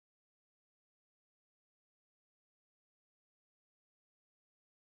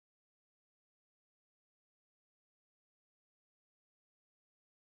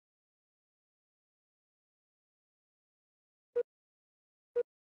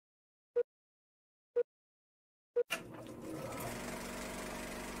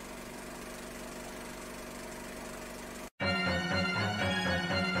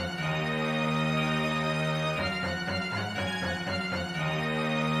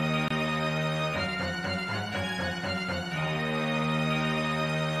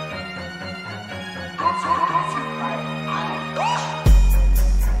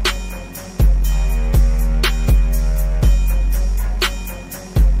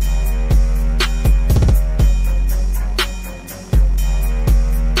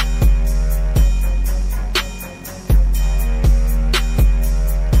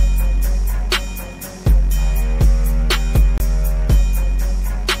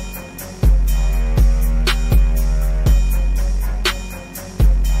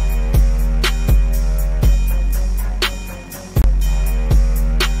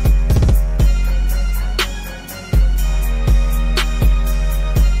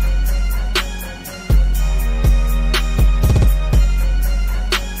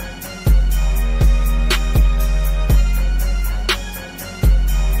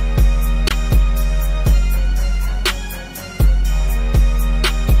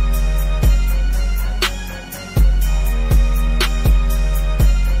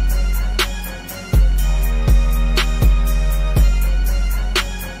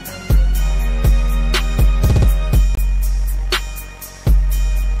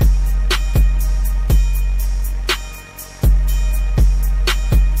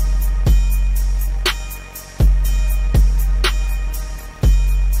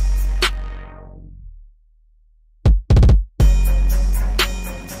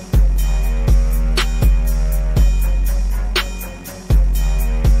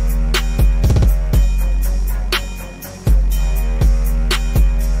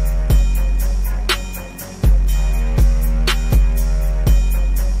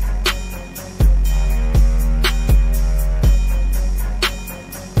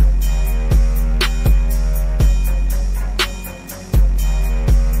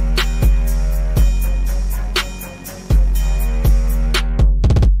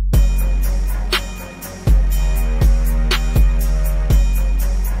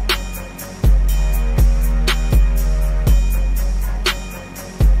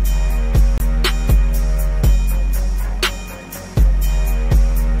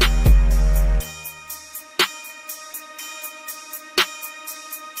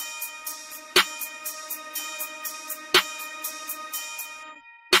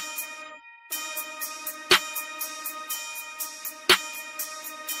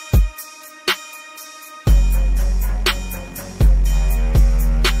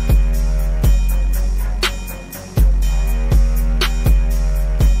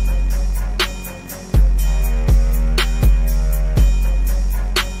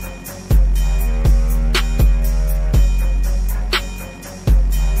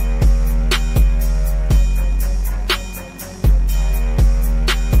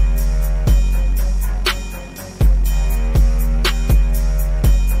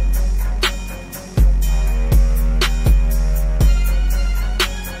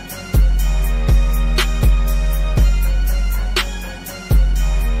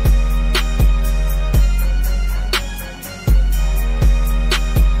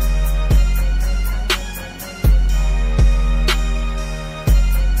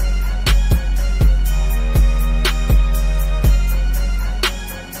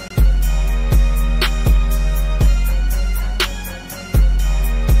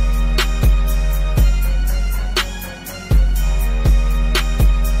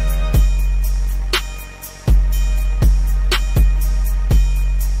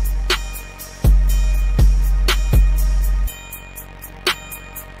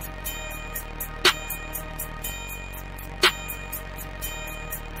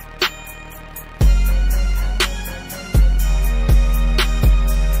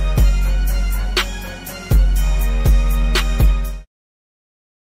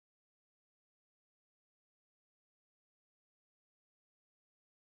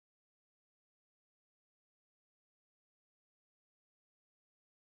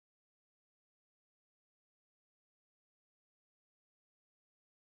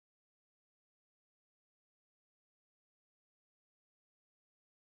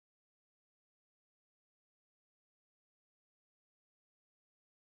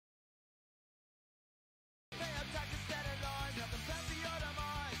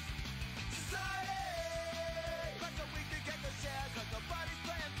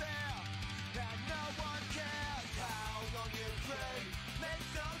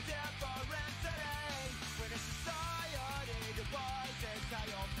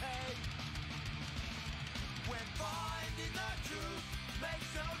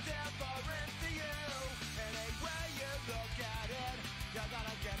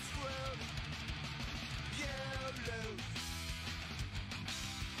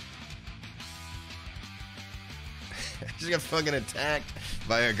Just got fucking attacked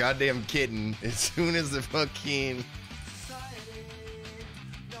by a goddamn kitten as soon as the fucking...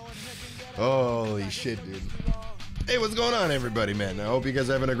 Holy shit, dude. Hey, what's going on, everybody, man? I hope you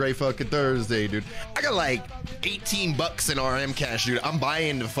guys are having a great fucking Thursday, dude. I got like 18 bucks in RM cash, dude. I'm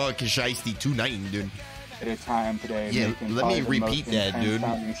buying the fucking Shiesty tonight, dude. At a time today. Yeah, let me repeat that, dude.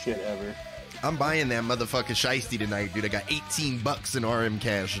 Shit ever. I'm buying that motherfucking Shiesty tonight, dude. I got 18 bucks in RM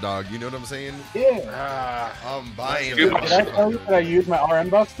cash, dog. You know what I'm saying? Yeah. I'm buying Dude, that. did I tell you that I used my RM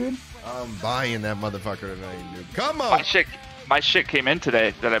bucks, dude? I'm buying that motherfucker tonight, dude. Come on. My shit came in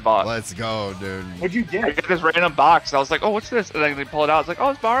today that I bought. Let's go, dude. What'd you I get? got this random box. And I was like, oh, what's this? And then they pull it out. I was like,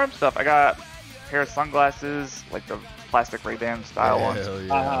 oh, it's my RM stuff. I got a pair of sunglasses, like the plastic Ray-Ban style ones. Hell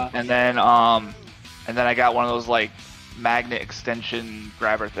yeah. And then I got one of those like magnet extension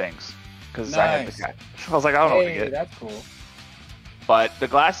grabber things. Because I had the guy. I was like, I don't know what to get. That's cool. But the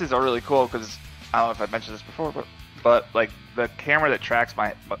glasses are really cool because I don't know if I mentioned this before, but like the camera that tracks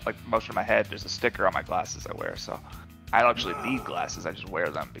my motion of my head, there's a sticker on my glasses I wear. So I don't actually need glasses. I just wear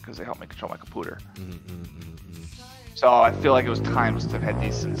them because they help me control my computer. So I feel like it was time since I've had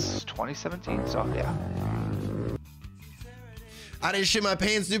these since 2017. So yeah. I didn't shit my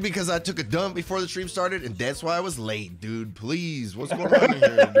pants, dude, because I took a dump before the stream started, and that's why I was late, dude. Please, what's going on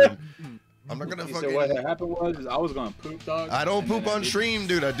here, dude? I'm not gonna fucking... So what happened was I was gonna poop, dog. I don't poop on stream,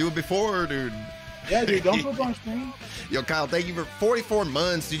 dude. I do it before, dude. Yeah, dude, don't poop on stream. Yo, Kyle, thank you for 44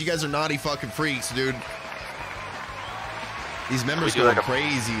 months, dude. You guys are naughty fucking freaks, dude. These members go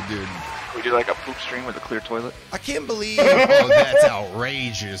crazy, dude. We do like a poop stream with a clear toilet. I can't believe... Oh, that's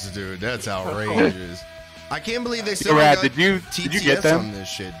outrageous, dude. That's outrageous. I can't believe they still got did you get them on this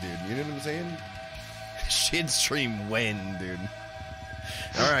shit, dude. You know what I'm saying? Shit stream when, dude.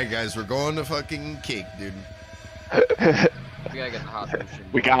 All right, guys, we're going to fucking kick, dude.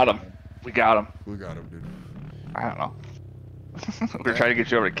 We got him. We got him. We got him, dude. I don't know. We were trying to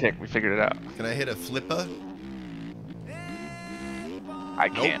get you over to kick. We figured it out. Can I hit a flipper? I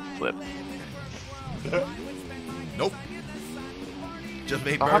can't flip. Nope. Just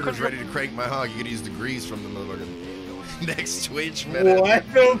made burgers ready to crank my hog. You could use the grease from the motherfucker. Next Twitch minute. What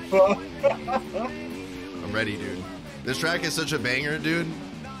the fuck? I'm ready, dude. This track is such a banger, dude.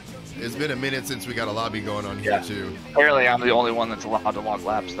 It's been a minute since we got a lobby going on here, too. Apparently, I'm the only one that's allowed to log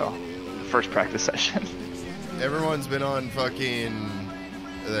laps, though. The first practice session. Everyone's been on fucking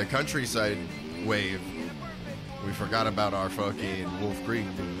the countryside wave. We forgot about our fucking Wolf Creek,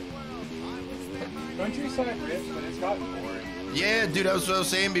 dude. Countryside rips, but it's gotten boring. Yeah, dude, I was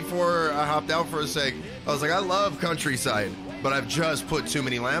saying before I hopped out for a sec. I was like, I love countryside, but I've just put too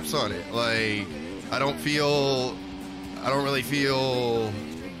many laps on it. Like, I don't really feel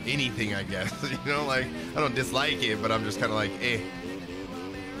anything, I guess. You know, like, I don't dislike it, but I'm just kind of like, eh.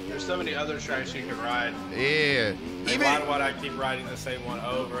 There's so many other tracks you can ride. Yeah. Like, why would I keep riding the same one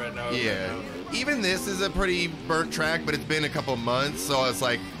over and over and over? Even this is a pretty burnt track, but it's been a couple months, so it's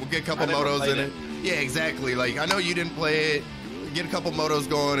like, we'll get a couple motos in it. Yeah, exactly. Like, I know you didn't play it. Get a couple motos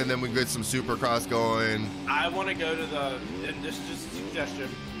going, and then we get some supercross going. I want to go to the, and this is just a suggestion,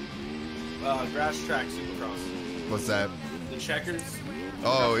 grass track supercross. What's that? The Checkers.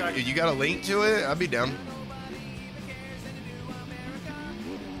 Oh, you got a link to it? I'd be down.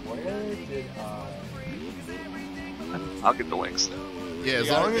 Where did I'll get the links. Yeah,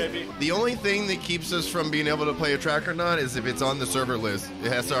 as long as the only thing that keeps us from being able to play a track or not is if it's on the server list.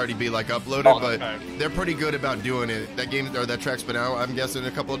 It has to already be like uploaded, but they're pretty good about doing it. That game or that track's been out, I'm guessing,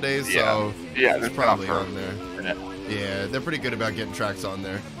 a couple of days, so it's probably on there. Yeah, they're pretty good about getting tracks on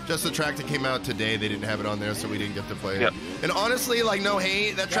there. Just the track that came out today, they didn't have it on there, so we didn't get to play it. And honestly, like, no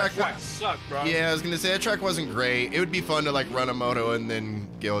hate, that track sucked, bro. Yeah, I was gonna say that track wasn't great. It would be fun to like run a moto and then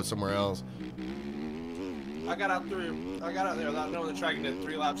go somewhere else. I got out there without knowing the track and did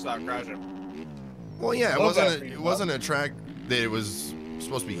 3 laps without crashing. Well, yeah, it wasn't a track that it was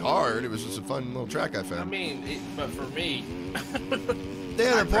supposed to be hard. It was just a fun little track I found. I mean, but for me,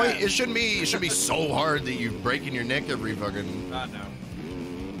 yeah, the point it shouldn't be so hard that you're breaking your neck every fucking. I know.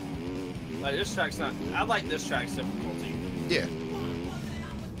 Like this track's not. I like this track's difficulty. Yeah.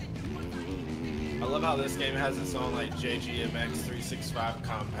 I love how this game has its own like JGMX 365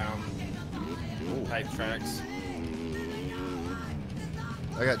 compound type tracks.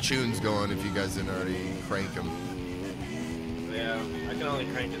 I got tunes going if you guys didn't already crank them. Yeah, I can only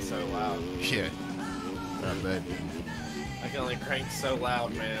crank it so loud. Yeah, I bet. I can only crank so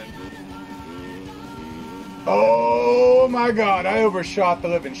loud, man. Oh my god, I overshot the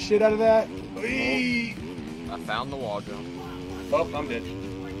living shit out of that. Whee! I found the wall jump. Oh, I'm dead.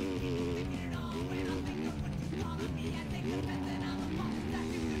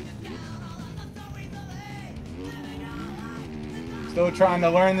 Still trying to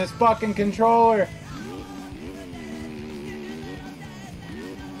learn this fucking controller.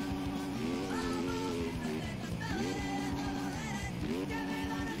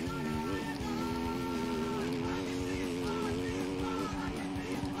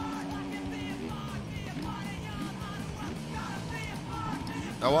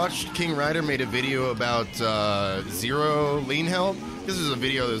 I watched King Ryder made a video about Zero lean help. This is a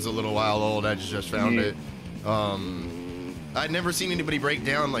video that was a little while old. I just found it. I'd never seen anybody break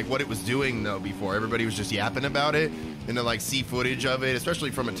down like what it was doing though before. Everybody was just yapping about it, and to like see footage of it,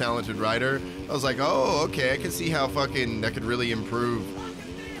 especially from a talented writer, I was like, oh, okay, I can see how fucking that could really improve.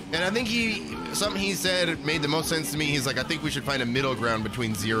 And I think something he said made the most sense to me. He's like, I think we should find a middle ground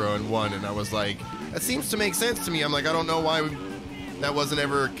between 0 and 1, and I was like, that seems to make sense to me. I'm like, I don't know why that wasn't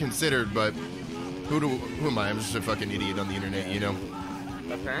ever considered, but who am I? I'm just a fucking idiot on the internet, you know?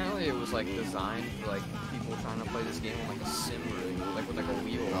 Apparently it was like designed for like people trying to play this game on like a sim rig, like with like a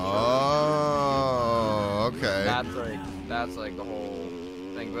wheel. Oh, okay. That's like the whole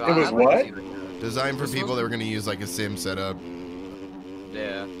thing. But It was what? Designed for people that were gonna use like a sim setup.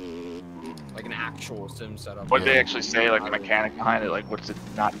 Yeah. Like an actual sim setup. What did they actually say, like the mechanic behind it? Like, what's it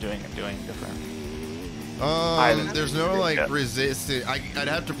not doing and doing different? There's no like resistance. I'd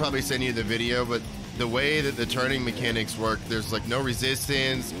have to probably send you the video, but the way that the turning mechanics work, there's like no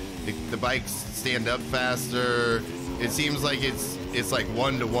resistance. The bikes stand up faster. It seems like it's like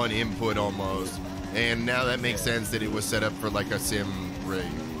one-to-one input almost. And now that makes sense that it was set up for like a sim rig.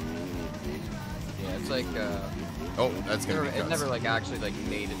 Yeah, it's like oh, that's gonna be it never like actually like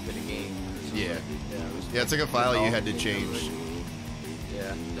made it to the game. Yeah. Yeah, it's like a file you had to change.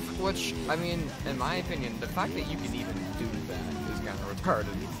 Yeah. Which, I mean, in my opinion, the fact that you can even do that is kind of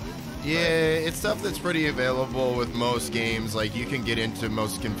retarded. Yeah, it's stuff that's pretty available with most games. Like, you can get into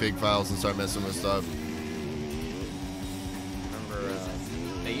most config files and start messing with stuff. Remember,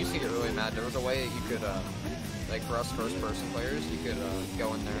 they used to get really mad. There was a way that you could, like, for us first-person players, you could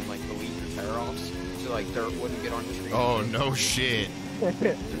go in there and, like, delete your tear-offs so, like, dirt wouldn't get on your screen. Oh, no shit.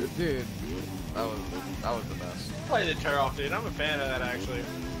 Dude, that was the best. Play the tear off, dude. I'm a fan of that, actually.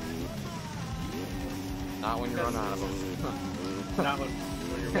 Not when you run out of them. Not when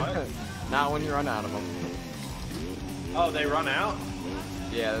you're what? Not when you run out of them. Oh, they run out?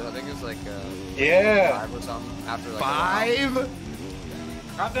 Yeah, I think it's like Yeah. 5 or something. After like 5?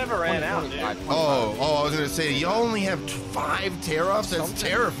 I've never ran out, dude. 25. Oh, I was gonna say, you only have 5 tear-offs? That's Something.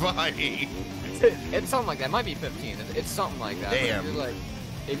 terrifying. It's something like that. It might be 15. It's something like that. Damn.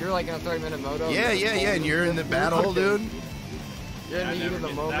 If you're like in a 30-minute moto. Yeah, and you're in the battle, dude. You're in the heat of the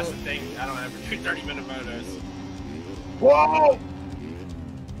moment. That's the thing. I don't ever do 30-minute motos. Whoa!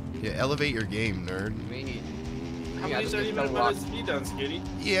 Yeah, elevate your game, nerd. How many 30-minute motos have you done, Skitty?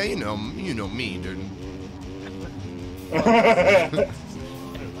 Yeah, you know me, dude.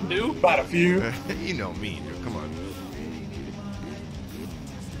 New? About a few. You know me, dude. Come on.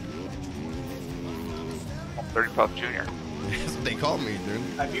 30 Puff Jr. That's what they call me, dude.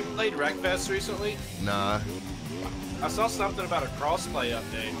 Have you played Wreckfest recently? Nah. I saw something about a crossplay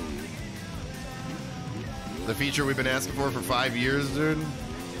update. The feature we've been asking for 5 years, dude.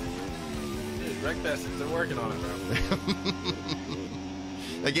 Dude, Wreckfest, they're working on it, bro.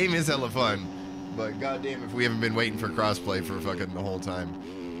 That game is hella fun. But goddamn if we haven't been waiting for crossplay for fucking the whole time.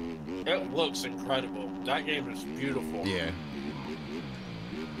 It looks incredible. That game is beautiful. Yeah.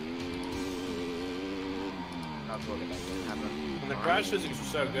 And the crash physics are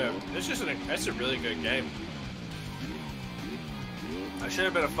so good. It's a really good game. I should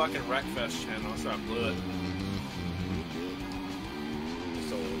have been a fucking Wreckfest channel, so I blew it.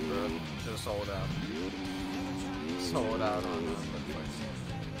 Sold, bro. Should have sold out. Sold out on Wreckfest.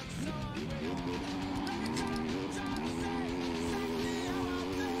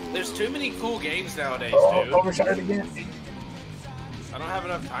 There's too many cool games nowadays, Oh, dude. overshot it again. I don't have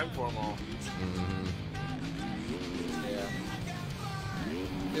enough time for them all. Yeah. I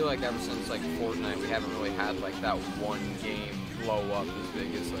feel like ever since like Fortnite, we haven't really had like that one game blow up as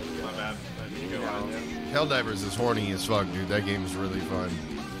big as like. My bad. You go on, yeah. Helldivers is horny as fuck, dude. That game is really fun.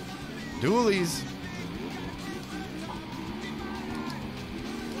 Dualies.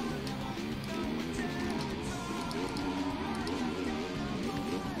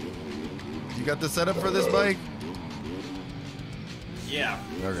 You got the setup for this bike? Yeah.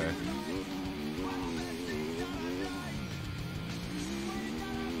 Okay.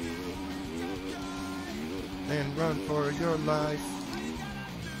 and run for your life.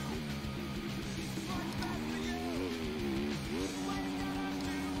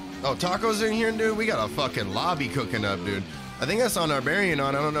 Oh, Taco's in here, dude? We got a fucking lobby cooking up, dude. I think I saw Barbarian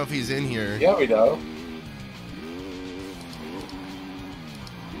on. I don't know if he's in here. Yeah, we know.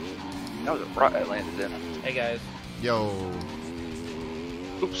 That was a rut I landed in. Hey guys. Yo.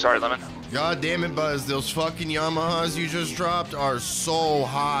 Oops, sorry, Lemon. God damn it, Buzz. Those fucking Yamahas you just dropped are so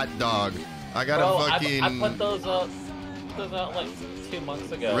hot, dog. I gotta fucking... I put those out like 2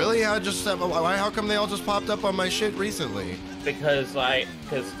 months ago. Really? How come they all just popped up on my shit recently? Because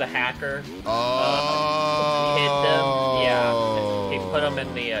the hacker hid them. Oh. Yeah. He put them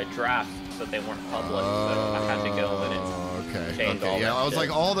in the draft so they weren't public. So I had to go in and change all yeah, that I was shit.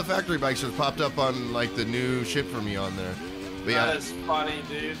 like, all the factory bikes just popped up on like the new ship for me on there. But That is funny,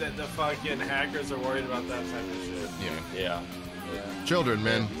 dude, that the fucking hackers are worried about that type of shit. Yeah. Children,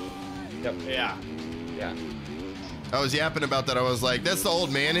 man. Yep. Yeah. Yeah. I was yapping about that. I was like, that's the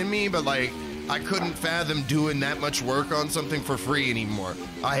old man in me, but like, I couldn't fathom doing that much work on something for free anymore.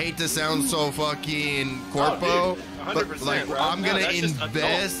 I hate to sound so fucking corpo, but like, bro. I'm gonna that's just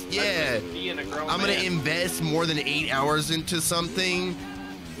invest. adult. Yeah, That's just being a grown I'm gonna man. invest more than 8 hours into something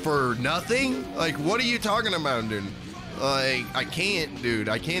for nothing. Like, what are you talking about, dude? Like, I can't, dude.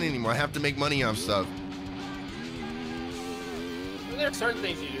 I can't anymore. I have to make money off stuff. There are certain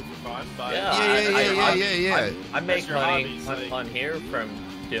things you do for fun, but Yeah. I make That's your money hobbies, on here from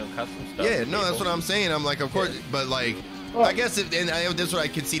doing custom stuff. Yeah, for no, that's people. what I'm saying. I'm like, of course, but like, I guess that's what I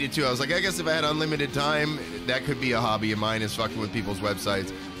conceded too. I was like, I guess if I had unlimited time, that could be a hobby of mine, is fucking with people's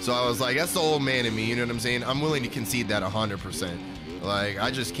websites. So I was like, that's the old man in me, you know what I'm saying? I'm willing to concede that 100%. Like, I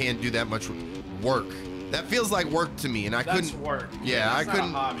just can't do that much work. That feels like work to me, and I that's couldn't. work. Yeah, I That's not a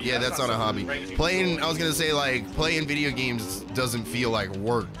couldn't. hobby. Yeah, that's not a something hobby. that brings you Playing, joy. I was gonna say, like, playing video games doesn't feel like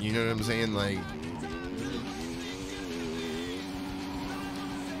work. You know what I'm saying? Like,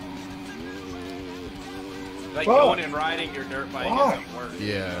 Like Fuck. going and riding your dirt bike Fuck. isn't work.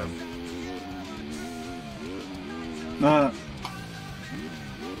 yeah.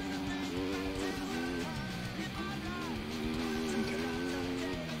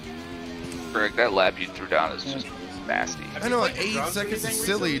 Greg, that lap you threw down is just nasty. Have I you know, played 8 drums or seconds is anything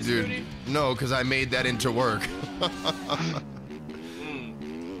silly, recently, dude. Scooty? No, because I made that into work.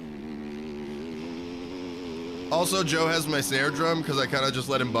 Also, Joe has my snare drum because I kind of just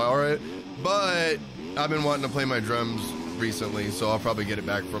let him borrow it. But I've been wanting to play my drums recently, so I'll probably get it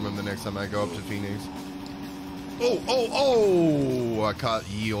back from him the next time I go up to Phoenix. Oh! I caught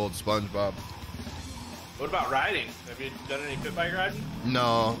ye old SpongeBob. What about riding? Have you done any pit bike riding?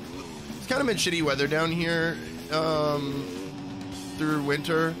 No. It's kind of been shitty weather down here through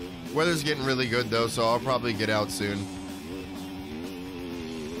winter. Weather's getting really good, though, so I'll probably get out soon.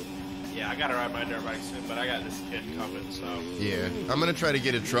 Yeah, I gotta ride my dirt bike soon, but I got this kid coming, so. Yeah, I'm gonna try to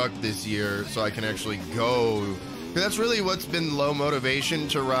get a truck this year so I can actually go. 'Cause that's really what's been low motivation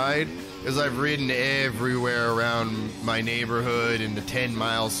to ride, is I've ridden everywhere around my neighborhood and the 10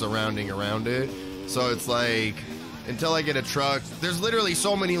 miles surrounding around it. So it's like, until I get a truck, there's literally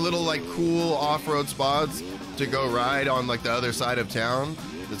so many little like cool off-road spots to go ride on like the other side of town.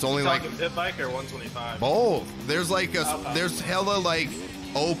 It's only like Talking pit bike or 125? both. There's like there's hella like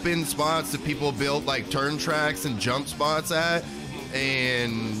open spots that people built like turn tracks and jump spots at,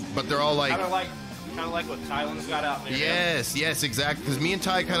 but they're all like Kind of like what Thailand's got out there. yes, exactly. Because me and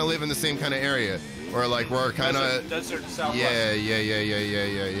Ty kind of live in the same kind of area, where like we're kind of desert Southwest.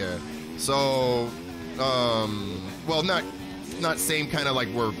 yeah. So, well, not same kind of like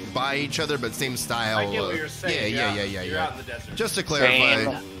we're by each other, but same style. I get what you're saying. Yeah. You're out in the desert. Just to clarify.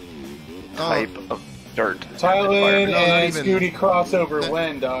 Same type of dirt. Thailand No, not and even. Scooty crossover That-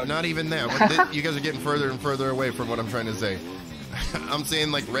 when, dog? Not even that. You guys are getting further and further away from what I'm trying to say. I'm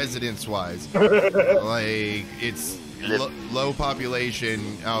saying like residence-wise, like it's low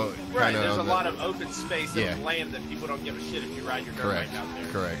population out. Right, Kinda there's a on the- lot of open space Yeah. and land that people don't give a shit if you ride your dirt Correct. bike out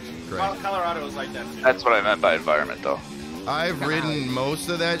there. Correct. Colorado is like that too. That's what I meant by environment, though. I've ridden most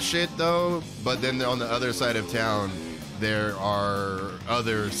of that shit though, but then on the other side of town, there are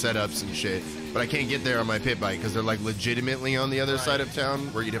other setups and shit. But I can't get there on my pit bike because they're like legitimately on the other side of town,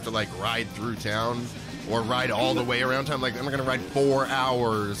 where you'd have to like ride through town or ride all the way around town. Like, I'm not gonna ride 4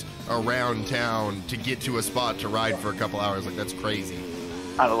 hours around town to get to a spot to ride for a couple hours. Like, that's crazy.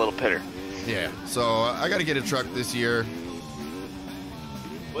 On a little pitter. Yeah. So I got to get a truck this year.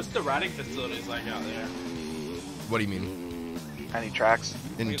 What's the riding facilities like out there? What do you mean? Any tracks?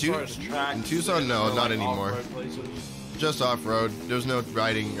 In, As far as tracks, in Tucson, no, or, not like, anymore. off-road places? Just off-road. There's no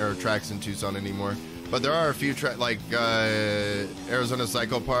riding or tracks in Tucson anymore. But there are a few like Arizona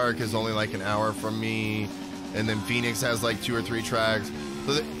Cycle Park is only like an hour from me. and then Phoenix has like 2 or 3 tracks.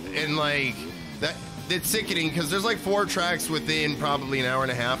 So and like that, it's sickening because there's like 4 tracks within probably an hour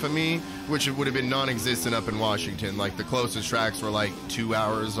and a half of me, which would have been non-existent up in Washington. Like the closest tracks were like 2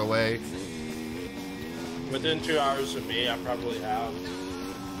 hours away. Within 2 hours of me, I probably have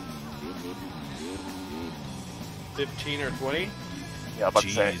 15 or 20. Yeah, I'm about to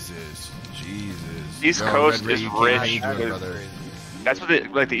say. Jesus. East Coast Red is Ray, you can't rich. hate me, brother. That's what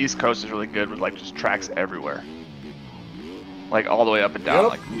like the East Coast is really good with, like just tracks everywhere, like all the way up and down.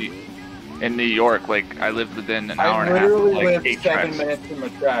 Yep. Like in New York, like I lived within an hour and a half of literally like lived 8 7 tracks. minutes from a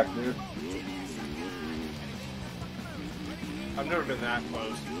track, dude. I've never been that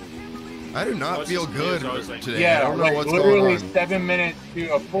close. I do not feel good like, today. Yeah, I don't know like, what's literally going on. 7 minutes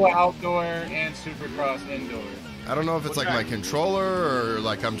to a full outdoor and Supercross indoor. I don't know if it's like my controller or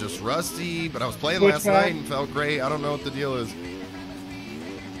like I'm just rusty, but I was playing Switch last back. night and felt great. I don't know what the deal is.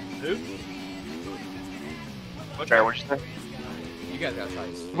 Who? Jared, what'd you say? You guys got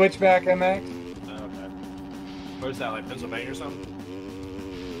tights. Switchback MX? Oh, okay. Where's that, like Pennsylvania or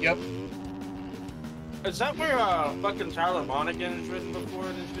something? Yep. Is that where fucking Tyler Monaghan has ridden before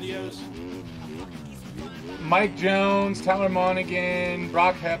in his videos? Mike Jones, Tyler Monaghan,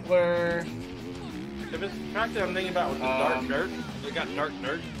 Brock Hepler. If it's the track that I'm thinking about with the dark dirt, they got dark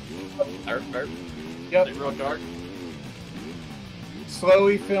dirt. Dirt. Yep. Like real dark.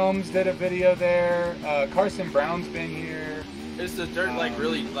 Slowy Films did a video there. Carson Brown's been here. Is the dirt like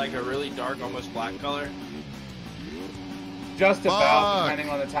really, like a really dark, almost black color? Just about, Fuck. depending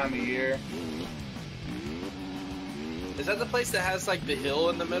on the time of year. Is that the place that has like the hill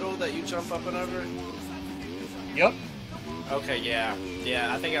in the middle that you jump up and over? Yep. Okay, yeah.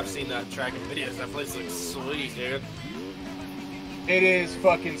 Yeah, I think I've seen that track in videos. That place looks sweet, dude. It is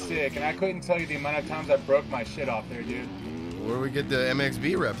fucking sick, and I couldn't tell you the amount of times I broke my shit off there, dude. Where do we get the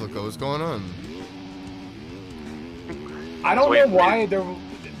MXB replica? What's going on? I don't know waiting for why there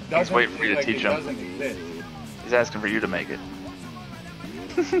doesn't, waiting for you to like, teach it him. doesn't exist. He's asking for you to make it.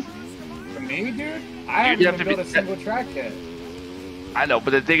 For me, dude, I haven't You have even to built a be- single track yet. I know,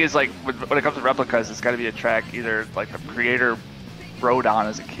 but the thing is, like, when it comes to replicas, it's got to be a track either like a creator rode on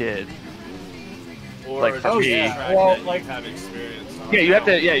as a kid. Or Like, just oh, a yeah. track Well, that like- you have experience on. Yeah, you have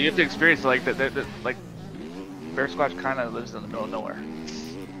to. Yeah, you have to experience like the like. Bear Squatch kind of lives in the middle of nowhere.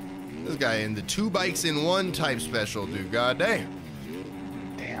 This guy in the 2 bikes in 1 type special, dude. God damn.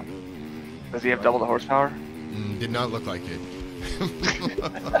 Damn. Does he have double the horsepower? Did not look like it.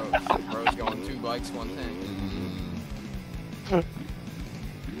 Bro's going 2 bikes, 1 tank.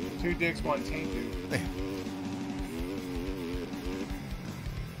 2 dicks, 1 team, dude.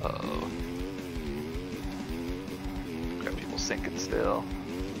 Uh-oh. Got people sinking still.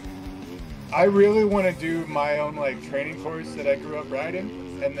 I really want to do my own like training course that I grew up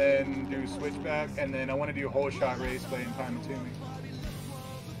riding, and then do switchback, and then I want to do whole shot race play in time to me.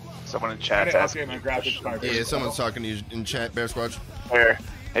 Someone in I chat's gotta asking. upgrade my graphics card. Yeah, someone's talking to you in chat, Bear Squatch. Where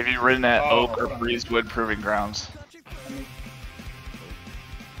have you ridden at Oh, Oak or hold on. Breezewood Proving Grounds?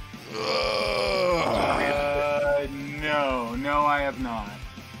 No, I have not.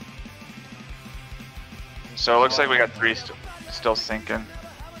 So it looks like we got 3 still sinking.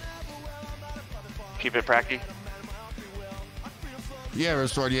 Keep it pracky. Yeah,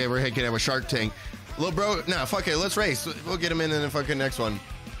 restored. Yeah, we're hanging out with Shark Tank. Little bro, nah, fuck it. Let's race. We'll get him in the fucking next one.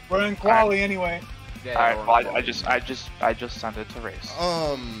 We're in quali anyway. Yeah, All right. we're Well, on I just sent it to race.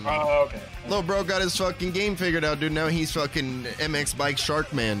 Oh, okay. Little bro got his fucking game figured out, dude. Now he's fucking MX Bike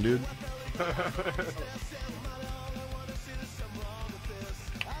Shark Man, dude.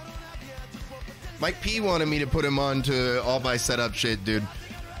 Mike P wanted me to put him on to all my setup shit, dude.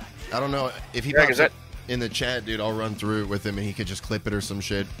 I don't know if he Greg, pops is up in the chat, dude. I'll run through it with him and he could just clip it or some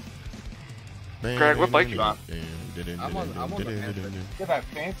shit. Greg, what bike you on? I'm on the Panther. Get that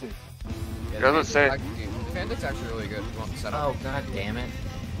fancy. Yeah, Doesn't say. The Pandic's actually really good if you want the setup. Oh god damn it.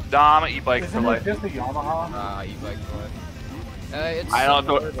 Dom, e-bike for Isn't it life. just a Yamaha? E-bike for life. It's I don't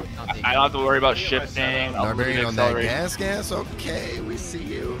similar, have but not the I don't have to worry about shifting. Barbarian on that acceleration. gas. Okay, we see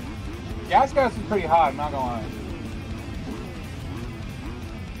you. Gas gas is pretty hot, I'm not gonna lie.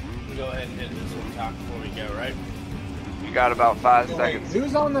 We go ahead and hit this one top before we go, right? You got about 5 Wait, seconds.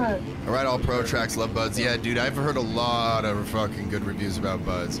 who's on the... All right, all pro tracks love Buds. Yeah, dude, I've heard a lot of fucking good reviews about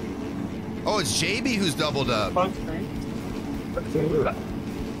Buds. Oh, it's JB who's doubled up. Bug Street? Dude,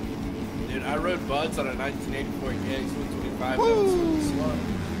 I rode Buds on a 1984 KX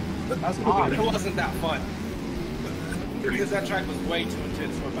 125. That's hot. It wasn't that fun. Because that track was way too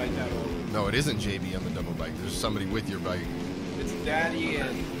intense for a bike that old. No, it isn't JB on the double bike. There's somebody with your bike. It's Daddy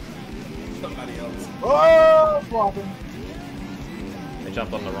and somebody else. Oh, flopping. I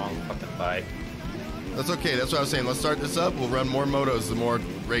jumped on the wrong fucking bike. That's okay. That's what I was saying. Let's start this up. We'll run more motos the more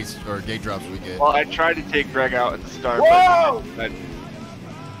race or gate drops we get. Well, I tried to take Greg out at the start, Whoa! but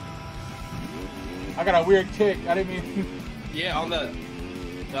I got a weird kick. I didn't mean. Yeah, on that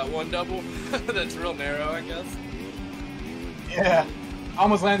one double. That's real narrow, I guess. Yeah. I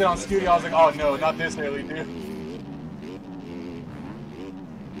almost landed on Scooty. I was like, oh no, not this early, dude.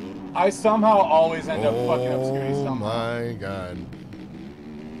 I somehow always end up fucking up Scooty Oh somehow. my god.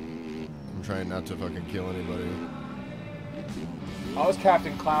 I'm trying not to fucking kill anybody. I was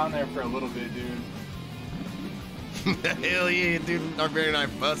Captain Clown there for a little bit, dude. Hell yeah, dude. Barbarian and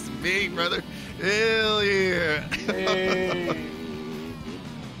I busting big, brother. Hell yeah. Hey.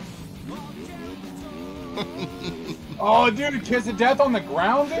 Oh, dude, kiss of death on the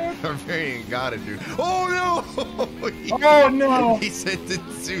ground, dude? Barbarian got it, dude. Oh no! Oh no! He sent it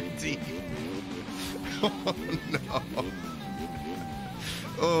too deep. Oh no.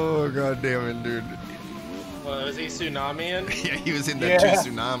 Oh god damn it, dude. Well, was he tsunamiing? Yeah, he was in that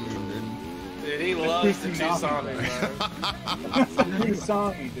tsunami, dude. Dude, he loves the tsunami, bro.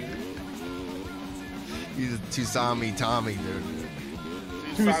 Tsunami, dude. He's a Tusami Tommy, dude.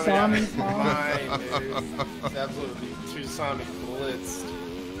 Tusami mine, dude. It's absolutely Tusami blitzed.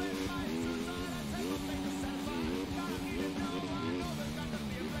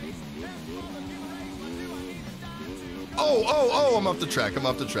 Oh, I'm off the track. I'm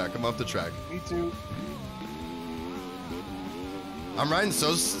off the track. Me too. I'm riding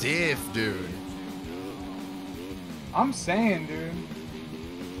so stiff, dude. I'm saying, dude.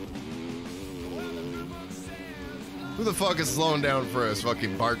 Who the fuck is slowing down for us?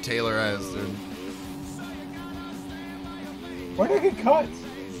 Fucking Bart Taylor ass, dude. Where did I get cut?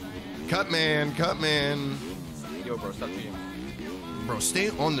 Cut man. Yo, bro, stop cheating. Bro, stay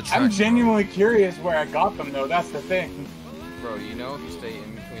on the track. I'm genuinely curious where I got them, though. That's the thing. Bro, you know if you stay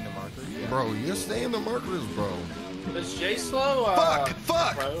in between the markers? Yeah. Bro, you stay in the markers, bro. Does J-Slow,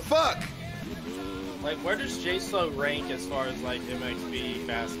 Fuck! Like, where does J-Slow rank as far as, like, MXB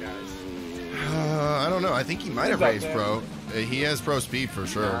fast guys? I don't know. I think he might have raced pro. He has pro speed for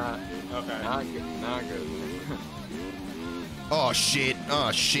sure. Okay. Not good. Oh shit!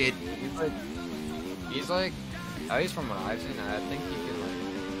 He's like, at least from what I've seen, I think he can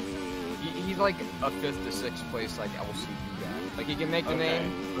like, he's like a 5th to 6th place like LCD guy. Like he can make the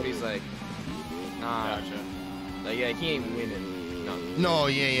name, but he's like, nah. Gotcha. Like yeah, he ain't winning. No,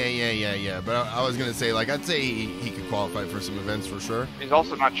 yeah. But I was gonna say, like, I'd say he could qualify for some events for sure. he's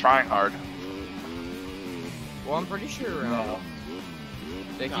also not trying hard. Well, I'm pretty sure. Like No,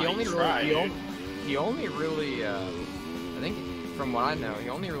 he only really. I think from what I know, he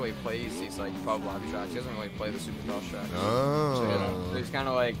only really plays these like pub lobby tracks. He doesn't really play the Supercross tracks. Oh. So, so he's kind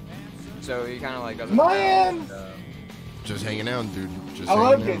of like. So he kind of like doesn't. Man! Just hanging out, dude. Just I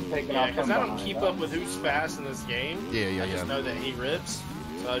love hanging getting taken Yeah, off because from I don't behind. keep up with who's fast in this game. Yeah. I just know that he rips,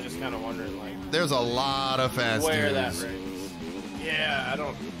 so I was just kind of wondering, like, There's a lot of fast where dudes. that ranks. Yeah, I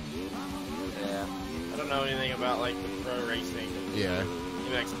don't know anything about, like, the pro racing. Yeah.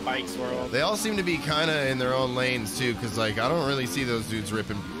 MX Bikes world. They all seem to be kind of in their own lanes too, because like I don't really see those dudes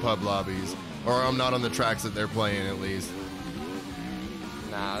ripping pub lobbies, or I'm not on the tracks that they're playing at least.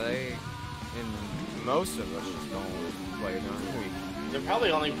 Nah, and most of us just don't play during the week. They're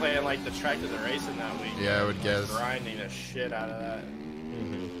probably only playing, like, the track that they're racing that week. Yeah, I would guess. Grinding the shit out of that.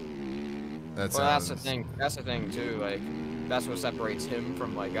 That's Well, that's the thing. That's the thing too. Like, that's what separates him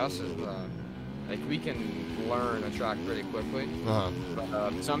from like us. Is like we can learn a track pretty quickly.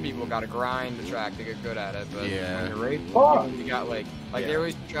 But some people got to grind the track to get good at it. But Yeah. when you're racing, you got like they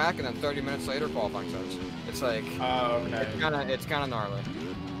race the track and then 30 minutes later qualifying starts. It's like it's kind of gnarly.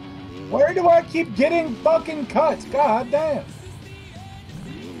 Where do I keep getting fucking cuts? God damn.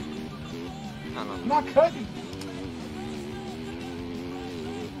 I don't know. I'm not cutting.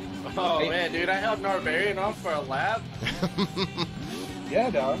 Oh, man, dude, I held Barbarian off for a lap. Yeah,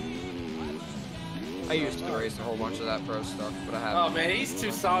 dog. I used to race a whole bunch of that pro stuff, but I haven't. Oh, man, he's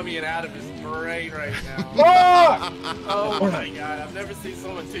Tusami out of his brain right now. Fuck! Oh, my God, I've never seen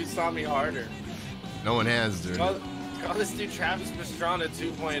someone Tusami harder. No one has, dude. Call this dude Travis Pastrana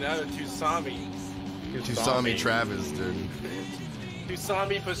 2.0 Tusami. Tusami Travis, dude.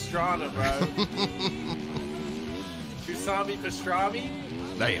 Tusami Pastrana, bro. Tusami Pastrami?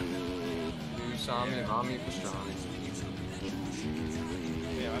 Damn. Tusami, Mami, Pastrana.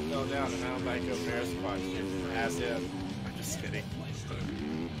 Yeah, I fell down and now I'm back up there. Ass in. I'm just kidding.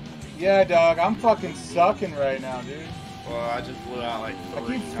 Yeah, dog, I'm fucking sucking right now, dude. Well, I just blew out like 3 I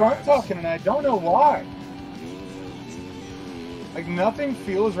keep times. front talking and I don't know why. Like nothing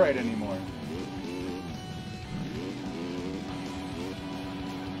feels right anymore.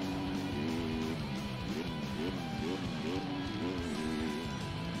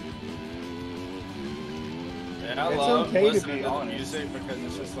 Yeah, I It's love okay to listening be to the honest. music because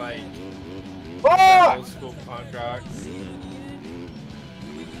it's just like old school punk rock.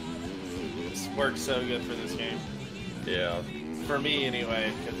 This works so good for this game. Yeah. For me,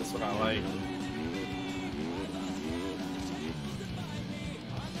 anyway, because that's what I like.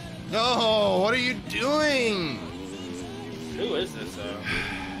 No, what are you doing? Who is this, though?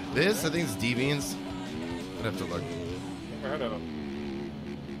 This, I think it's Deviants. I'd have to look. Never heard of him.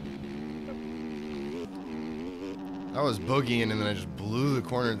 I was boogieing and then I just blew the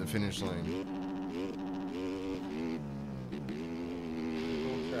corner at the finish line.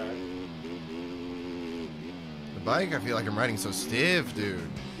 The bike, I feel like I'm riding so stiff, dude.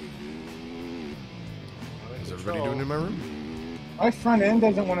 Is everybody doing it in my room? My front end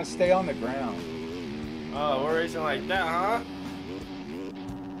doesn't want to stay on the ground. Oh, we're racing like that, huh?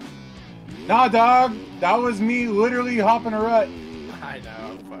 Nah, dog. That was me literally hopping a rut. I know,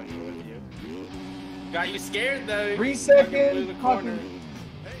 I'm fucking with you. Got you scared, though. 3 Fucking blew seconds. the corner.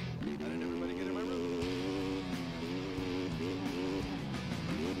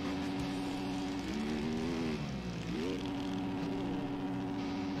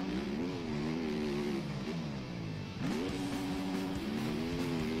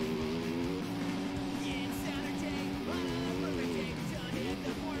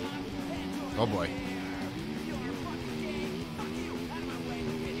 Oh boy.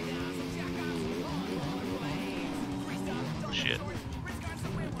 Shit.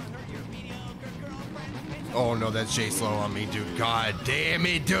 Oh no, that's Jay slow on me, dude. God damn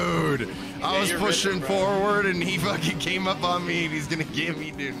it, dude. I was you're pushing ripping, bro. forward and he fucking came up on me and he's gonna get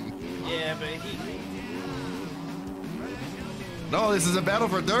me, dude. Yeah, but he... No, this is a battle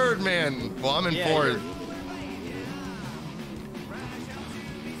for third, man. Well, I'm in Yeah, fourth.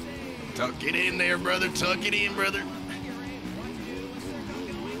 Tuck it in there, brother. Tuck it in, brother.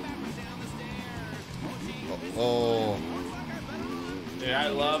 Oh. Dude, I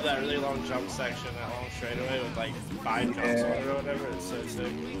love that really long jump section, that long straightaway with like 5 jumps on it or whatever. It's so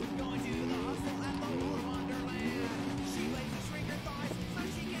sick.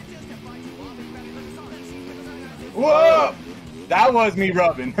 Whoa! That was me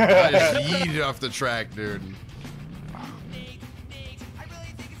rubbing. I just yeeted off the track, dude.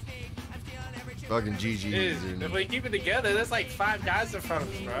 Fucking GG, Dude, dude. if we keep it together, there's like 5 guys in front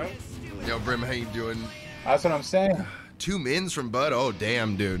of us, bro. Yo, Brim, how you doing? That's what I'm saying. 2 mins from Bud? Oh,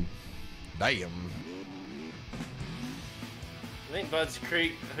 damn, dude. Damn. I think Bud's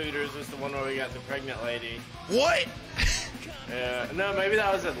Creek Hooters is the one where we got the pregnant lady. What? Yeah, no, maybe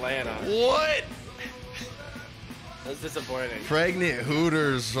that was Atlanta. What? That's disappointing. Pregnant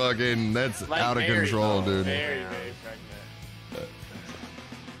Hooters, fucking, that's Like out of very, control, though, dude. Very, very pregnant.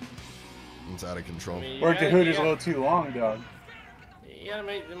 It's out of control. I mean, you Worked the gotta- Hooters you a gotta- little too long, dog. You gotta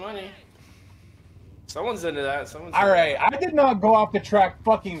make the money. Someone's into that. Someone's All into right, that. I did not go off the track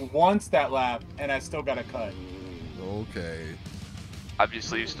fucking once that lap, and I still got a cut. Okay.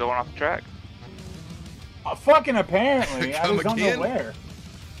 Obviously, you still went off the track. Fucking apparently, I Come was again? unaware.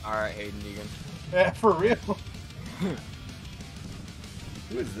 All right, Hayden Egan. Yeah, for real.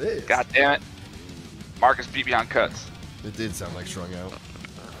 Who is this? God damn it. Marcus beat me on cuts. It did sound like strung out.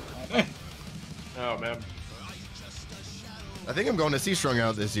 Oh man. I think I'm going to see strung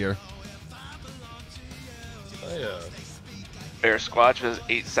out this year. Oh, yeah. Bear Squatch has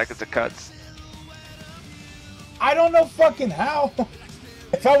 8 seconds of cuts. I don't know fucking how.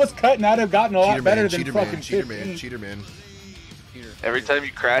 If I was cutting, I'd have gotten a lot better than cheater fucking man, cheater 15. man, cheater man. Every time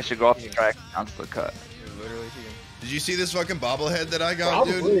you crash, you go off the track, counts the cut. You're literally cheating. Did you see this fucking bobblehead that I got,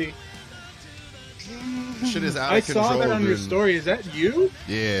 dude? Probably. Shit is out I of control, saw that on your dude. story. Is that you?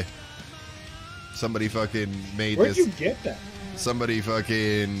 Yeah. Somebody fucking made Where'd this. you get that? Somebody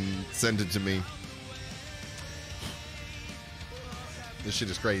fucking sent it to me. This shit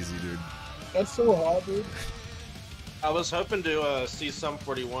is crazy, dude. That's so hot, dude. I was hoping to see Sum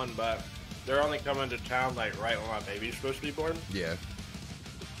 41, but they're only coming to town like right when my baby's supposed to be born. Yeah.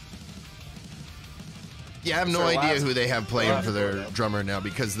 Yeah, I have no So idea last- who they have playing last for their photo. drummer now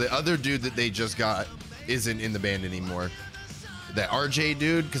because the other dude that they just got isn't in the band anymore. That RJ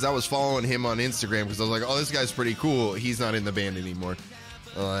dude, because I was following him on Instagram because I was like, oh, this guy's pretty cool. He's not in the band anymore.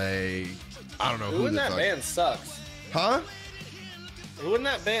 Like, I don't know Who who in the that fuck. band sucks? Huh? Who in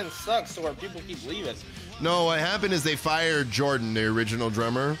that band sucks to where people keep leaving? No, what happened is they fired Jordan, the original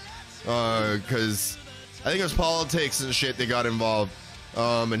drummer, because I think it was politics and shit that got involved,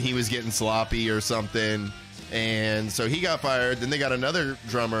 and he was getting sloppy or something, and so he got fired. Then they got another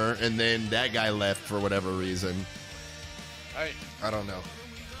drummer, and then that guy left for whatever reason. I don't know.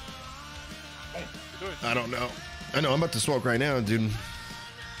 I don't know. I know I'm about to smoke right now, dude.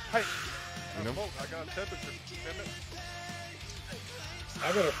 You know? I got temperature. Damn it.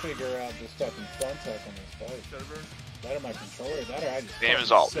 I gotta figure out this fucking front tech on this bike. That or my controller, that or I just Same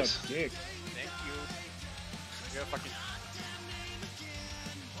as always. suck dick. Thank you. Yeah, fucking.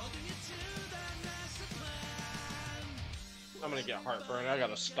 I'm gonna get heartburn. I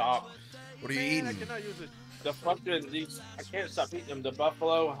gotta stop. What are you I eating? cannot use it. The fucking these. I can't stop eating them. The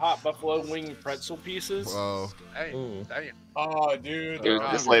hot buffalo wing pretzel pieces. Whoa. Hey, damn. Oh, dude. Dude,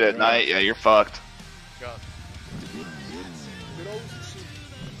 this late at night, yeah, you're fucked. God.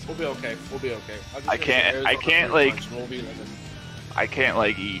 We'll be okay. We'll be okay. I can't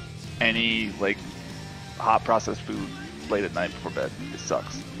like eat any like hot processed food late at night before bed. It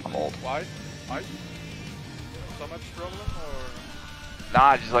sucks. I'm old. Why? Why? So much problem or?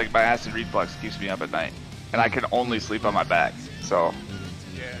 Nah, just like my acid reflux keeps me up at night, and I can only sleep on my back. So,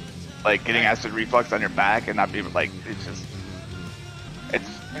 Yeah. like getting acid reflux on your back and not be like it's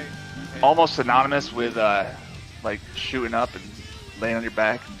almost synonymous with like shooting up and laying on your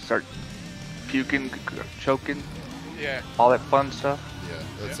back and start puking, choking, Yeah. all that fun stuff.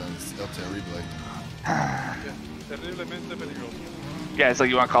 Yeah, that sounds terrible. Terriblemente peligroso. Yeah, it's like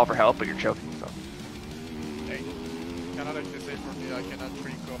you want to call for help, but you're choking. So, Hey, cannot actually say for me. I cannot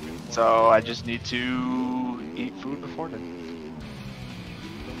drink coffee. so I just need to eat food before bed.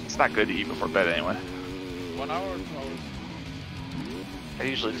 It's not good to eat before bed anyway. 1 hour or 2 hours? I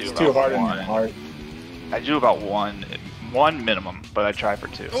usually do It's about too hard on one. your heart. I do about one minimum, but I try for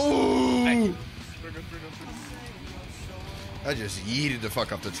 2. Oh! Very good, very good, very good. I just yeeted the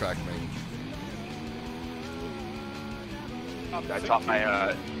fuck off the track, man. I taught my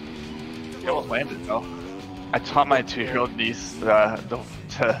it almost landed though. I taught my 2-year-old niece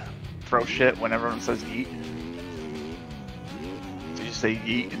to throw shit whenever everyone says eat. So you say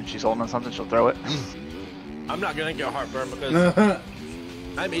eat and she's holding on something, she'll throw it. I'm not gonna get heartburn because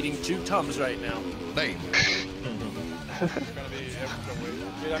I'm eating 2 Tums right now. Hey. It's gonna be extra weight.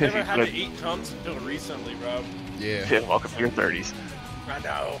 Dude, I never had to eat Tums until recently, bro. Yeah. Yeah, welcome to your 30s. I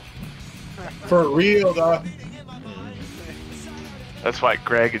know. For real, dog. That's why,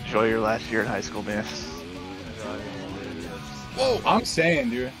 Greg, enjoy your last year in high school, man. Whoa! I'm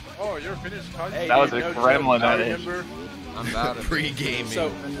saying, dude. Oh, you're finished college? Hey, That was dude, a no gremlin joke. I at age. remember I'm about it. Pre-gaming. So-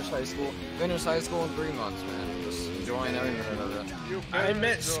 Finish high school. Finish high school in 3 months, man. Just enjoying every minute of it. You I better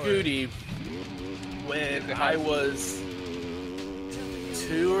met enjoy. Scooty when I was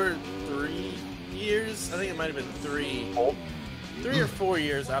 2 or 3 years. I think it might have been 3. 3 or 4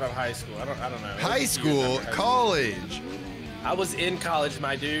 years out of high school. I don't know. It was High a few years school, after high college. I was in college,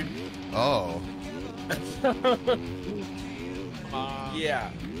 my dude. Oh. Yeah.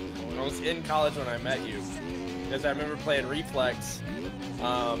 I was in college when I met you. Because I remember playing Reflex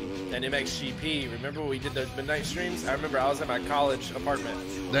and MXGP. Remember when we did those midnight streams? I remember I was in my college apartment.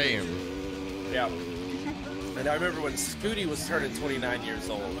 Damn. Yeah. And I remember when Scooty was turning 29 years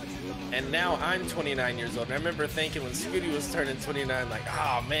old. And now I'm 29 years old. And I remember thinking when Scooty was turning 29, like,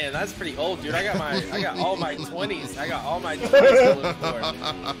 oh man, that's pretty old, dude. I got all my 20s. I got all my 20s to look for.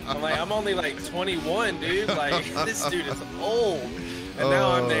 I'm like, I'm only like 21, dude. Like, this dude is old. And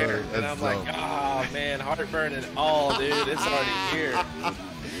now I'm there. And I'm like, oh man, heartburn and all, dude. It's already here.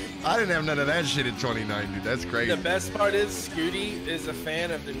 I didn't have none of that shit at 29, dude. That's crazy. The best part is Scooty is a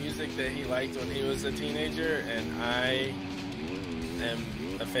fan of the music that he liked when he was a teenager, and I am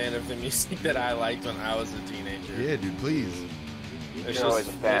a fan of the music that I liked when I was a teenager. Yeah, dude, please. You're always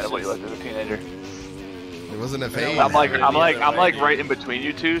a fan of what you liked as a teenager. It wasn't a phase. I'm like right in between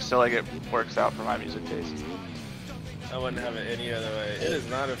you two, so like it works out for my music taste. I wouldn't have it any other way. It is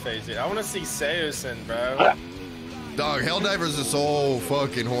not a phase. I want to see Seosin, bro. Dog, Helldivers is so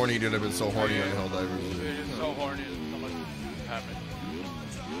fucking horny, dude. I've been so horny on Helldivers. It's so horny. So much happened.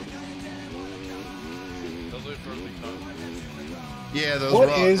 Those are for big time. Yeah, those What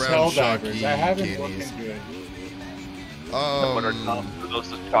rock, is round, Helldivers? shocky I haven't looked kitties. into it. What are those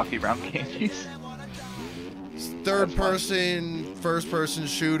chalky round candies? Third person, first person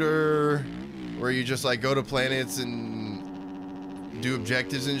shooter, where you just like go to planets and do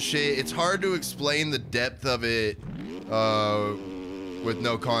objectives and shit. It's hard to explain the depth of it with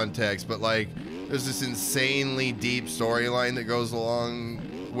no context, but like there's this insanely deep storyline that goes along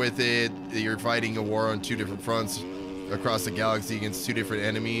with it. You're fighting a war on 2 different fronts across the galaxy against 2 different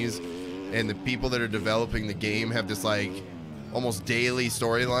enemies, and the people that are developing the game have this like almost daily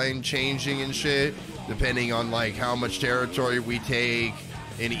storyline changing and shit, depending on like how much territory we take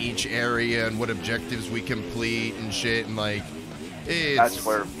in each area and what objectives we complete and shit, and like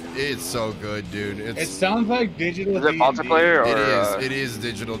it's so good, dude. It sounds like digital. Is it multiplayer or? It is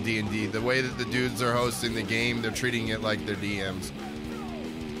digital D&D. The way that the dudes are hosting the game, they're treating it like they're DMs.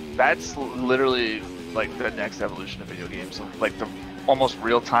 That's literally like the next evolution of video games, like the almost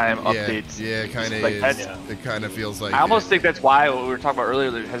real-time updates. Yeah, it kind of like is. It kind of feels like. I almost think that's why what we were talking about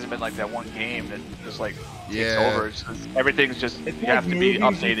earlier. There hasn't been like that one game that just like takes over. It's just, everything's just you have to be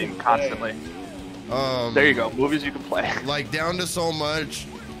updating constantly. There you go, movies you can play. Like down to so much.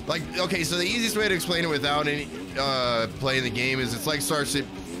 Like okay, so the easiest way to explain it without any playing the game is it's like Starship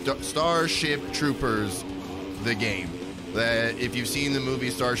Troopers, the game. That if you've seen the movie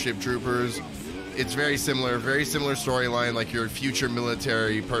Starship Troopers. It's very similar storyline, like your future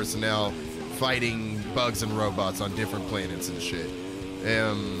military personnel fighting bugs and robots on different planets and shit.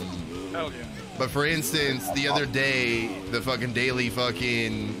 Hell yeah. But for instance, the other day, the fucking daily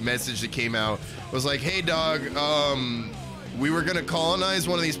fucking message that came out was like, hey dog, we were gonna colonize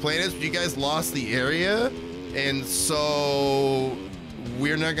one of these planets, but you guys lost the area, and so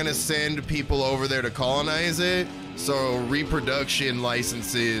we're not gonna send people over there to colonize it. So reproduction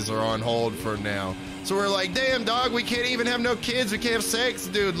licenses are on hold for now. So we're like, damn dog, we can't even have no kids. We can't have sex,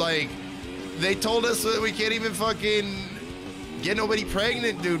 dude. Like, they told us that we can't even fucking get nobody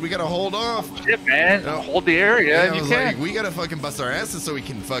pregnant, dude. We gotta hold off. Shit, man. Hold the area. Yeah, you can. like, we gotta fucking bust our asses so we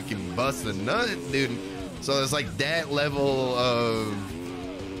can fucking bust the nut, dude. So it's like that level of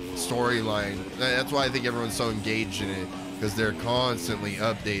storyline. That's why I think everyone's so engaged in it, because they're constantly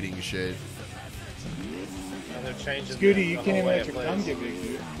updating shit. Scooty, you can't even let your cum get big,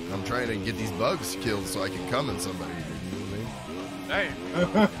 dude. I'm trying to get these bugs killed so I can come in somebody, dude. You know what I mean?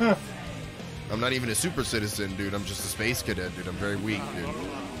 Hey. I'm not even a super citizen, dude. I'm just a space cadet, dude. I'm very weak, dude.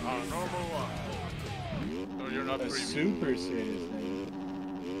 Normal one. So you're not a super citizen.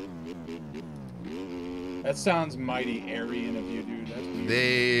 That sounds mighty Aryan of you, dude. That's weird.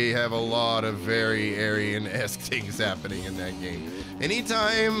 They have a lot of very Aryan-esque things happening in that game.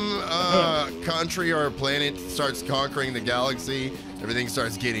 Anytime a country or a planet starts conquering the galaxy, everything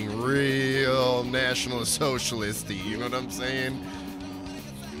starts getting real nationalist socialist-y. You know what I'm saying?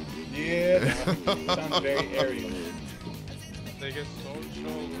 Yeah, sounds very Aryan. They get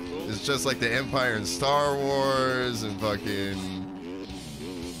social. It's just like the Empire in Star Wars and fucking...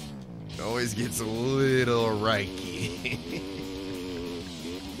 It always gets a little Reiki.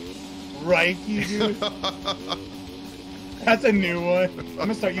 Reiki, dude? That's a new one. I'm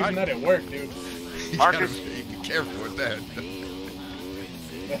gonna start using that at work, dude. You gotta be careful with that.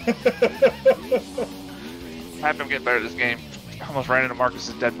 I have to get better at this game. I almost ran into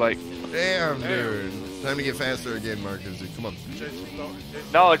Marcus's dead bike. Damn, dude. Time to get faster again, Marcus. Come on.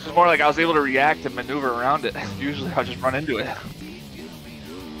 No, it's just more like I was able to react and maneuver around it. Usually I'll just run into it.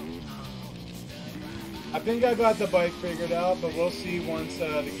 I think I got the bike figured out, but we'll see once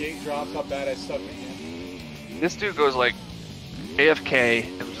the gate drops how bad I suck again. This dude goes like AFK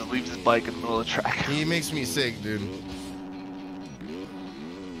and just leaves his bike in the middle of the track. He makes me sick, dude.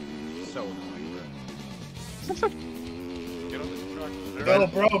 So Yo,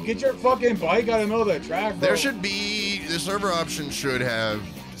 bro, get your fucking bike out of the middle of the track, bro. There should be... The server option should have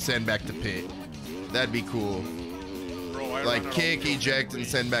send back to pit. That'd be cool. Bro, like kick, eject, and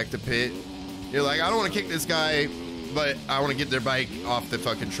send back to pit. You're like, I don't want to kick this guy, but I want to get their bike off the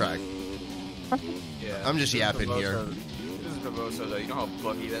fucking track. Yeah. I'm just yapping here. This is Barbosa, though. You know how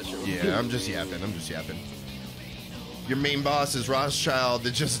buggy that shit was? Yeah, I'm just yapping. Your main boss is Rothschild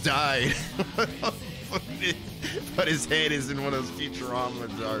that just died. But his head is in one of those Futurama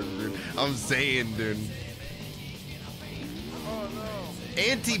jars, dude. I'm saying, dude. Oh, no.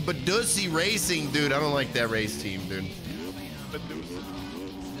 Anti-Badussi Racing, dude. I don't like that race team, dude.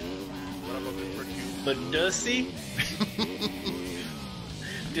 Badussi?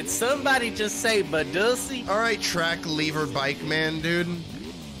 Did somebody just say Badussi? All right, track lever bike man, dude.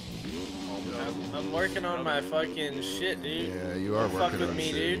 I'm working on my fucking shit, dude. Yeah, you are Don't working fuck with on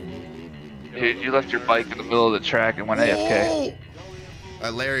me, shit. dude. You left your bike in the middle of the track and went AFK. Oh! I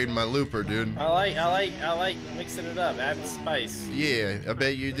larried my looper, dude. I like mixing it up, adding spice. Yeah, I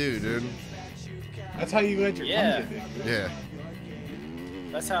bet you do, dude. That's how you let your cum get big, dude. Yeah.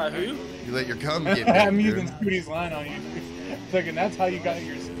 That's how who? You let your cum get big, I'm dude. using Scooty's line on you. Thinking that's how you got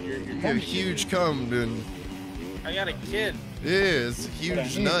your You have a huge cum, dude. I got a kid. Yeah, it's a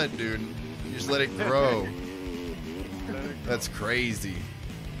huge nut, dude. You just let it grow. That's crazy.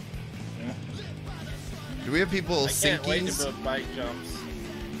 Do we have people I can't wait to sinking? build bike jumps.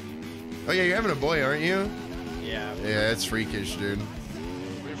 Oh yeah, you're having a boy, aren't you? Yeah. Yeah, that's freakish, dude.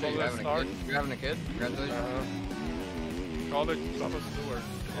 You're having a kid? Congratulations. Call it Bubba Stewart.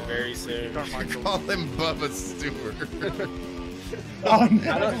 Very soon. Call him Bubba Stewart. Oh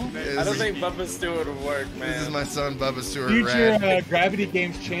no! I don't think Bubba Stewart would work, man. This is my son, Bubba Stewart. Future Gravity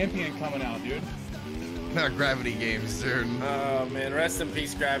Games champion coming out, dude. Not Gravity Games, dude. Oh man, rest in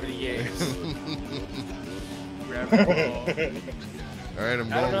peace, Gravity Games. Gravity Ball. All right, I'm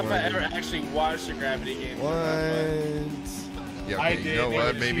going. I don't know if I ever actually watched the Gravity Games. What? Yeah, okay, I did. You know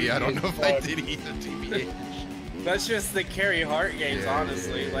what? Maybe I don't know if I did either. TBH. That's just the Carry Hart games,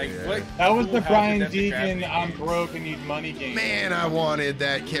 honestly. Like, what? That was cool the Brian happened to Deacon, Gravity I'm Games? broke and need money game. Man, I wanted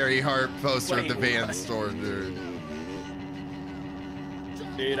that Carrie Hart poster at the Wait, van what? store, dude.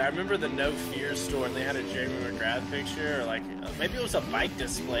 Dude, I remember the No Fear store, and they had a Jeremy McGrath picture, or like maybe it was a bike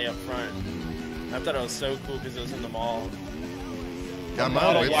display up front. I thought it was so cool because it was in the mall. God,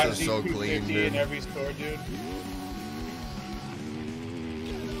 Model my whips are so YC250 clean, dude. in every store, dude.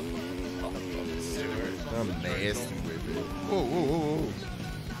 I'm nasty with it. Whoa, whoa, whoa, whoa.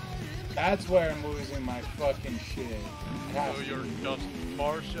 That's where I'm losing my fucking shit. So you're just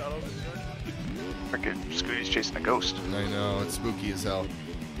far shadow. Freaking Scooty's chasing a ghost. I know, it's spooky as hell.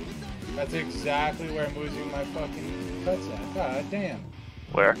 That's exactly where I'm losing my fucking cuts at. God damn.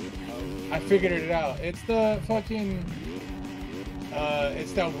 Where? I figured it out. It's the fucking...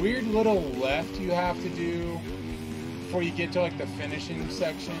 it's that weird little left you have to do before you get to like the finishing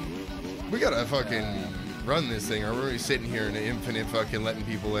section. We gotta fucking run this thing, or we're sitting here in an infinite fucking letting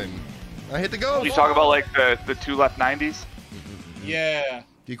people in. I hit the ghost! You talk about like the two left 90s? Yeah.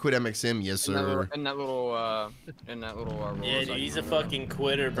 Do you quit MXM? Yes, sir. In that little Yeah, dude, he's a fucking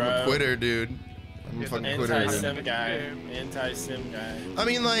quitter, bro. I'm a quitter, dude. I'm a fucking quitter. Anti-sim guy. Anti-sim guy. I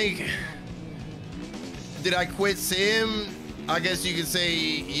mean, like, did I quit Sim? I guess you could say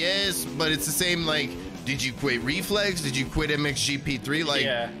yes, but it's the same, like, did you quit Reflex? Did you quit MXGP3? Like,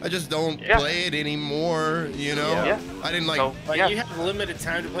 Yeah. I just don't play it anymore, you know? Yeah. I didn't, like, So, Like, yeah. you have limited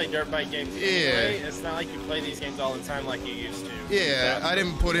time to play dirt bike games anyway. It's not like you play these games all the time like you used to. yeah, I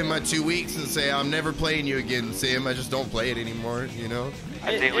didn't put in my 2 weeks and say, I'm never playing you again, Sim. I just don't play it anymore, you know?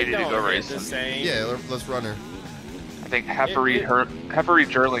 I think we need to go race the him. same. Yeah, let's run her. I think Heffery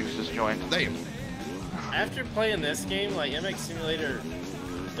Jurlings just joined. Damn. After playing this game, like MX Simulator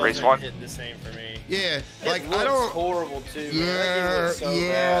Race doesn't one. hit the same for me. Yeah, like, It I looks don't... horrible too. Man. That game Yeah, looks so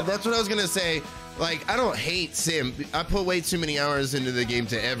yeah, bad. that's what I was gonna say. Like, I don't hate Sim. I put way too many hours into the game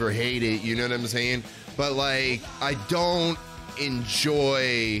to ever hate it. You know what I'm saying? But like, I don't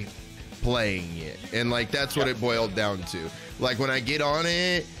enjoy playing it, and like that's what it boiled down to. Like when I get on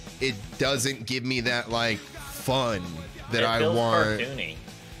it, it doesn't give me that like fun that I feels want. Cartoony.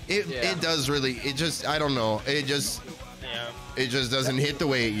 It does really. It just I don't know. It just doesn't hit the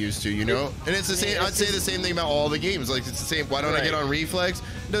way it used to, you know? And it's the same, I'd say the same thing about all the games. Like, it's the same, why don't I get on Reflex?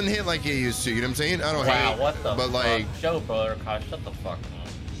 It doesn't hit like it used to, you know what I'm saying? I don't hate what the but fuck? like... Show brother, Kyle, shut the fuck up.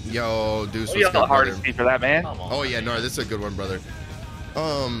 Yo, Deuce, what's You good, got the brother? hardest beat for that, man. Oh, yeah, no, this is a good one, brother.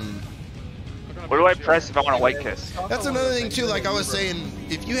 What do I press if I want a white kiss? That's another thing, too. Like I was saying,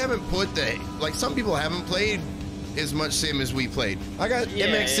 if you haven't put the... Like, some people haven't played as much Sim as we played. I got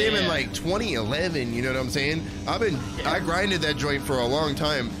MX Sim in like 2011, you know what I'm saying? I grinded that joint for a long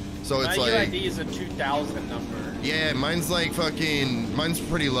time, so it's my like... UID is a 2000 number. Yeah, mine's like fucking... Mine's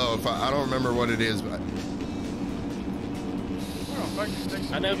pretty low. If I don't remember what it is, but...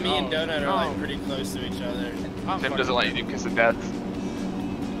 I know me and Donut are like pretty close to each other. Tim doesn't let you do kiss of death.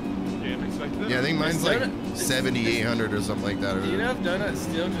 Yeah, I think mine's like 7,800 or something like that. Do you know if Donut's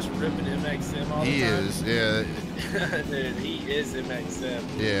still just ripping MX Sim all the time? He is, yeah. Dude, he is MX Sim.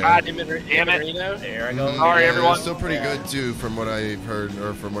 Yeah. God damn it. There I go. Sorry, everyone. It's still pretty good too, from what I've heard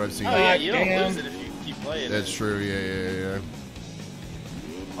or from what I've seen. Oh yeah, you don't lose it if you keep playing. That's true. Yeah.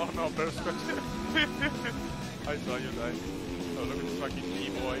 Oh no, better switch. I saw you die. Oh, look at this fucking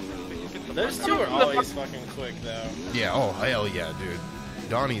E-boy. Those two are always fucking quick though. Yeah. Oh hell yeah, dude.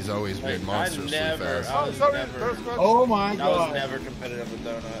 Donnie's always been monstrously fast. Oh my I god. was never competitive with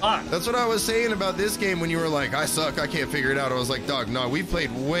Donut. That's what I was saying about this game when you were like, I suck, I can't figure it out. I was like, dog, no, we've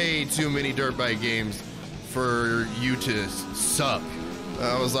played way too many dirt bike games for you to suck.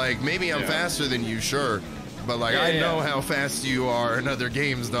 I was like, maybe I'm faster than you, sure. But like, I know how fast you are in other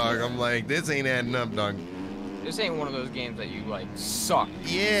games, dog. I'm like, this ain't adding up, dog. This ain't one of those games that you like suck.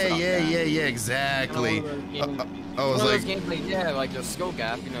 Yeah, exactly. I was like, games like the skill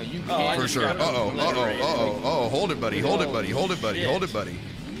gap, you know, you can't. For sure. Oh, hold it, buddy.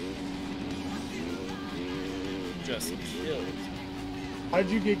 Just killed. How'd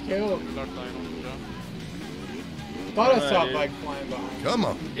you get killed? Thought I saw a bike flying behind. Come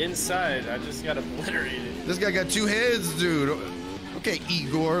on. Inside, I just got obliterated. This guy got two heads, dude. Okay,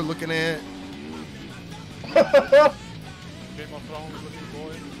 Igor, looking at. Game of Thrones looking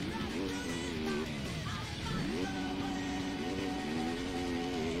boy.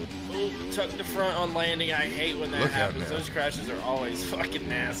 Ooh, tuck the front on landing. I hate when that happens. Those crashes are always fucking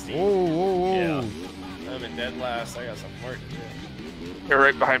nasty. Whoa. Yeah. I'm in dead last. I got some work to do. You're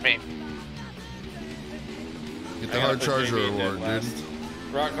right behind me. Get the hard charger reward, dude.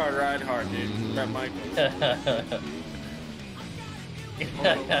 Rock hard, ride hard, dude. Rep Michael.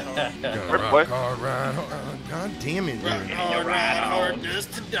 Rock hard, ride hard. God damn it, dude. Rock hard, ride hard,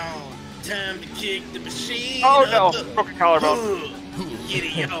 dust to dawn. Time to kick the machine. Oh no, broken collarbone. Get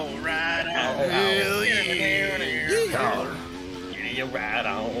it on, ride on. Get your ride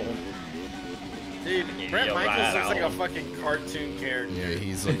on. Dude, Brett Michaels looks like a fucking cartoon character. Yeah,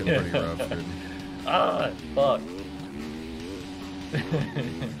 he's looking pretty rough, dude. Ah, fuck.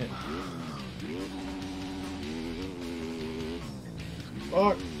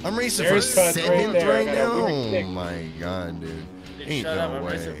 Fuck. I'm racing There's for cuts 7th there. right I got a now. weird Oh stick. my god, dude. Dude, Ain't shut no up, I'm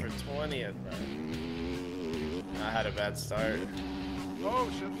racing way. for 20th, bro. I had a bad start. Oh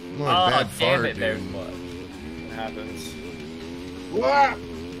shit. What a Oh, bad damn fart, it, there's dude. one. It happens. Wah!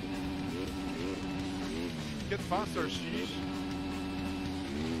 Get faster, sheesh.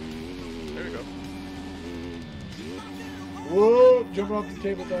 There we go. Whoa! Jumping off the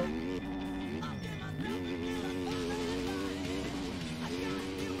tabletop.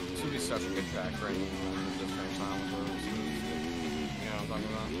 This would be such a good track, right? Just finish line with those. You know what I'm talking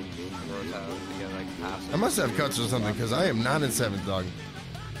about? The roads out to get like past it. I must have cuts or something because I am not in 7th, dog.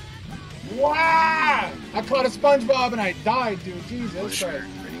 Wow! I caught a SpongeBob and I died, dude. Jesus Christ.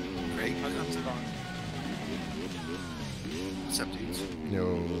 Great. What's up, dudes? No.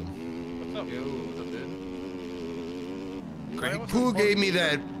 What's up? Yo, what's up, dude? Great. Who gave me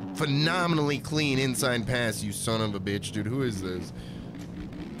that phenomenally clean inside pass, you son of a bitch, dude? Who is this?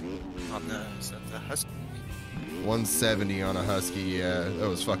 On the, is that the Husky? 170 on a Husky, yeah. That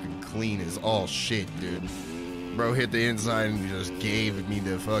was fucking clean as all shit, dude. Bro hit the inside and just gave me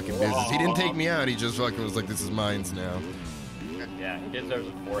the fucking business. He didn't take me out, he just fucking was like, this is mine now. Yeah, he deserves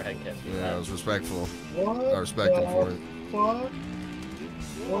a forehead kiss. for Yeah, that. I was respectful. What? I respect him for it. Fuck?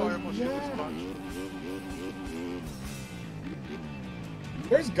 Oh, I almost hit this punch.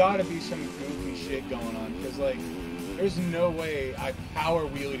 There's gotta be some goofy shit going on, because, like, there's no way I power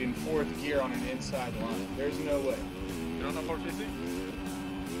wheeled in 4th gear on an inside line. There's no way. You don't know 450?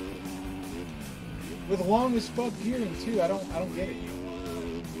 With long as fuck gearing, too, I don't get it.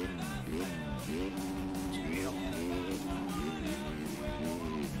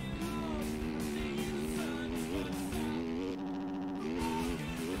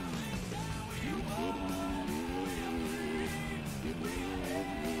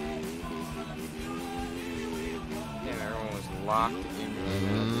 Damn, everyone was locked into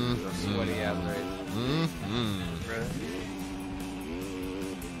the sweaty ass race.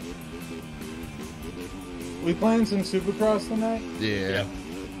 We playing some Supercross tonight? Yeah.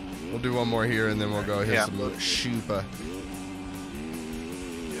 We'll do one more here and then we'll go hit some Shupa.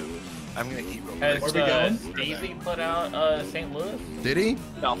 I'm gonna eat real Has quick. Where we going? Stevie put out St. Louis? Did he?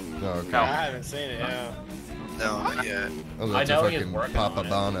 No. Oh, okay. I haven't seen it, yeah. No, not yet. Oh, I that's know a he is fucking working Papa on it.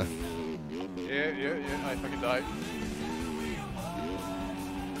 Bana. Yeah, I fucking died.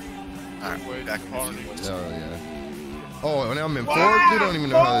 Alright, Way back too in a hard. few minutes. Oh, yeah. Oh, and now I'm in 4th? Dude, I don't even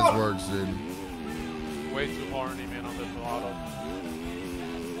know how this works, dude. Way too horny, man, on the throttle.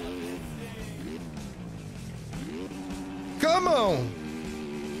 Come on!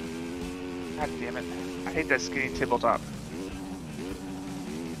 God damn it. I hate that skinny tabletop.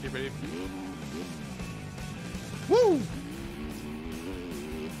 You ready? Woo!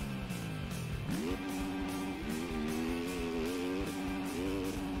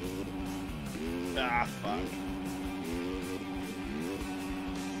 Ah, fuck.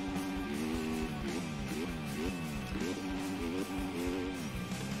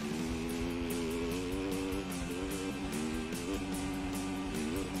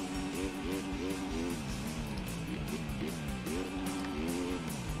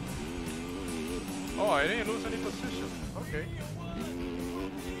 Oh, I didn't lose any position. Okay.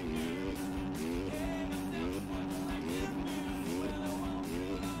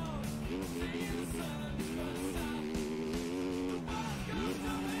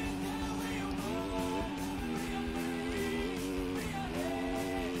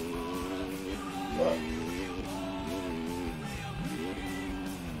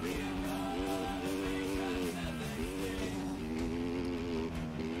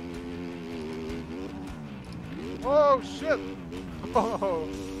 Oh shit! Oh,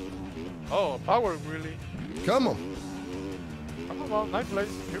 oh, power really. Come on. Come on, ninth place.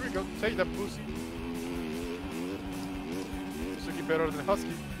 Here we go. Take that boost. Suzuki better than Husky.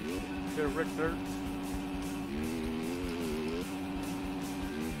 They're wrecked there.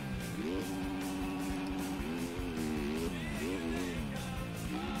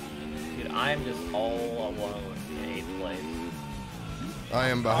 Dude, I'm just all alone in 8th place. I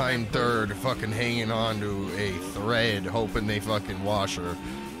am behind 3rd, fucking hanging on to a thread, hoping they fucking wash her.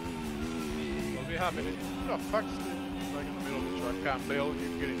 We'll be happy. Who the fuck's like in the middle of the truck? Can't bail.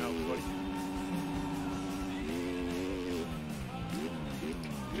 You're getting out, buddy.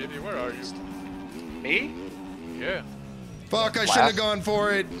 Baby, where are you? Me? Yeah. Fuck, I shouldn't have gone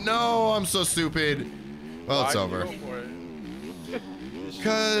for it. No, I'm so stupid. Well, it's over.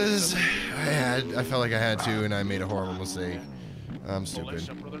 Because I felt like I had to, and I made a horrible mistake. I'm stupid.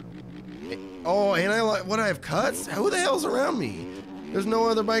 Oh, and what, I have cuts? Who the hell's around me? There's no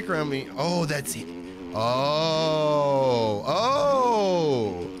other bike around me. Oh, that's it. Oh.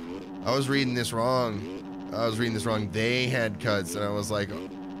 I was reading this wrong. They had cuts, and I was like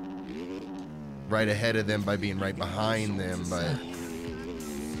right ahead of them by being right behind them, but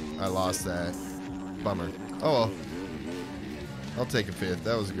I lost that. Bummer. Oh well. I'll take a 5th.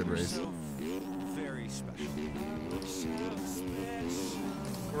 That was a good race. Very special.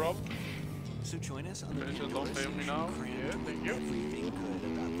 Rob. So join us on the Don't fail me now. Yeah, thank you. Everything good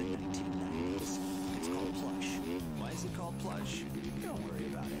about the 1990s. It's called Plush. Why is it called Plush? Don't worry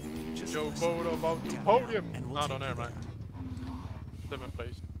about it. Just Joe Bodo about the podium. No, never mind. 7th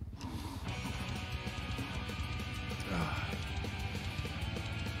place.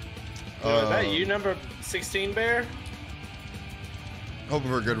 Is that you, number 16, Bear? Hoping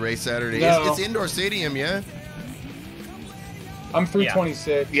for a good race Saturday. No. It's indoor stadium, yeah? I'm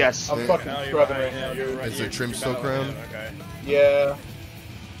 326. Yes. I'm fucking scrubbing right now. Is there trim still crown? Okay. Yeah.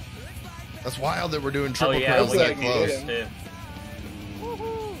 That's wild that we're doing triple yeah, crowns we that get close. it. Too.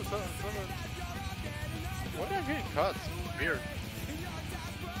 Woohoo! What are you getting cuts? Weird.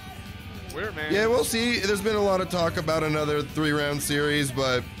 Weird, man. Yeah, we'll see. There's been a lot of talk about another 3-round series,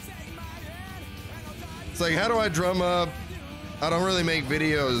 but it's like, how do I drum up? I don't really make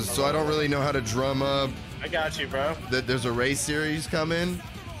videos, so I don't really know how to drum up I got you, bro. that there's a race series coming.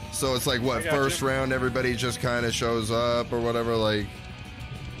 So it's like, what, I got first you. round, everybody just kind of shows up or whatever, like.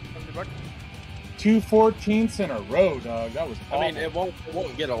 2/14 in a row, dog. That was awful. I mean, it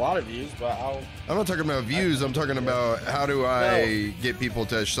won't get a lot of views, but I'm not talking about views. I'm talking about how do I get people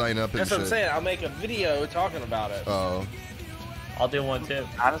to sign up and that's shit. what I'm saying. I'll make a video talking about it. Oh. I'll do one too.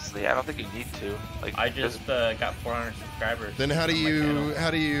 Honestly, I don't think you need to. Like, I just got 400 subscribers. Then how do on my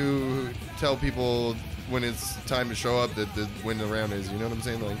channel. you tell people when it's time to show up that when the round is? You know what I'm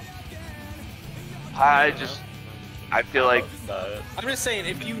saying? Like, I feel like I'm just saying,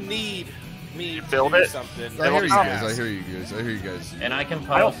 if you need me to build do it. something, I hear you Yeah. guys. I hear you guys. And I can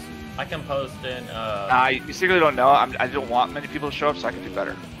post. I can post in. you secretly don't know. I don't want many people to show up, so I can do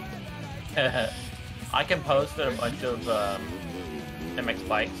better. I can post in a bunch of MX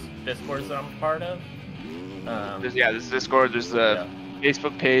Bikes Discords that I'm a part of. There's Discord. There's the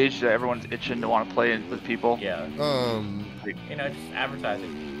Facebook page that everyone's itching to want to play in with people. Yeah. You know, just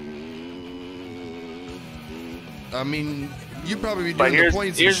advertising. I mean, you'd probably be doing the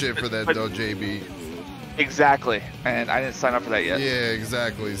points and shit for that though, JB. Exactly, and I didn't sign up for that yet. Yeah,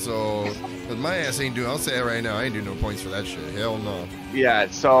 exactly. So, but my ass ain't doing. I'll say it right now. I ain't doing no points for that shit. Hell no. Yeah,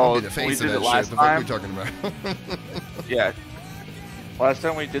 so I'll be the we face did of it that last shit. The fuck we time. talking about? Yeah, last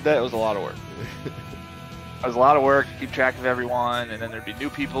time we did that, it was a lot of work. It was a lot of work to keep track of everyone, and then there'd be new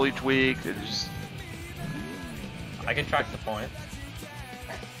people each week. It just I can track the points.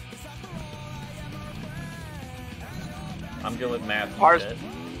 I'm good with math. Ours,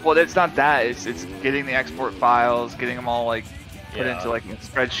 well, it's not that. It's getting the export files, getting them all like put Yeah. into like a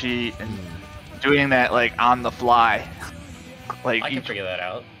spreadsheet, and doing that like on the fly. Like I can figure that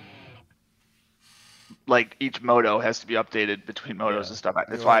out. Like each moto has to be updated between motos and stuff.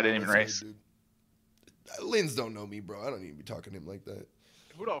 That's why I didn't even race. Lins don't know me, bro. I don't need to be talking to him like that.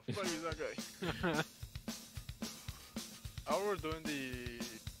 Who the fuck is that guy? How we're doing the...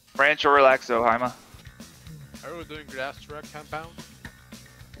 Rancho Relaxo, Haima. How we're doing grass track compound?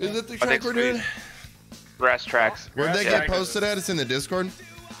 Is that the track we're doing? Grass tracks. Where'd that get posted at? It's in the Discord?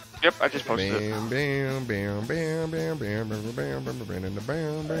 Yep, I just posted it. Bam, bam, bam, bam, bam, bam, bam, bam, bam, bam,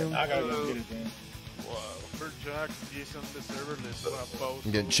 bam, bam. I gotta go get it, man. Wow. For Jack, he's on the server list.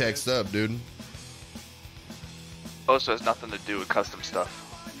 I'm getting checks up, dude. Also has nothing to do with custom stuff.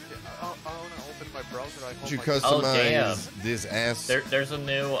 I want to open my browser. I Did you hope customize this ass? There's a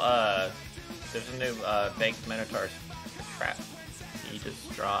new baked Minotaur trap. He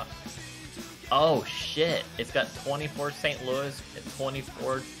just dropped. Oh shit! It's got 24 St. Louis,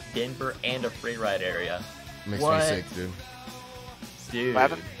 24 Denver, and a free ride area. Makes What? me sick, dude. Dude. What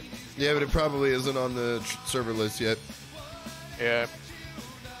happened? Yeah, but it probably isn't on the server list yet. Yeah.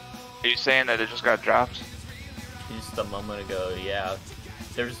 Are you saying that it just got dropped? Just a moment ago, yeah.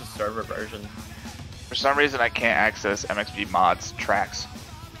 there's a server version. For some reason, I can't access MXB mods tracks.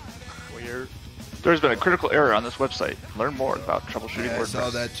 Weird. There's been a critical error on this website. Learn more about troubleshooting Yeah, I saw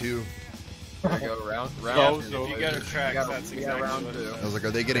WordPress. that too. There you go, round So, two. If you go to tracks, that's exactly round what it two. is. I was like,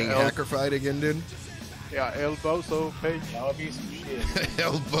 are they getting Yeah. hacker-fied again, dude? Yeah, El Bozo page. That'll be some shit.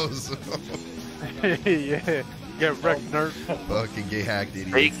 Elbows. Yeah. Get wrecked, nerd. Fucking get hacked,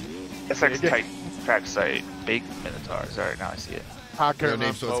 Bake idiots. SX type track site. Bake Minotaurs. Alright, now I see it. Hacker Your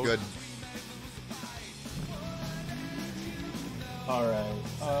name, so it's good. Alright.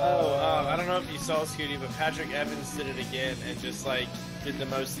 I don't know if you saw Scooty, but Patrick Evans did it again and just like did the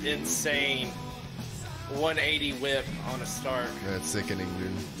most insane 180 whip on a start. That's sickening,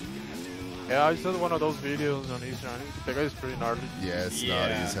 dude. Yeah, I saw one of those videos on Instagram. The guy's pretty gnarly. Yeah, it's Yeah.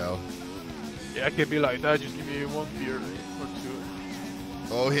 naughty as hell. Yeah, I can be like that. Just give me one beer or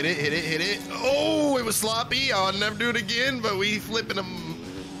two. Oh, hit it, hit it, hit it. Oh, it was sloppy. I'll never do it again, but we flipping them.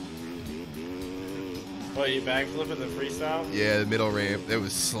 What, you backflipping the freestyle? Yeah, the middle ramp. It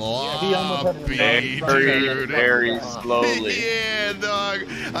was he almost had sloppy, to Very, dude. very slowly. Yeah, dog.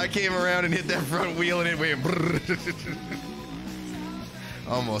 I came around and hit that front wheel and it went brrrr.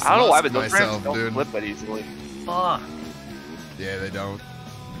 Almost I don't know why, lost but those myself, ramps don't dude. flip that easily. Fuck. Yeah, they don't.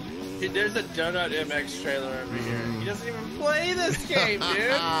 Dude, there's a Donut MX trailer over here. He doesn't even play this game,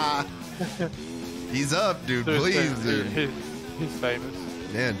 dude. He's up, dude. Dude, Please, dude. dude. He's famous.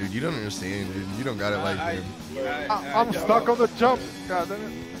 Man, dude, you don't understand, dude. You don't got it like him. I'm stuck on the jump. God damn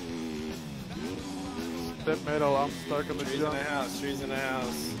it. Step metal, I'm stuck on the Trees in jump. the house, trees in the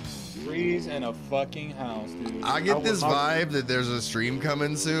house. Trees in a fucking house, dude. I get this will not- vibe that there's a stream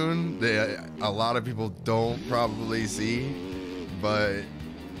coming soon that a lot of people don't probably see, but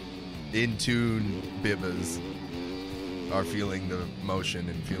in tune bibbas are feeling the motion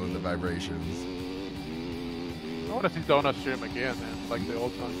and feeling the vibrations. I want to see Donut stream again, man. Like the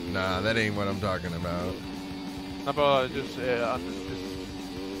old time. Nah, that ain't what I'm talking about. No, but just, I'm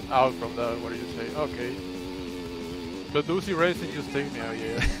just out from the, what do you say? Okay. The Doozy Racing just take me out,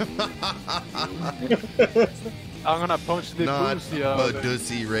 yeah. I'm gonna punch the Not Doozy out. but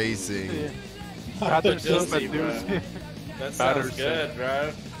Dussy Racing. Yeah. Patterson, Doozy, but bro. Doozy. That sounds Patterson. good,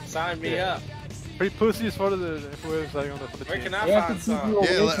 bro. Sign me Yeah. up. Free pussies for the whoever's like on the Where team. can I We have find to keep some? you Yeah,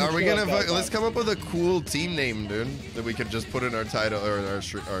 away from are we shit gonna like that, let's come up with a cool team name, dude, that we could just put in our title or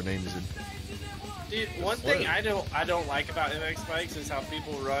our names in. Dude, one thing I don't like about MX bikes is how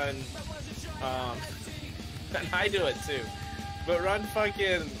people run, and I do it too, but run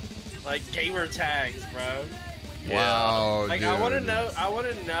fucking like gamer tags, bro. Wow, Like dude. I want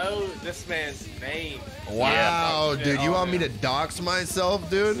to know this man's name. Wow, Yeah, dude, you want me to dox myself,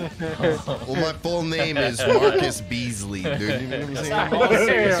 dude? Well, my full name is Marcus Beasley, dude. You know what I'm That's saying? how most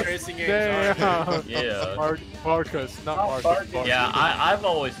serious racing games are. Damn. Yeah. Marcus, not Marcus. Yeah, I've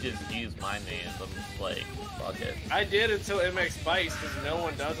always just used my name. I'm just like, fuck it. I did until MX bikes because no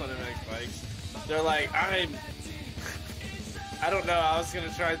one does on MX bikes. They're like, I don't know. I was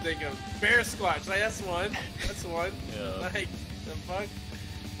gonna try and think of Bear Squatch. Like that's one. That's one. Yeah. Like the fuck.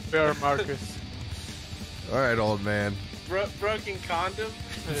 Bear Marcus. All right, old man. Broken condom.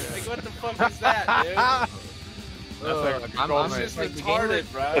 Like what the fuck is that, dude? That's like I'm It's just like the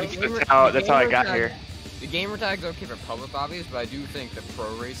retarded, bro. That's how I got here. The gamer tag's okay for public obvious, but I do think the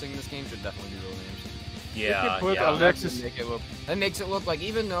pro racing in this game should definitely be real names. Yeah, put yeah. Alexis. Make it look. That makes it look like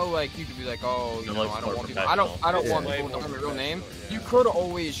even though like you could be like, oh, you It know, looks I don't more want people. I don't professional. want Yeah. people to know my real name. Yeah. You could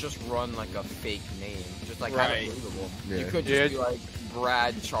always just run like a fake name, just like have Right. it believable. Yeah. You could Yeah. just be like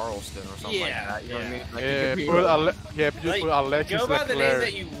Brad Charleston or something like Yeah, that. You know what I yeah. mean? Like, Yeah, you could be put like, just Like, put Alexis go by the name Leclerc.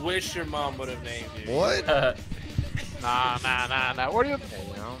 that you wish your mom would have named you. What? Nah. What are you?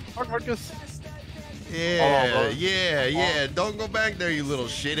 you know? Fuck Marcus. Yeah, bro. yeah. Don't go back there, you little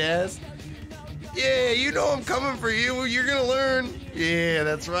shit ass. Yeah, you know I'm coming for you. You're gonna learn. Yeah,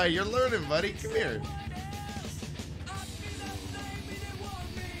 that's right. You're learning, buddy. Come here.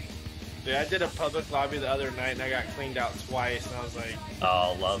 Dude, I did a public lobby the other night and I got cleaned out twice, and I was like,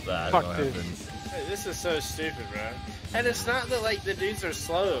 Oh, love that. Fuck What this. happened? hey, this is so stupid, bro. And it's not that like the dudes are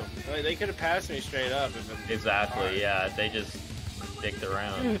slow. Like they could have passed me straight up if it Exactly, yeah. They just dicked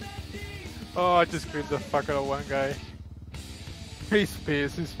around. Oh, I just killed the fuck out of one guy. He's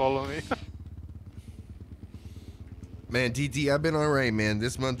pissed. He's following me. Man, TT, I've been alright, man.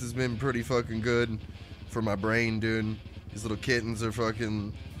 This month has been pretty fucking good for my brain, dude. These little kittens are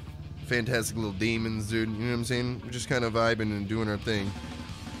fucking fantastic little demons, dude. You know what I'm saying? We're just kind of vibing and doing our thing.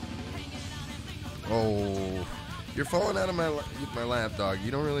 Oh, you're falling out of my lap, dog.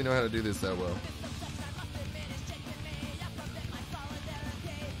 You don't really know how to do this that well.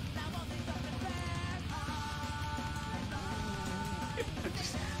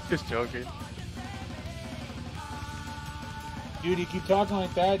 Just joking. Dude, you keep talking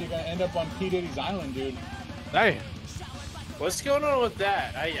like that, you're gonna end up on P Diddy's island, dude. Hey. What's going on with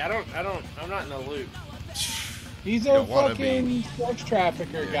that? I'm not in the loop. He's a fucking sex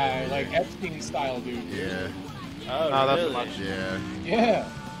trafficker guy, like Epstein style dude. Yeah. Oh, that's really? much. Yeah. Yeah.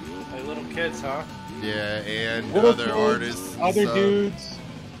 Like little kids, huh? Yeah, and Little other kids, artists. and other stuff. dudes.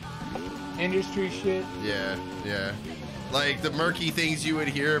 Industry shit. Yeah, yeah. Like the murky things you would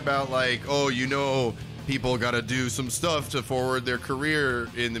hear about, like, oh, you know, people got to do some stuff to forward their career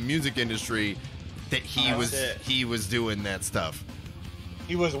in the music industry. That he was doing that stuff.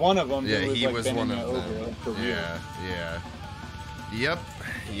 He was one of them. Yeah, who was, he like, was bending one it of over, them. like, for real. Yeah, yeah. Yep.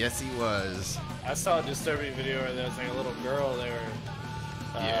 Yes, he was. I saw a disturbing video where there was like a little girl there.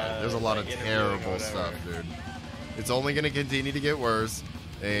 Yeah, there's a lot of terrible stuff, dude. It's only gonna continue to get worse,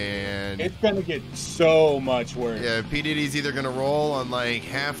 and it's gonna get so much worse. Yeah, P Diddy's either gonna roll on like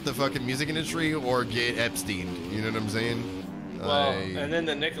half the fucking music industry or get Epstein. You know what I'm saying? Well, and then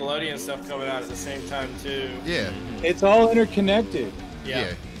the Nickelodeon stuff coming out at the same time too. Yeah. It's all interconnected.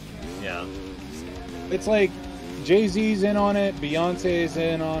 Yeah. Yeah. It's like Jay-Z's in on it, Beyonce's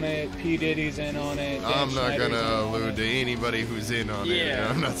in on it, P Diddy's in on it. I'm not gonna allude to anybody who's in on it.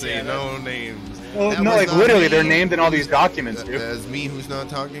 I'm not saying no names. Well, That no, was like not literally, me. they're named in all these documents, dude. That's me who's not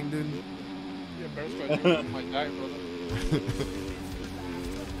talking, dude.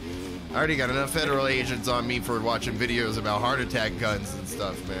 I already got enough federal agents on me for watching videos about heart attack guns and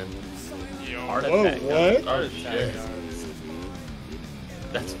stuff, man. Heart Whoa, attack. what? Oh, shit.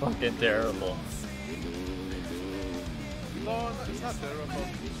 That's fucking terrible. No, it's not terrible.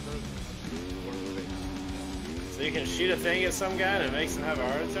 So you can shoot a thing at some guy and it makes him have a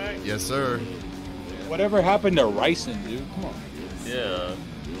heart attack? Yes, sir. Whatever happened to Ryson, dude? Come on. Yeah.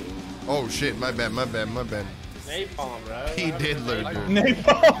 Oh shit, my bad. Napalm, bro. He did loot, dude.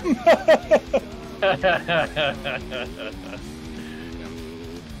 Napalm.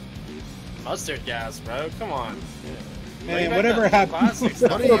 Mustard gas, bro. Come on. Man, whatever happened.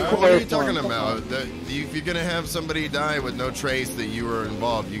 What are you talking about? If you're gonna have somebody die with no trace that you were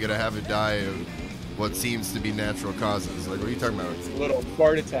involved, you gotta have it die of what seems to be natural causes. Like, what are you talking about? Little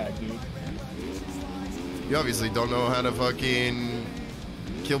fart attack, dude. You obviously don't know how to fucking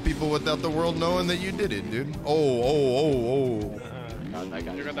kill people without the world knowing that you did it, dude. Oh. You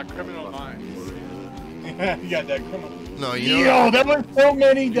got that criminal mind. You got that criminal. No, you know. Yo, that was so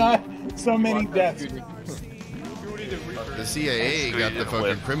many deaths. The CIA got the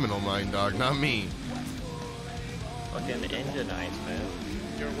fucking criminal mind, dog, not me. Fucking engine ice, man.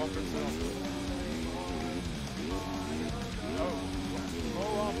 You're 1%.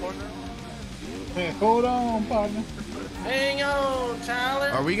 Hold on, partner. Hang on, Tyler.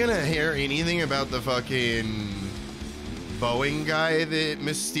 Are we gonna hear anything about the fucking Boeing guy that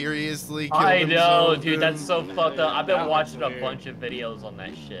mysteriously killed I know, himself, dude. That's so fucked up. I've been watching a bunch of videos on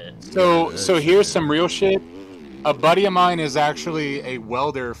that shit. So here's some real shit. A buddy of mine is actually a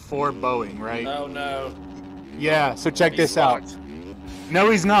welder for Boeing, right? Oh no. Yeah, so check this out. No,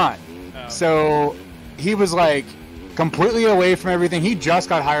 he's not. Oh. So he was like completely away from everything. He just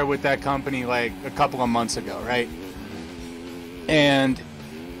got hired with that company like a couple of months ago, right? And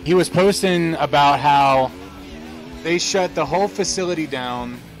he was posting about how they shut the whole facility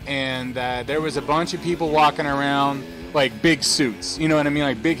down and there was a bunch of people walking around like big suits. You know what I mean?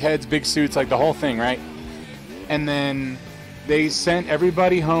 Like big heads, big suits, like the whole thing, right? And then they sent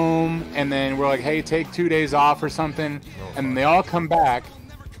everybody home, and then we're like, hey, take 2 days off or something. And they all come back.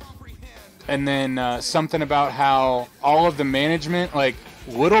 And then something about how all of the management, like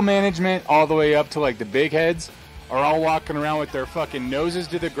little management all the way up to like the big heads, are all walking around with their fucking noses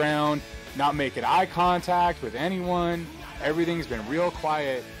to the ground, not making eye contact with anyone. Everything's been real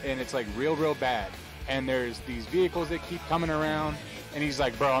quiet, and it's like real bad. And there's these vehicles that keep coming around. And he's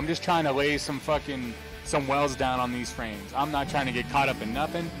like, bro, I'm just trying to lay some welds down on these frames. I'm not trying to get caught up in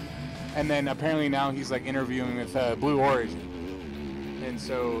nothing. And then apparently now he's like interviewing with Blue Origin. And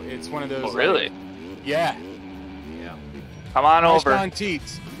so it's one of those. Oh, really? Like, yeah. Come on over.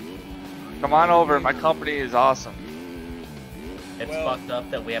 Teats. Come on over. My company is awesome. It's fucked up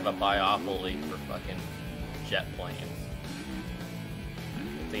that we have a biopoly for fucking jet planes.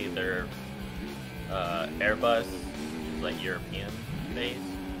 It's either Airbus, like European based,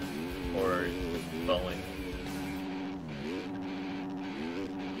 or Boeing.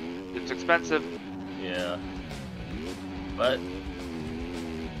 It's expensive. Yeah. But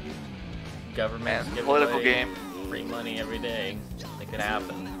government's giving political away game. free money every day. It could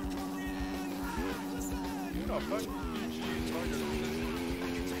happen.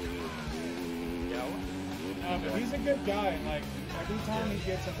 He's a good guy, and like every time he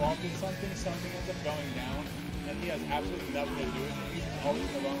gets involved in something ends up going down, and he has absolutely nothing to do with it. He's just always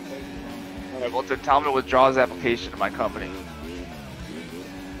in the wrong place. All right, well, then tell him to withdraw his application to my company.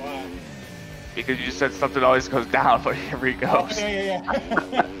 Why? Because you just said something always goes down, but here he goes. Yeah.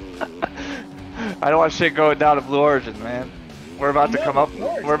 I don't want shit going down to Blue Origin, man. We're about to come up.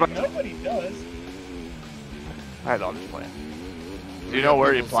 We're about. Nobody does. I don't just playing. Do you know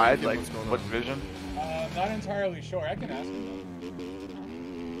where he applied? Like, what division? Not entirely sure. I can ask him.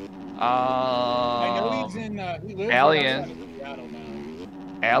 I know he's in. He lives Alien. outside of Seattle now.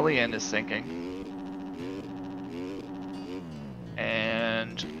 Alien is sinking.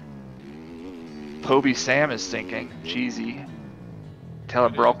 And Poby Sam is sinking. Cheesy.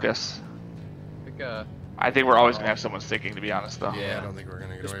 Telebrocus. I think we're always gonna have someone sinking, to be honest, though. Yeah, I don't think we're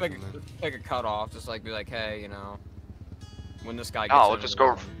gonna get away from that. Take a cutoff, just like be like, hey, you know, when this guy gets Oh, we'll just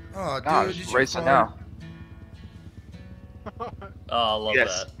go. Oh, No, dude, just race it now. Oh, I love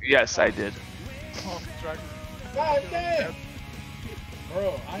Yes, that. yes, I did. God damn!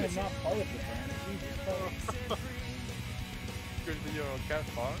 Bro, I am not part of the brand. Jesus Christ. Could be your cat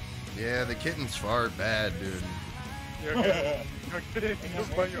fart. Yeah, the kittens fart bad, dude. You're kidding. You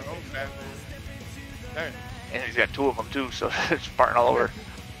put your own family. Hey. And he's got two of them too, so it's farting all over.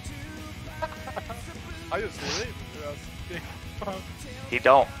 I just leave. He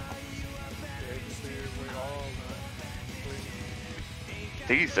don't. I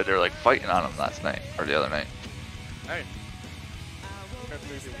think he said they were like fighting on him last night or the other night. Hey.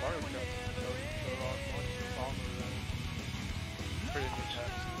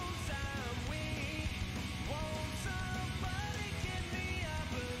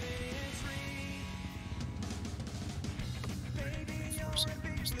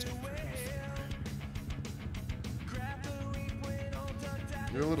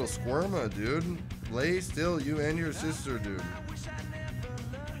 You're a little squirma, dude. Lay still, you and your sister, dude.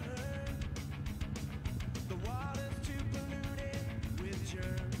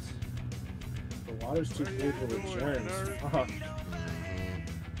 The water's too blue for the germs.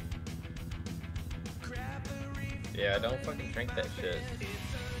 Yeah, don't fucking drink that shit.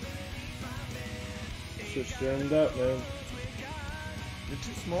 It's just germed up, man. You're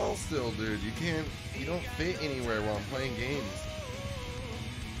too small still, dude. You don't fit anywhere while I'm playing games.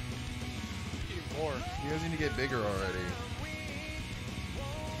 More. You guys need to get bigger already.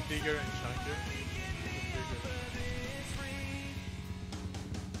 Bigger and chunkier.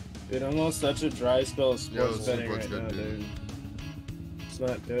 Dude, I'm on such a dry spell of sports Yo, betting sports right now, good, dude. It's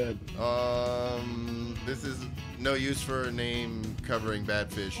not good. This is no use for a name covering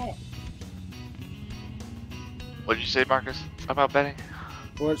bad fish. What did you say, Marcus, about betting?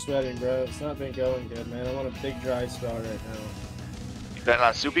 Sports betting, bro. It's not been going good, man. I'm on a big dry spell right now. You betting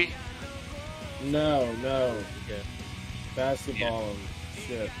on Soupy? No. Basketball and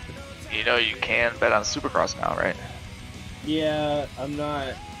shit. You know you can bet on Supercross now, right? Yeah, I'm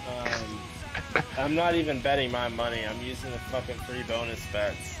not. I'm not even betting my money. I'm using the fucking free bonus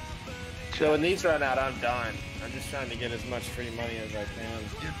bets. So when these run out, I'm done. I'm just trying to get as much free money as I can.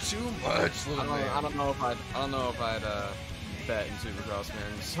 You're too much, little man. I don't know if I'd bet in Supercross,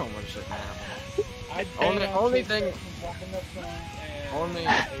 man. There's so much shit now. Only thing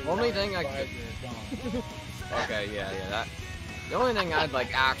I could. Okay, yeah, that. The only thing I'd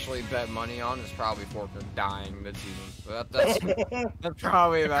like actually bet money on is probably Forkner dying mid-season. But that's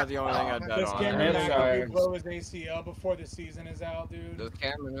probably about the only thing I'd bet Does on. Cameron McAdoo blow his ACL before the season is out, dude? Does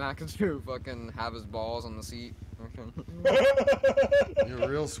Cameron McAdoo fucking have his balls on the seat? You're a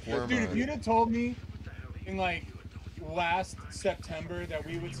real squirmer. Dude, if you'd have told me in like last September that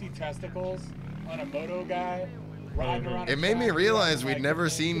we would see testicles on a moto guy riding around. It made me realize we'd never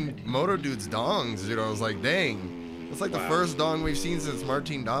seen moto dudes' dongs, dude. I was like, dang. It's like the first dong we've seen since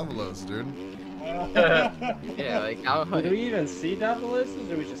Martin Davalos, dude. Yeah, like how Did we even see Davalos, or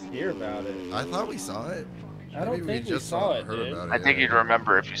did we just hear about it? I thought we saw it. I don't think we saw it, dude. about it. I think yeah. you'd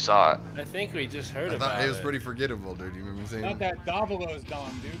remember if you saw it. I think we just heard I about thought it. it was pretty forgettable, dude. You remember saying? Not that Davalos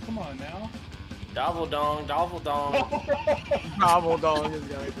dong, dude. Come on now. Double dong. Gobble dong is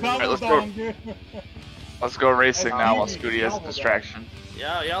going let's go. Dong, dude. Let's go racing now while Scooty has a distraction.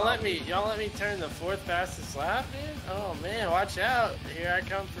 Y'all let me turn the fourth fastest lap, man. Oh man, watch out! Here I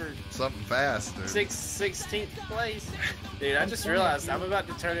come for Something fast, dude. 16th place. Dude, I just realized I'm about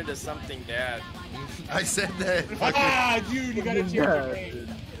to turn into something, Dad. I said that. Ah, dude, you gotta change your name.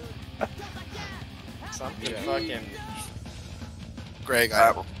 Something fucking. Greg,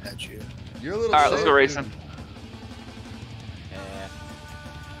 I will catch you. You're a little. All right, let's sick, go dude. racing.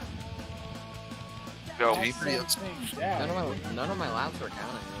 Go. Pretty None of my laps were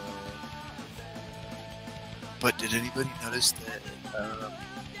counting. But did anybody notice that?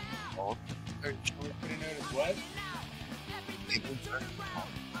 What?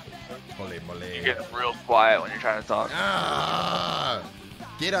 You're getting real quiet when you're trying to talk. Ah!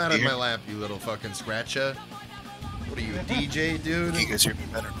 Get out of my lap, you little fucking scratcha. What are you, a DJ, dude? You guys hear me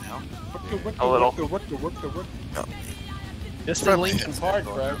better now? A little. No. Just the Lincoln Park,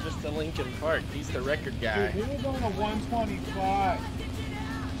 bro. Just the Lincoln Park. He's the record guy. Dude, he was on a 125.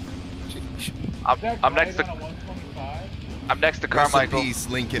 I'm next to. On a 125? I'm next to Rest in Carmichael. peace,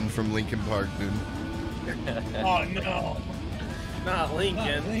 Lincoln from Lincoln Park, dude. Oh no. Not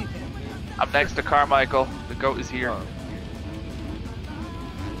Lincoln. I'm next to Carmichael. The goat is here.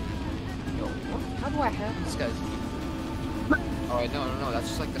 How do I have this guy's? Oh no, that's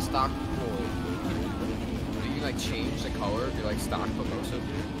just like the stock pool. Do you like change the color of your like stock Mimosa?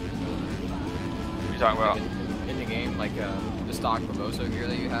 What are you talking about? In the game, like the stock Mimosa gear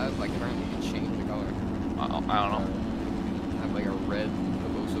that you have, like apparently you can change the color. I don't know. Have like a red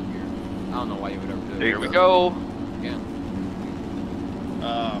Mimosa gear. I don't know why you would ever do it. Here we go. Yeah.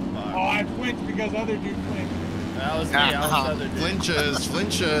 Oh, fuck. Oh, I flinched because other dude flinched. That was me. I was the other dude. Flinches.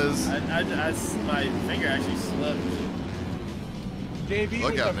 My finger actually slipped. JB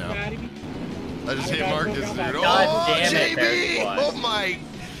Look was out a now. fatty. I just hit Marcus, dude. God Oh, damn it, JB! there was. Oh my!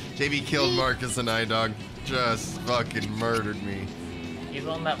 JB killed Marcus and I, dog. Just fucking murdered me. He's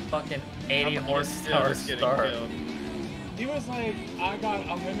on that fucking 80 I'm horsepower still getting start. killed. He was like, I got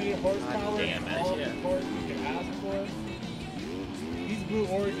unlimited horsepower, damn it, all yeah. the torque you can ask for. He's Blue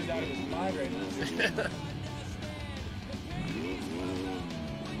Origins out of his mind right now.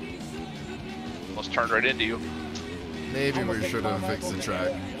 Almost turned right into you. Maybe we should have fixed the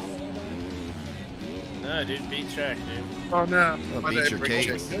track. No, dude, beat track, dude. Oh no. I'll beat your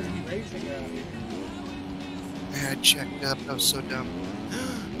cakes. I checked up. That was so dumb.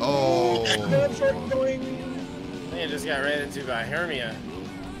 Oh. Man, just got ran into by Hermia.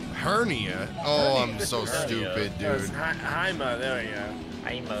 Hernia? Oh, I'm so Hernia. stupid, That was dude. Haima, there we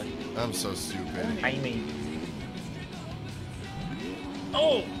go. I'm so stupid.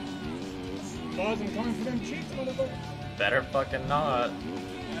 Oh! Buzz, I'm coming for them cheeks, motherfucker. Better fucking not.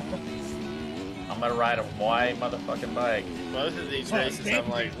 I'm gonna ride a white motherfucking bike. Both of these races, I'm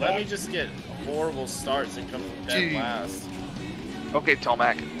like, let me just get horrible starts and come from dead last. Okay,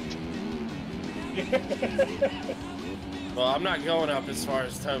 Tomac. Well, I'm not going up as far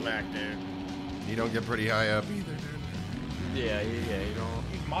as Tomac, dude. You don't get pretty high up either, dude. Yeah, you don't.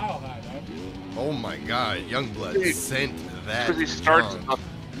 He's mile high, dog. Oh my god, Youngblood sent that. Because he starts. junk.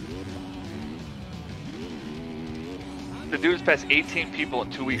 The dude's passed 18 people in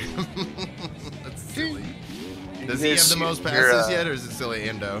 2 weeks. That's silly. Does he have the most passes yet, or is it silly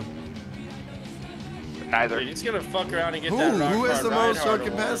Endo? Neither. Dude, he's gonna fuck around and get Who? that rock Who has hard the ride most hard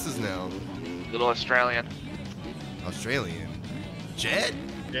fucking award. passes now? Little Australian. Australian. Jet?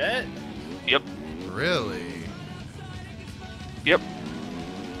 Jet? Yep. Really? Yep.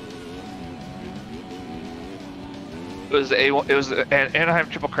 It was the Anaheim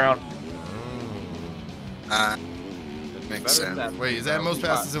Triple Crown. Oh. Makes sense. Wait, is that most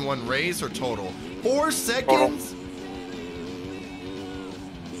passes in one race or total? 4 seconds?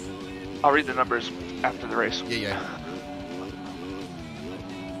 I'll read the numbers after the race. Yeah.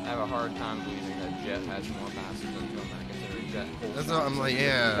 I have a hard time believing that Jet has more passes than Tomac, considering Jet holds. That's what I'm like,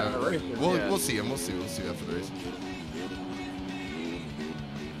 yeah. We'll Yeah. see him. We'll see after the race.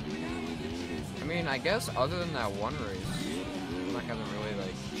 I mean, I guess other than that one race, Tomac hasn't really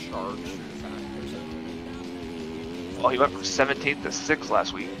like charged or factors. Well, he went from 17th to 6th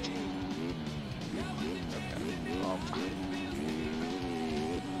last week.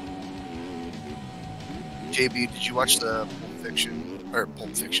 JB, did you watch the Pulp Fiction,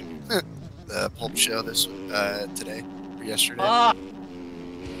 the Pulp show today or yesterday? Oh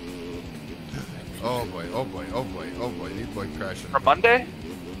boy. These boys crashing. For Monday?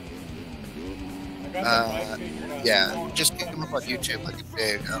 Yeah, just picked him up on YouTube like a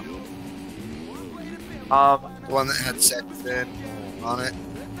day ago. The one that had Zach Finn on it.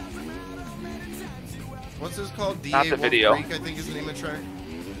 What's this called? Not DA the Wolf video. Creek, I think is the name of the track.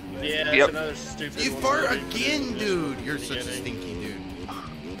 Yeah, that's Yep. another stupid You one. fart where again, dude. You're such a Beginning. stinky dude.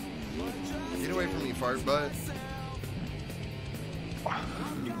 Get away from me, fart butt.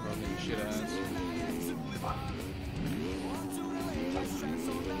 You broken shit ass.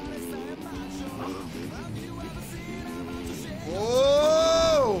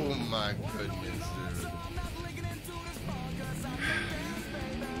 Oh my goodness,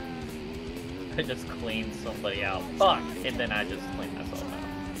 dude. I just cleaned somebody out. Fuck! And then I just cleaned myself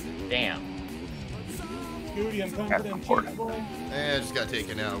out. Damn. Scooty, I'm coming for them cheeks, boy. I just got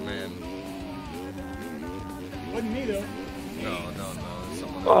taken out, man. Wasn't me though. No.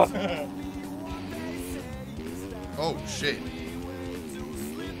 Someone else. Oh shit.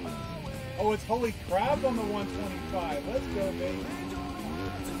 Oh, it's Holy Crab on the 125. Let's go, baby.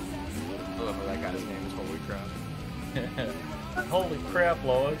 I love how that guy's name is Holy Crab. Holy crap,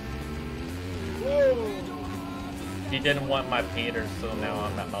 Lois. Whoa. He didn't want my Peter, so now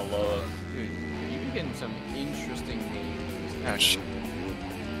I'm at my lowest. Dude, you've been getting some interesting names. Oh, shit.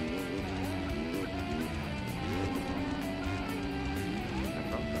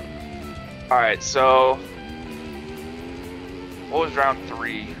 Alright, so what was round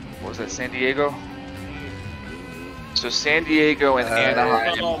 3? What was that, San Diego? So San Diego and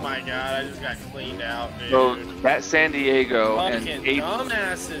Anaheim. Oh my god, I just got cleaned out, dude. So that San Diego and Fucking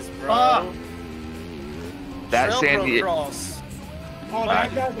dumbasses, bro. That San Diego. Cross. Oh,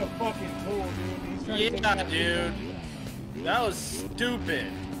 that guy's a fucking tool, dude. He's trying to Yeah, dude. That was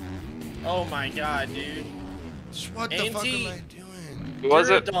stupid. Oh my god, dude. What the fuck am I doing? Who was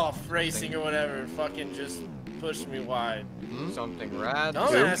it? Gyarados Racing or whatever fucking just pushed me wide. Something rad.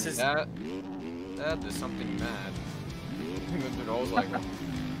 Dumbasses. That is something mad. Dude, I was like,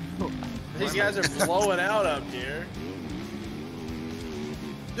 These guys are blowing out up here.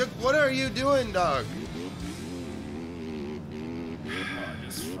 Look, what are you doing, dog? Oh,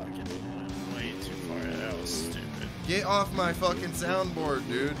 just fucking way too far. That was stupid. Get off my fucking soundboard,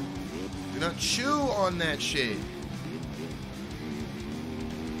 dude. Do not chew on that shit.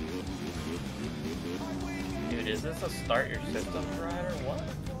 Dude, is this a start your system ride or what?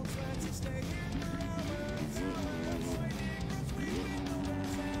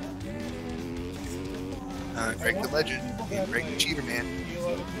 Greg the Legend. Greg the Cheater Man.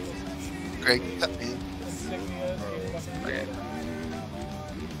 Greg the Cut Man. okay.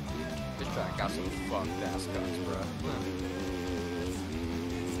 This track got some fucked ass cuts, bro.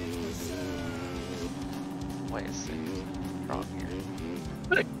 Wait a second. Wrong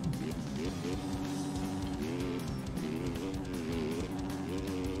here.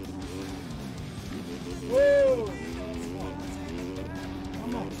 Whoa!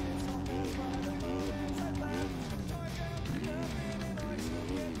 Come on.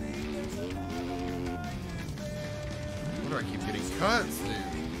 Why do I keep getting cuts, dude?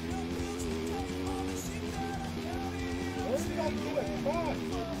 Where did I get a cut?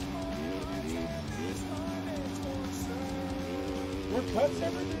 Were cuts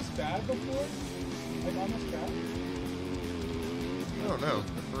ever this bad before? Like on this track? I don't know.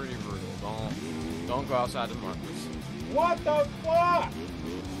 They're pretty brutal. Don't go outside the markers. What the fuck?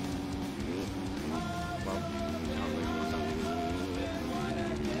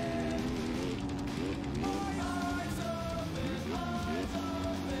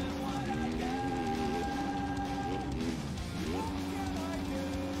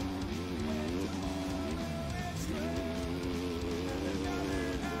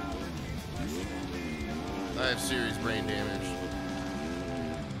 I have serious brain damage.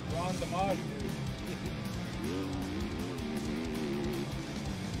 Ron Damage.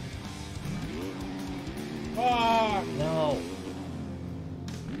 Fuck! No.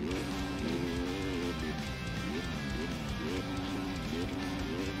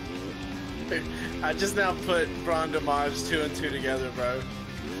 I just now put Braun Damage 2 and 2 together, bro.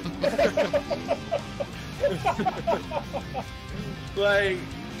 Like,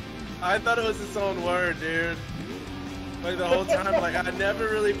 I thought it was its own word, dude. Like the whole time, like I never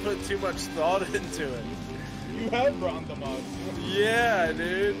really put too much thought into it. You had Braun Damage. Yeah,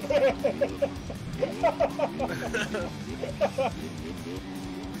 dude.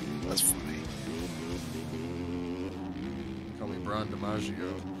 That's funny. Call me Braun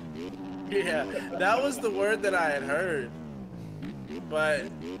DiMaggio. Yeah, that was the word that I had heard. But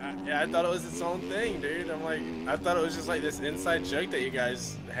I thought it was its own thing, dude. I'm like, I thought it was just like this inside joke that you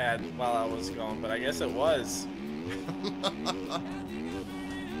guys had while I was gone, but I guess it was.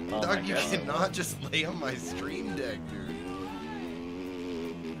 Oh Doug, you God. cannot just lay on my stream deck, dude.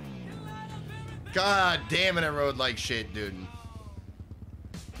 God damn it, I rode like shit, dude.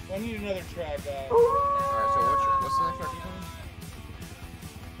 I need another track, guys. Alright, so what's the next track you doing?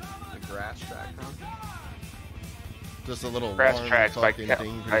 The grass track, huh? Just a little Grass warm tracks by fucking Ke-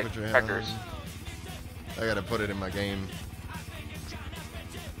 thing for by you to put your hand Checkers. on. I gotta put it in my game.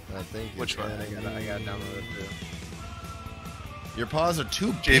 I think. Which one? I gotta download it too. Your paws are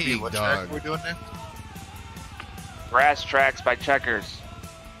too JB, big, what dog. track we're doing next? Grass tracks by Checkers.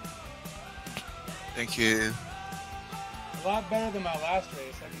 Thank you. A lot better than my last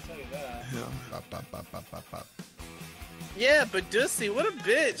race, I can tell you that. Yeah. Pop, pop, pop, pop, pop, pop. Yeah, but Dussy, what a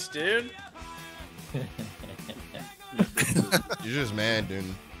bitch, dude. You're just mad, dude.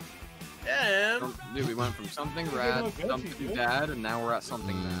 Yeah, am. Dude, we went from something rad, something bad, and now we're at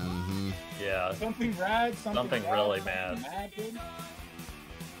something bad. Yeah. Something rad, Something bad, really something mad. dude.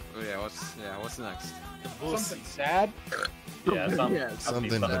 Oh yeah, what's next? Something sad. Yeah,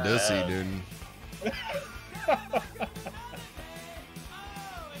 Something Badussy, dude.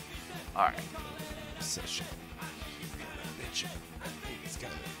 Alright. Session. Bitch. It's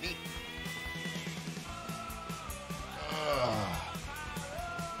gotta be me.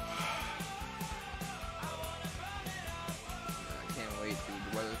 I can't wait,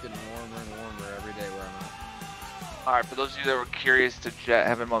 dude. The weather's getting warmer and warmer every day where I'm at. Alright, for those of you that were curious to Jet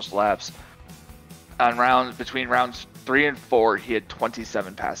having most laps, on between rounds 3 and 4, he had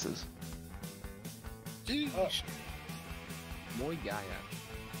 27 passes. Jeez. Muy Gaia.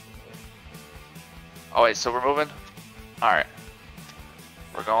 Oh wait, so we're moving? Alright.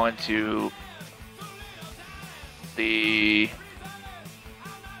 We're going to the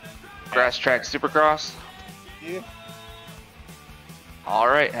grass track supercross. Yeah.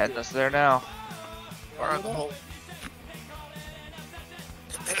 Alright, heading us there now. We're on the whole.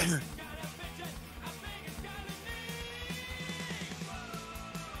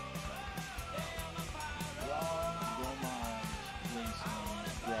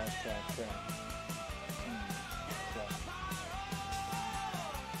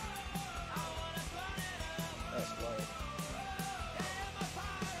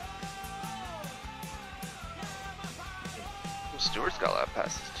 Stewart's got lap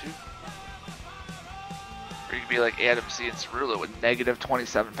passes too. Or you could be like Adam C and Cerullo with negative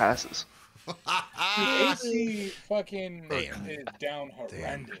 27 passes. The AC fucking is down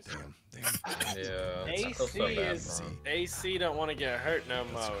horrendous. Yeah. AC don't want to get hurt no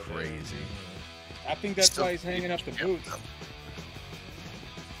more. Crazy. I think that's why he's hanging up the boots.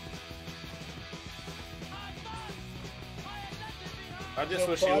 I just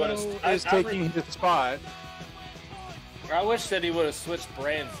wish he would have. Is taking his spot. I wish that he would have switched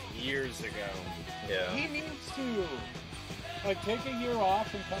brands years ago. Yeah. He needs to like take a year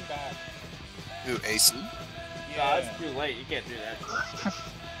off and come back. Who, AC? Yeah, it's too late. You can't do that.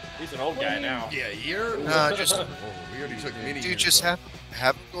 He's an old guy now. Yeah, you're. Just we already took many. dude, years just off.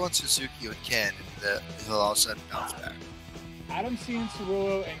 have him go on Suzuki with Ken, and he'll all of a sudden bounce back. Adam C and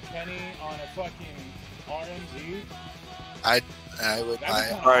Cerullo and Kenny on a fucking RMZ. I would.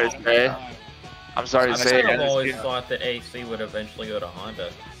 Sorry to say. I'm sorry to say. I've always thought that AC would eventually go to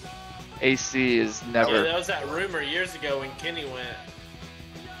Honda. AC is never. Yeah, that was that rumor years ago when Kenny went.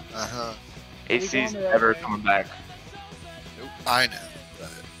 AC's never coming back. I know, but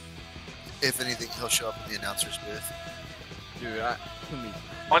if anything, he'll show up in the announcer's booth. Dude,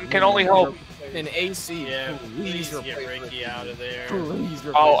 One can only hope. An AC, Yeah, please please get Ricky out of there. Please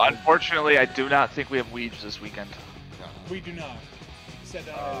Oh, unfortunately, I do not think we have Weege this weekend. We do not. He said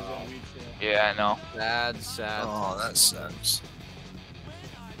that on his own week show. Yeah, I know. Sad. Oh, that sucks.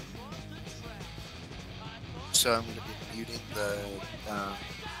 So I'm gonna be muting the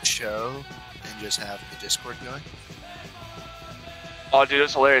show and just have the Discord going. Oh, dude,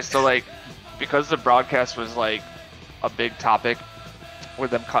 it's hilarious. So, like, because the broadcast was, like, a big topic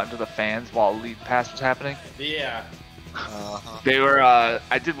with them cutting to the fans while League Pass was happening. Yeah. They were,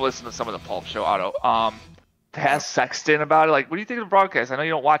 I did listen to some of the Pulp Show auto. To ask Sexton about it, like, what do you think of the broadcast? I know you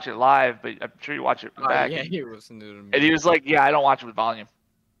don't watch it live, but I'm sure you watch it back. Yeah, he listened to it. And he was like, yeah, I don't watch it with volume.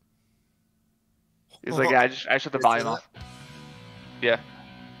 He's like, yeah, I shut the volume off. Yeah.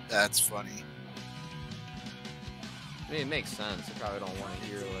 That's funny. I mean, it makes sense. They probably don't want to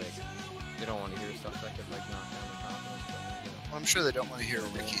hear, like, they don't want to hear stuff that could, like, knock down the confidence. But, you know. Well, I'm sure they don't want to hear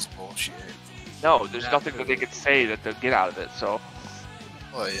Ricky's bullshit. No, there's nothing that they could say that they'll get out of it, so.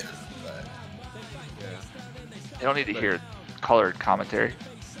 Well, yeah, but Yeah. They don't need to hear colored commentary.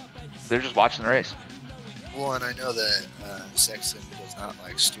 They're just watching the race. well, and I know that Sexton does not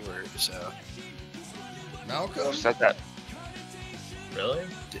like Stewart, so Malcolm. Who said that? Really?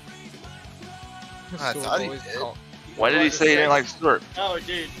 I thought he did. When did he say he didn't like Stewart? Oh,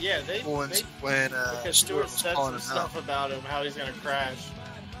 dude, yeah, they. When Because Stewart Stewart was said calling some him out, stuff about him, how he's gonna crash.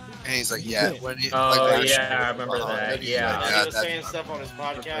 and he's like, "Yeah, when he." Oh, like, yeah, I remember that, and yeah. He was saying stuff on his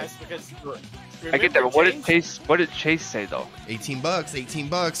podcast because. I get that, but what did James- Chase? What did Chase say though? $18.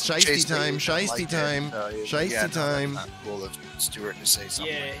 Shiesty Chase time. Lee liked Shiesty it, time. so he- Shiesty yeah, no, time. that's not cool of Stewart to say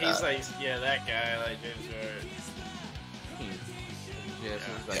something. Yeah, like he's that. like, yeah, that guy, like James Stewart. Yeah, so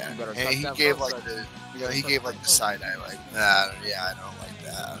it's like, Yeah, you better and cut he that gave vote, like so- the, he gave like the side eye, like, nah, yeah, I don't like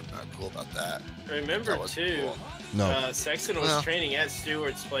that. I'm not cool about that. Remember That wasn't too, cool. No. Sexton was Well. training at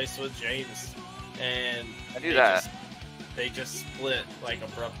Stewart's place with James, and I knew that. they just split like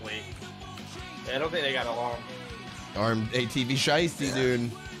abruptly. I don't think they got along. ATV Shiesty,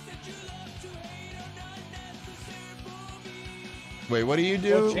 dude. Wait, what do you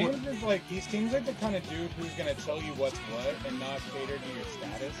Well, do? James is like, he seems like the kind of dude who's gonna tell you what's what and not cater to your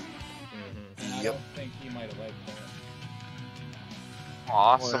status. And I don't think he might have liked that.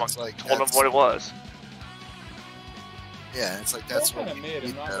 Aw, Well, someone it's like told him that's- what it was. Yeah, it's like that's kind what of you mid, I'm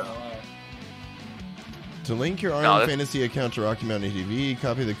need, not though. gonna lie. To link your No, Arm that's- Fantasy account to Rocky Mountain TV,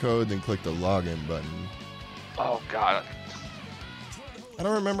 copy the code, then click the login button. Oh god. I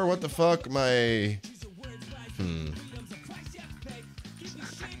don't remember what the fuck my...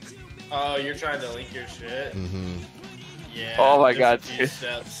 Oh, you're trying to link your shit? Mm-hmm. Yeah. Oh my there's God, a few dude.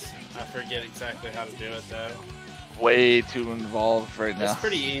 steps. I forget exactly how to do it though. Way too involved right It's now.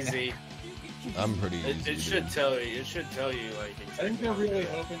 pretty easy. I'm pretty easy. It to should do. tell you. It should tell you like I exactly. think they're how to really do it.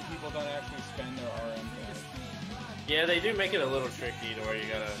 hoping people don't actually spend their RM cash. Yeah, they do make it a little tricky to where you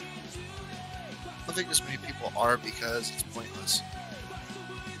gotta. I don't think as many people are because it's pointless.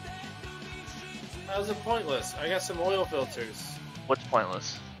 How's it pointless? I got some oil filters. What's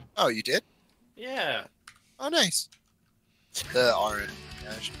pointless? Oh, you did? Yeah. Oh, nice. The RN.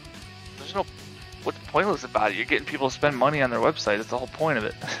 Gosh. There's no. What's pointless about it? You're getting people to spend money on their website. That's the whole point of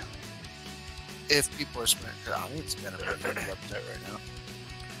it. If people are spending, I don't spend money on the website right now.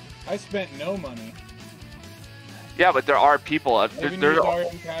 I spent no money. Yeah, but there are people. I There, even there, used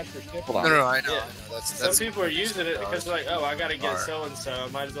RM cash for hold shipping. on. No, I know. Yeah. I know. That's Some people are using it because they're like, oh, I gotta get Alright. so and so. I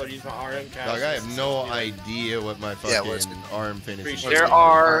might as well use my RM cash. Dog, I have no Yeah. idea what my fucking Yeah, what's- Arm Fantasy Appreciate There is.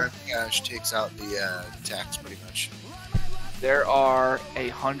 are- RN cash takes out the tax pretty much. There are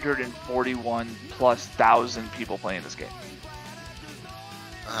 141 plus thousand people playing this game.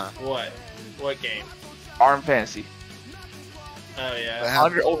 What game? Arm Fantasy. Oh yeah.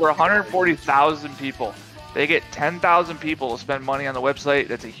 100, over 140,000 people. They get 10,000 people to spend money on the website.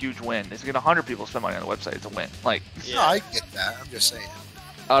 That's a huge win. If you get 100 people to spend money on the website, it's a win. Like, Yeah. No, I get that. I'm just saying.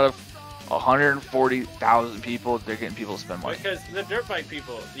 out of 140,000 people, they're getting people to spend money. Because the dirt bike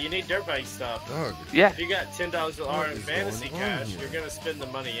people, you need dirt bike stuff. Dog, Yeah. If you got $10 of RM is fantasy going on cash, here? you're gonna spend the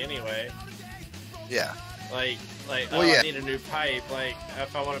money anyway. Yeah. Like, Well, oh, yeah. I need a new pipe. Like,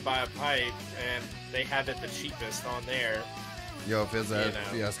 if I want to buy a pipe and they have it the cheapest on there, yo, Fiasco,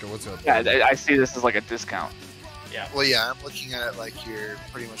 You know. what's up? Yeah, I see this as like a discount. yeah. Well, yeah, I'm looking at it like you're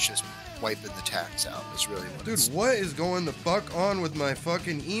pretty much just wiping the tax out. Is really what Dude, it's. what is going the fuck on with my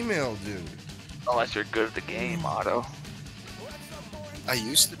fucking email, dude? Unless you're good at the game, Otto. I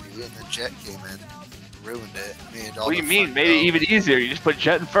used to be, and then Jet came in, ruined it. Made all What do you the mean? fun Made it go. even easier. You just put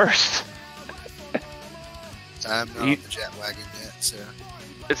Jet in first. I'm not You- on the Jet wagon yet, so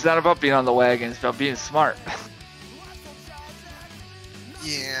It's not about being on the wagon. It's about being smart.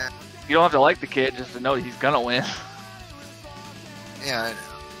 yeah, You don't have to like the kid just to know he's gonna win. yeah, I know.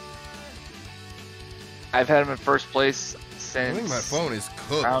 I've had him in first place I since think my phone is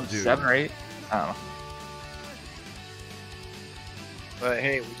cooked, round dude. 7 or 8. I don't know. But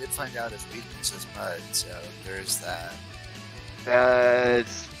hey, we did find out his weakness is mud, so there's that.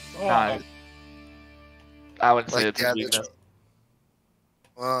 That's Oh, not. I wouldn't say Like, it's yeah, a weakness.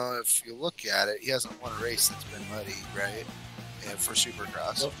 Well, if you look at it, he hasn't won a race that's been muddy, right? Yeah, for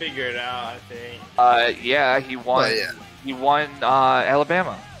Supercross. We'll figure it out. I think. Yeah, he won. Well, yeah. He won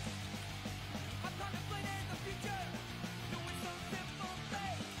Alabama.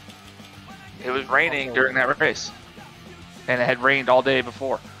 It was raining during that race, and it had rained all day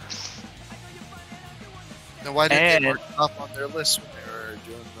before. Now, why didn't they And- mark up on their list when they were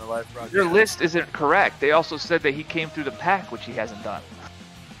doing the live broadcast? Your list isn't correct. They also said that he came through the pack, which he hasn't done.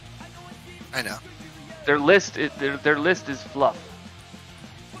 I know. Their list is fluff.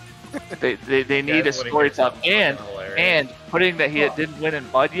 they need a Guys, what do you story think up, sounds and fucking hilarious? and putting that he didn't win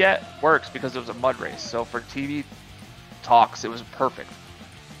in mud yet works because it was a mud race. So for TV talks, it was perfect.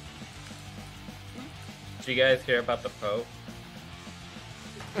 Do you guys hear about the Pope?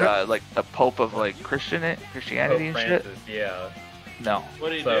 Like the Pope of like Christianity Pope and shit. Francis, yeah. No. What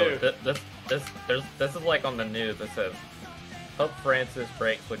do you So do? this is like on the news. It says Pope Francis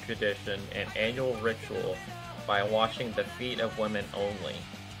breaks with tradition and annual ritual by washing the feet of women only,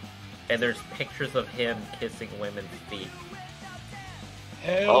 and there's pictures of him kissing women's feet.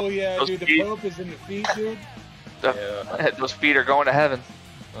 hell Oh, yeah, those dude. The feet. Pope is in the feet, dude. Yeah. Those feet are going to heaven.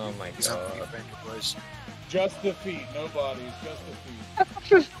 Oh my He's on god. the Finger Boys. Just the feet, no bodies, just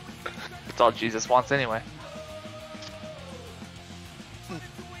the feet. That's all Jesus wants anyway.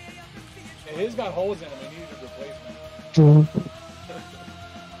 And his got holes in him. He needed replacement.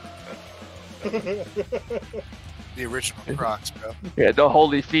 The original Crocs, bro. Yeah, no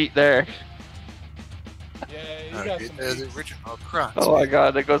holy feet there. Yeah, he No, got dude, some. they're the leaks. original Crocs. Oh my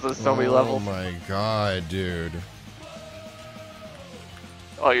god, that goes to so many Oh levels. my god, dude.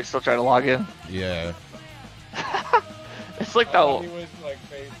 Oh, you're still trying to log in? Yeah. It's It's like I the thought he was like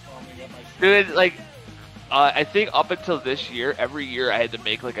face palming at my dude, like I think up until this year, every year I had to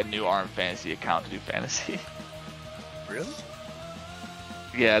make like a new ARM Fantasy account to do fantasy. Really?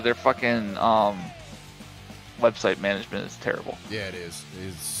 Yeah, their fucking website management is terrible. Yeah, it is.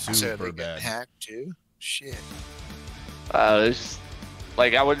 It's So super they get bad. hacked too? Shit. It's just,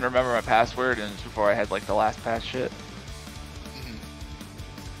 like I wouldn't remember my password, and it's before I had like the LastPass shit.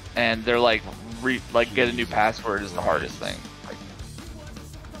 And they're like, get a new password is the hardest thing.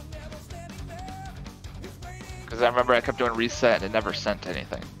 Because I remember I kept doing reset and it never sent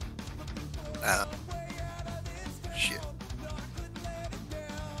anything. Shit.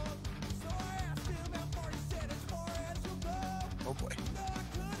 Oh boy.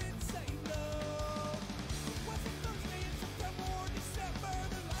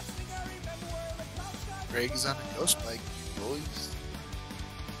 Greg is on a ghost bike, you boys.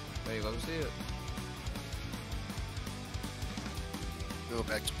 Hey, let me see it. Go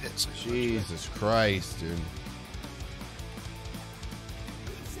back to pit. So Jesus Christ, dude.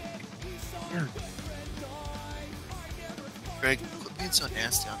 Greg, quit being so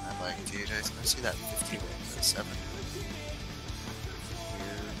nasty on that bike, dude. I see that 51.7.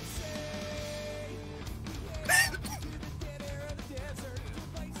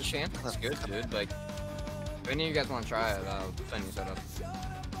 The Shanty's good, dude. Like, if any of you guys want to try it, I'll send you set up.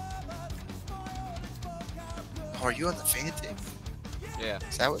 Oh, are you on the Phantom? Yeah.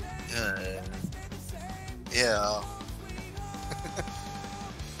 Is that what? Yeah.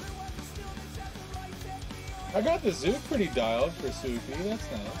 I got the Zoot pretty dialed for Soupy.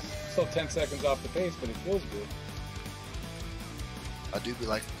 That's nice. Still 10 seconds off the pace, but it feels good. I do be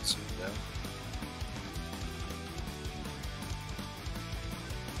liking the suit though.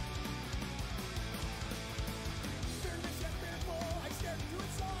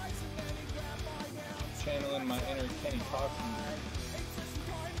 Channeling my inner Kenny Coxon.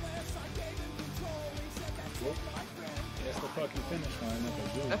 Whoop. That's the fucking finish line like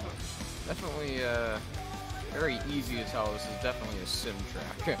I do. Definitely, very easy to tell. This is definitely a sim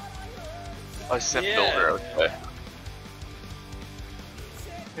track. A sim builder, okay.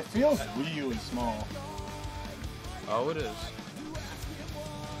 It feels really small. Oh, it is.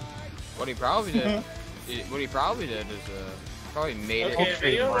 What he probably did, is probably made Okay, it. if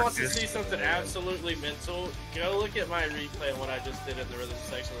anyone wants to see something absolutely mental, go look at my replay of what I just did in the rhythm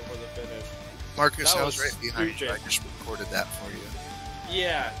section before the finish. Marcus, That I was was right behind you. stupid. I just recorded that for you.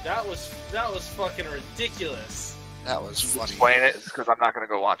 Yeah, that was fucking ridiculous. That was funny. Explain it, because I'm not gonna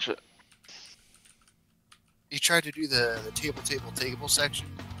go watch it. He tried to do the table section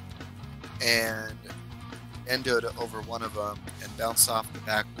and endoed over one of them and bounced off the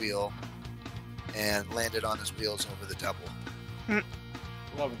back wheel and landed on his wheels over the double.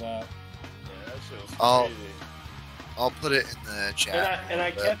 Love that. Yeah, that shit was I'll- crazy. I'll put it in the chat. And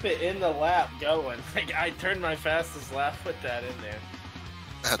I but kept it in the lap going. Like I turned my fastest lap with that in there.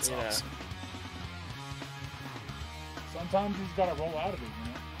 That's Yeah. awesome. Sometimes you just gotta roll out of it,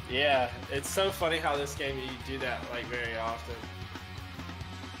 you know? Yeah, it's so funny how this game you do that like very often.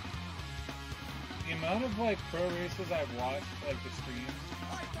 The amount of like pro races I've watched, like the streams,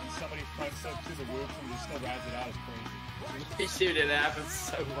 and somebody front flips through the whoops and just still rides it out is crazy. Dude, it happens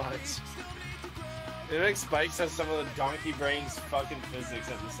so much. It makes Spikes have some of the donkey brains fucking physics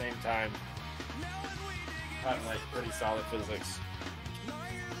at the same time. Having like pretty solid physics.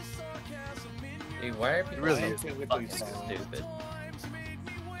 Dude, why are people really so is. fucking stupid?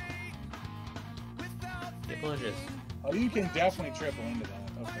 People are just... Oh, you can definitely triple into that.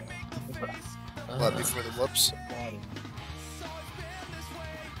 Okay. What, before the whoops? Got it.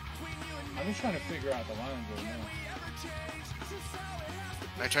 I'm just trying to figure out the lines right now.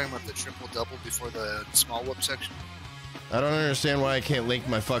 Am I talking about the triple double before the small whoop section? I don't understand why I can't link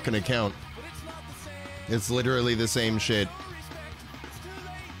my fucking account. It's literally the same shit.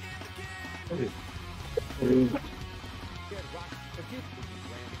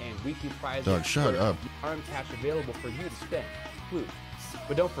 And weekly prizes. Dog, shut up. ARM cash available for you to spend. Clue.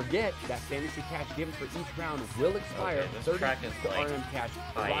 But don't forget that fantasy cash given for each round will expire. Okay, this 30 track is the like ARM cash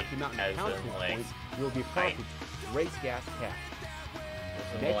for fight, Rocky Mountain as County in, like, points will be fight. prompted to race gas cash. This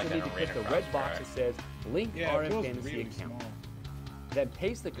is more Next, like you an need to click the arena red cross box track. that says Link Yeah, it RM feels Fantasy really account. small. Then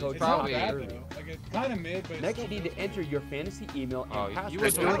paste the code It's not Probably- bad though. Like it's kind of mid, but it's Next, still you need to good. enter your fantasy email and Oh, you password.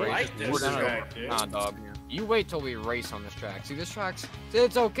 wait till I we like race. this track, dude. Nah, dog. You wait till we race on this track. See, this track's...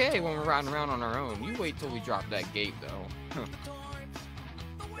 It's okay when we're riding around on our own. You wait till we drop that gate, though.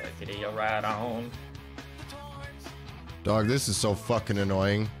 Take it right on. Dog, this is so fucking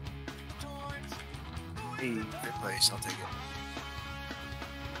annoying. Hey, good place, I'll take it.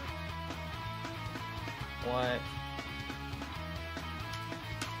 What?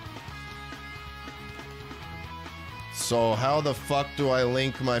 So how the fuck do I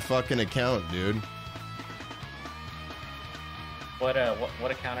link my fucking account, dude? What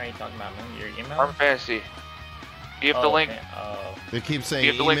account are you talking about, man? Your email? Arm Fantasy. You have to link. They keep saying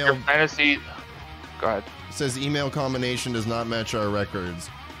You have to link your fantasy. Go ahead. It says email combination does not match our records.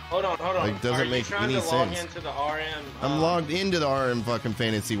 Hold on. Like, doesn't make any sense. Log into the RM? I'm logged into the RM fucking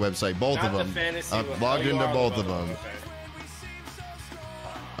fantasy website, both of them. I'm logged into both of them. Okay.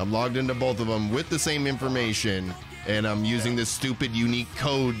 I'm logged into both of them with the same information, and I'm using this stupid unique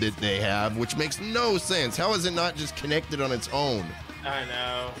code that they have, which makes no sense. How is it not just connected on its own? I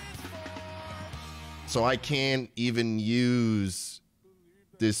know. So I can't even use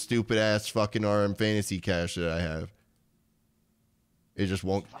this stupid ass fucking RM fantasy cache that I have. It just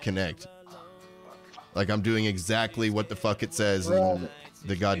won't connect. Like I'm doing exactly what the fuck it says in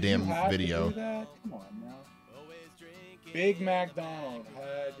the goddamn video. To do that? Come on now. Big McDonald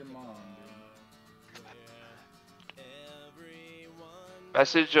had your mom, dude.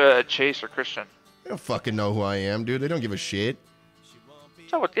 Message Chase or Christian. They don't fucking know who I am, dude. They don't give a shit.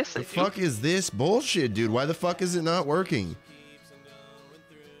 So what this The fuck is this bullshit, dude? Why the fuck is it not working?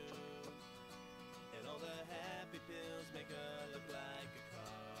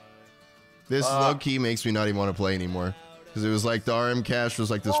 This low-key makes me not even want to play anymore. Because it was like the RM cache was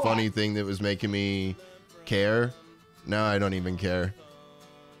like this funny thing that was making me care. Now I don't even care.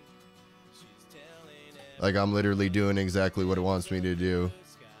 Like I'm literally doing exactly what it wants me to do.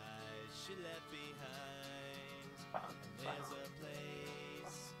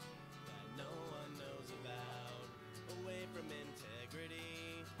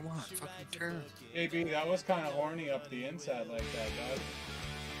 Come on, fucking turn. AB, that was kind of horny up the inside like that, dog.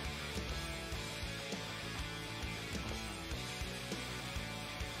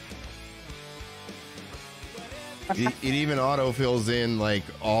 It even auto fills in like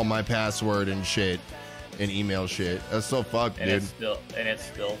all my password and shit and email shit. That's so fucked, and dude. It's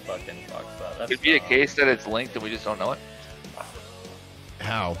still fucking fucked up. That's Could be a case that it's linked and we just don't know it.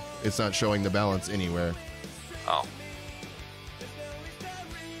 How? It's not showing the balance anywhere. Oh.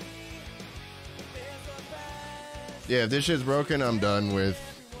 Yeah, if this shit's broken, I'm done with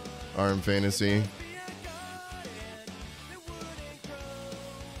RM Fantasy.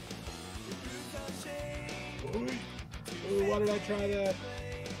 Ooh, why did I try that?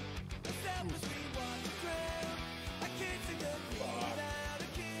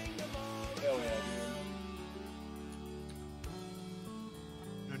 Hell yeah,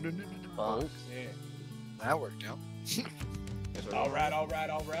 dude. Oh, Yeah. that worked out. Alright.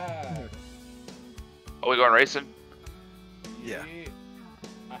 Are we going racing? Yeah.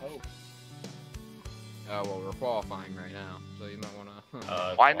 I hope. Well, we're qualifying right now, so you might want to.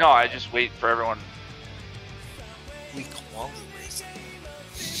 Why no? I just wait for everyone. We quality racing.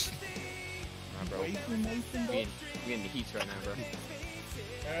 Bro. We in the heats right now, bro.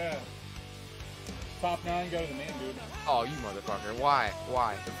 Yeah. Top 9 go to the man, dude. Oh, you motherfucker. Why?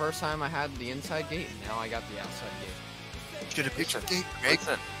 Why? The first time I had the inside gate, and now I got the outside gate. Should have picked your gate, Greg.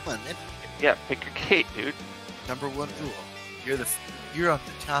 Listen. Come on, man. Yeah, pick your gate, dude. Number one rule. You're on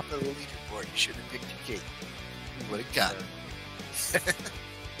the top of the leaderboard. You should have picked your gate. You would have got it.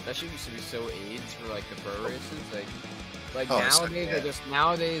 That shit used to be so AIDS for like the pro races. Like Oh, nowadays, yeah.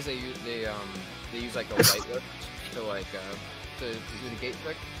 nowadays they use like a light lift to like to do the gate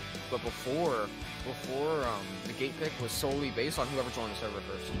pick. But before the gate pick was solely based on whoever joined the server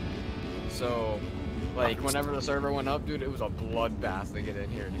first. So like whenever the server went up, dude, it was a bloodbath to get in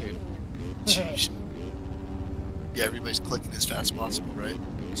here, dude. Jeez. Yeah, everybody's clicking as fast as possible, right?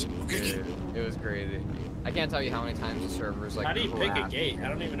 Okay. Dude, it was crazy. I can't tell you how many times the servers like. How do you pick a crashed. gate? I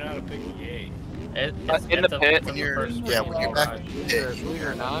don't even know how to pick a gate. In the pit. When you're back. Believe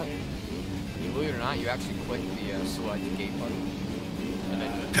it or not, you actually click the select gate button. And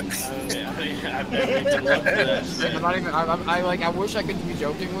then I've never even looked at that shit. I'm not even. I wish I could be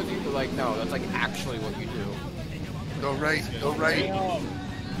joking with you, but like no, that's like actually what you do. Go right. Go right.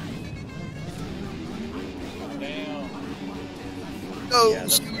 Damn. No, Yeah,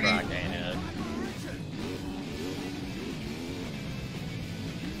 that's Scooty. rock, ain't it?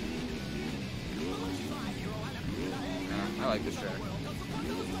 I like this track.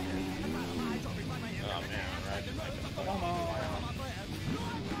 Oh man, right. Come on.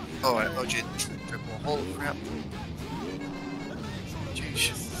 Oh, I OJ triple. Holy crap.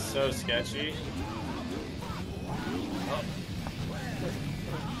 Jeez. So sketchy. Oh.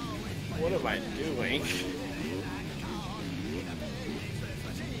 What am I doing?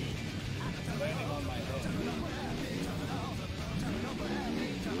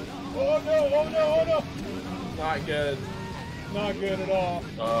 Oh no, oh no, oh no! Not good. Not good at all.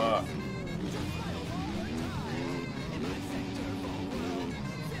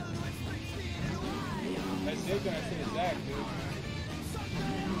 I saved when I finished that, dude.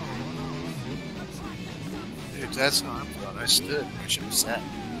 Dude, that's how I'm feeling. I stood. I should have sat.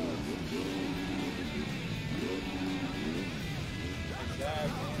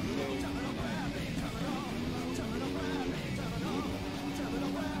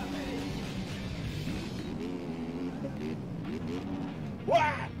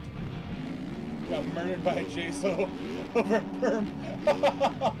 What? Got murdered by a J-So over a perm.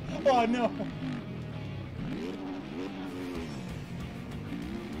 Oh no.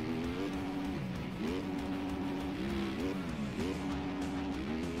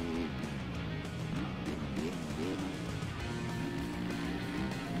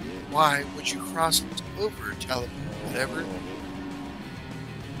 Why would you cross over? Tell him whatever.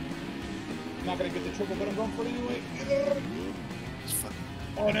 I'm not gonna get the triple, but I'm going for it anyway. It's fucking.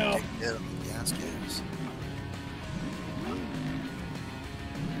 Oh no. Yeah, gas gas.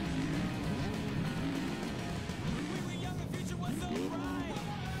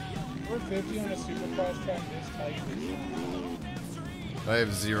 450 on a supercross track this tight. I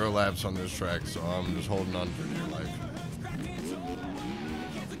have 0 laps on this track, so I'm just holding on for dear life.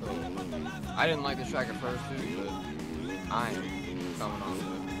 I didn't like the track at first too, but I'm coming on to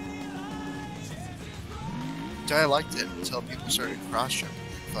it. I liked it until people started cross jumping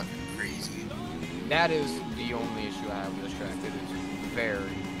like fucking crazy. That is the only issue I have with this track. It is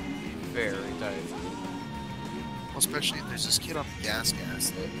very, very tight. Well, especially there's this kid on the gas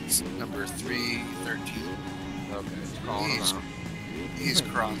that's number 313. Okay, it's calling him out. He's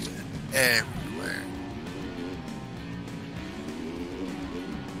crossing everywhere.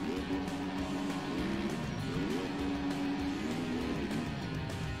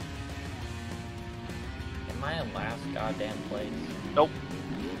 Am I in last goddamn place? Nope.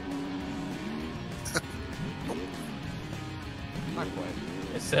 Not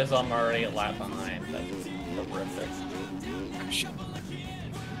quite. It says I'm already a lap behind. That's horrific.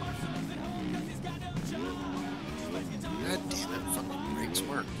 God damn it, fucking brakes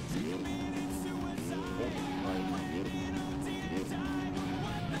work.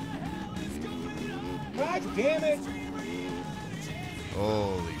 God damn it!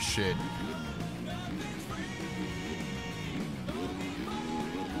 Holy shit.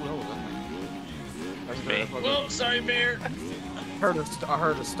 That's me. Oh, sorry, Bear. I heard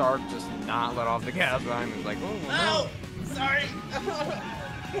a Stark just not let off the gas behind me. Like, oh no. Sorry.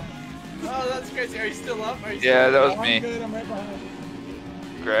 Oh, that's crazy. Are you still up? Are you Yeah, still that up? was me. I'm good, I'm right behind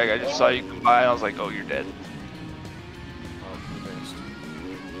you. Greg, I just saw you come by and I was like, oh, you're dead. Oh, convinced.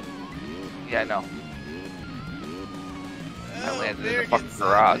 Yeah, I know. I Oh, landed in Bear the fucking gets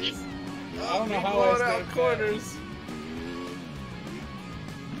garage. zombies. I don't know Oh, how I blowing stayed out back. corners.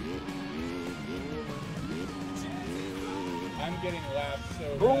 I'm getting laughed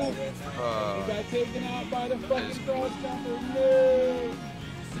so bad Ooh. right now. You got taken out by the fucking cross jumper. No!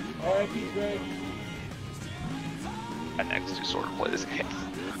 R.I.P. Greg. I next to sort of play this game.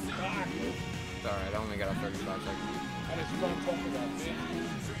 Fuck. It's alright, I only got a 35 seconds. I just front fucking got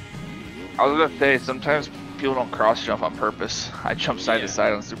bit. I was gonna say, sometimes people don't cross jump on purpose. I jump side to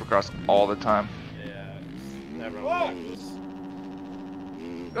side on Supercross all the time. Yeah. Never Fuck!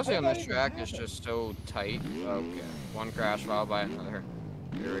 Especially on this track, it's just so tight. Okay. One crash followed by another.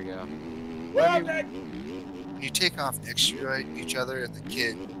 Here we go. Well, Greg! When you take off next to each other and the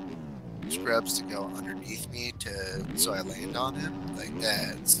kid scrubs to go underneath me so I land on him, like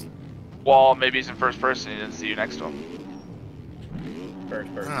that's. Well, maybe he's in first person, he didn't see you next to him. First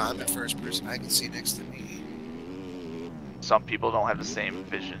I person. don't know, I'm in first person. I can see next to me. Some people don't have the same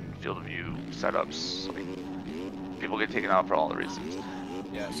vision, field of view setups. Like, people get taken out for all the reasons.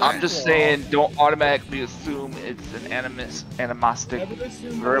 Yeah, I'm just saying, don't automatically assume it's an animostic. Never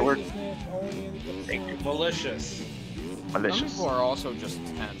assume Right word. maliciousness, only in the Thank you. Malicious. Some Malicious. people are also just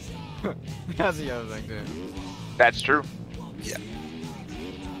tense. That's the other thing too. That's true. Yeah,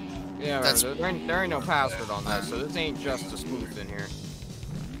 That's- remember, there ain't no password on that, so this ain't just a spoof in here.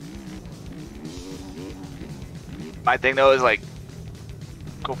 My thing though is like,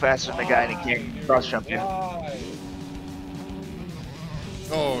 go faster than the guy and he can't cross jump you. Why?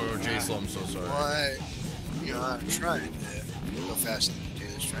 Oh, J-Slow, I'm so sorry. Why? You know, I'm trying to go faster than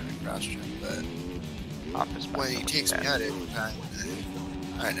Taylor's trying to cross jump, but I'm just when messing he with takes me that. out every time,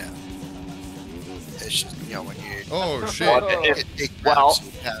 I know. It's just, you know, when you. Oh, shit. Well, well,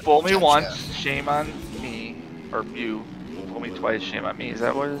 fool me once, shame on me, or you. Fool me twice, shame on me. Is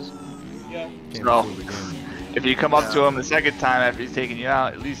that what it is? Yeah. Can't No. fool again. If you come up to him the second time after he's taking you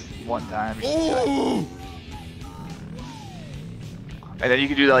out, at least one time. You should be like- Ooh! and then you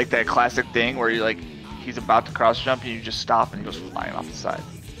can do like that classic thing where you like, he's about to cross jump and you just stop and he goes flying off the side.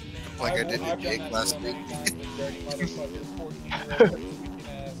 Like I did to Jake last week.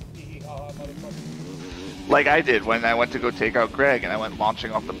 Like I did when I went to go take out Greg and I went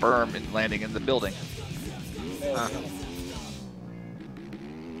launching off the berm and landing in the building.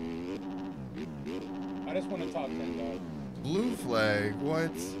 I just want to top 10, dog. Blue flag,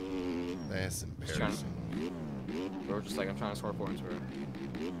 what? That's embarrassing. Bro, just like I'm trying to score points, bro.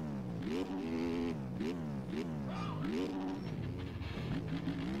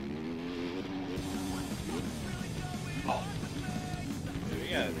 Oh. We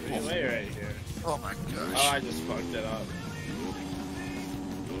got a three-way right here. Oh my gosh. Oh, I just fucked it up.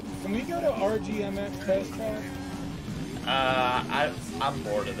 Can we go to RGMX test track? I'm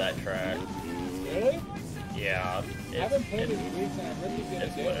bored of that track. Really? Yeah. I haven't played it in weeks and I really did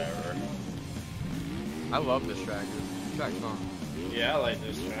It's whatever. I love this track, dude. This track's fun. Yeah, I like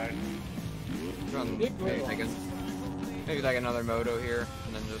this track. Maybe like another moto here,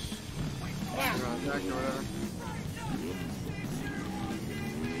 and then just around the track or whatever.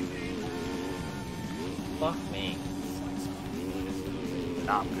 Fuck me.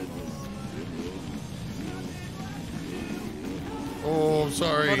 Nah, I'm good. Oh, I'm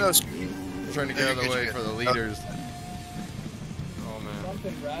sorry. Oh, no, I'm trying to get out of the way for the leaders. Oh man.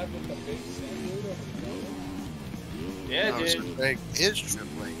 Something rad with the big sand dude over the Yeah, no, so dude. Greg is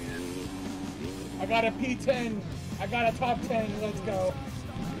tripling in. I got a P10. I got a top 10. Let's go.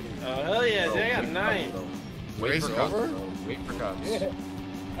 Oh, hell yeah, dude. I got 9. Race over? Wait for cups. Yeah.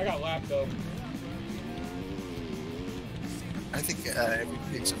 I got lapped though. I think every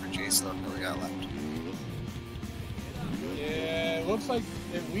except for Jason really got left. Yeah, it looks like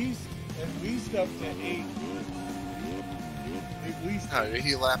at least up to 8. At least. No,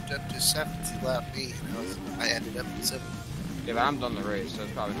 he lapped up to 7th. He lapped me, I ended up in 7th. Yeah, but I'm done the race, so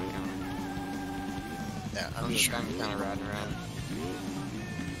it's probably not counting. Yeah, I'm I'm just sure. kind of riding around.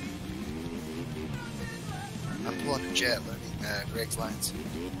 I'm pulling a jet, learning Greg's lines.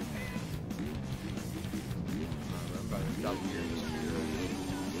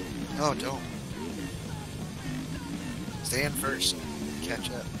 No, don't. Stay in first. Catch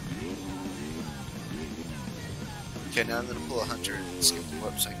up. Okay, now I'm gonna pull a hunter and skip the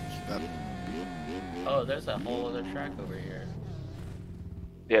warp so I can keep up. Oh, there's a whole other track over here.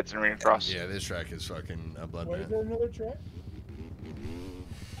 Yeah, it's an arena cross. Yeah, this track is fucking a Wait, is bloodbath. there another track?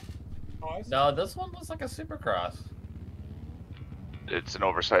 Oh, I see. No, this one looks like a supercross. It's an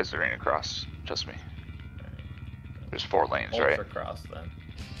oversized arena cross. Trust me. There's 4 lanes, right? Ultracross then.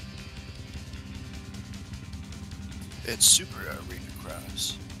 It's super arena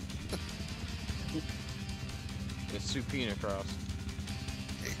cross. It's Supina Cross.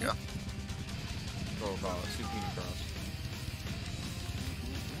 There you go. We'll call it Supina Cross.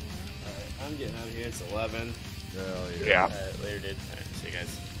 Alright, I'm getting out of here. It's 11. Hell yeah. Yeah. Later, dude. Alright, see you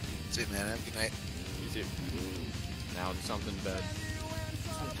guys. See you, man. Have a good night. You too. Now it's something bad.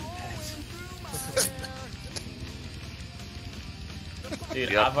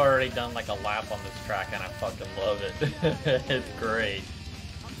 Dude, I've already done like a lap on this track and I fucking love it. It's great.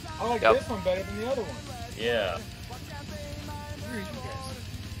 I like Yep. this one better than the other one. Yeah.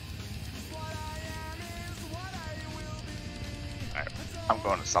 Alright. I'm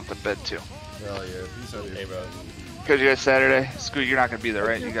going to something bed too. Hell yeah. Peace out, Hey, dude. bro. Because you guys Saturday. Scoot, you're not going to be there,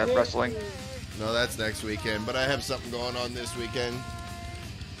 right? You got wrestling? No, that's next weekend, but I have something going on this weekend.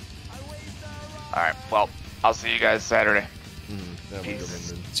 Alright, well, I'll see you guys Saturday. Mm-hmm. Have a good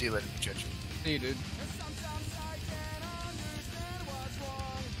Peace. one, dude. See you later, Judge. See you, dude.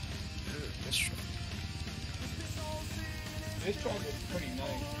 This track. This track is pretty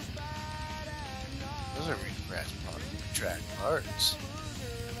nice. Those are really grass track parts.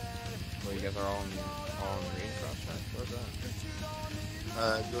 Well, you guys are all in the arena cross track. Where's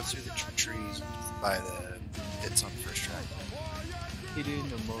that? Go through the trees by the pits on the first track.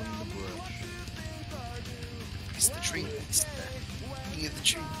 Hidden among the brush. It's the tree pits there. Any of the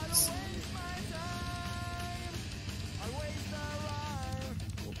trees.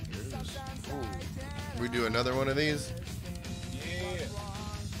 We do another one of these? Yeah.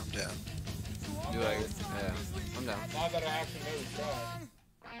 I'm down. Do like it? Yeah. I'm down. Now that I actually know the track.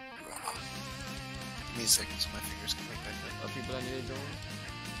 Give me a second so my fingers can make back up. Other people that need to join?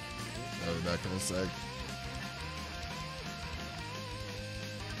 I'll be back in a sec.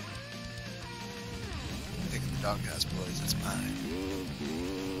 Taking the doghouse, boys. It's mine.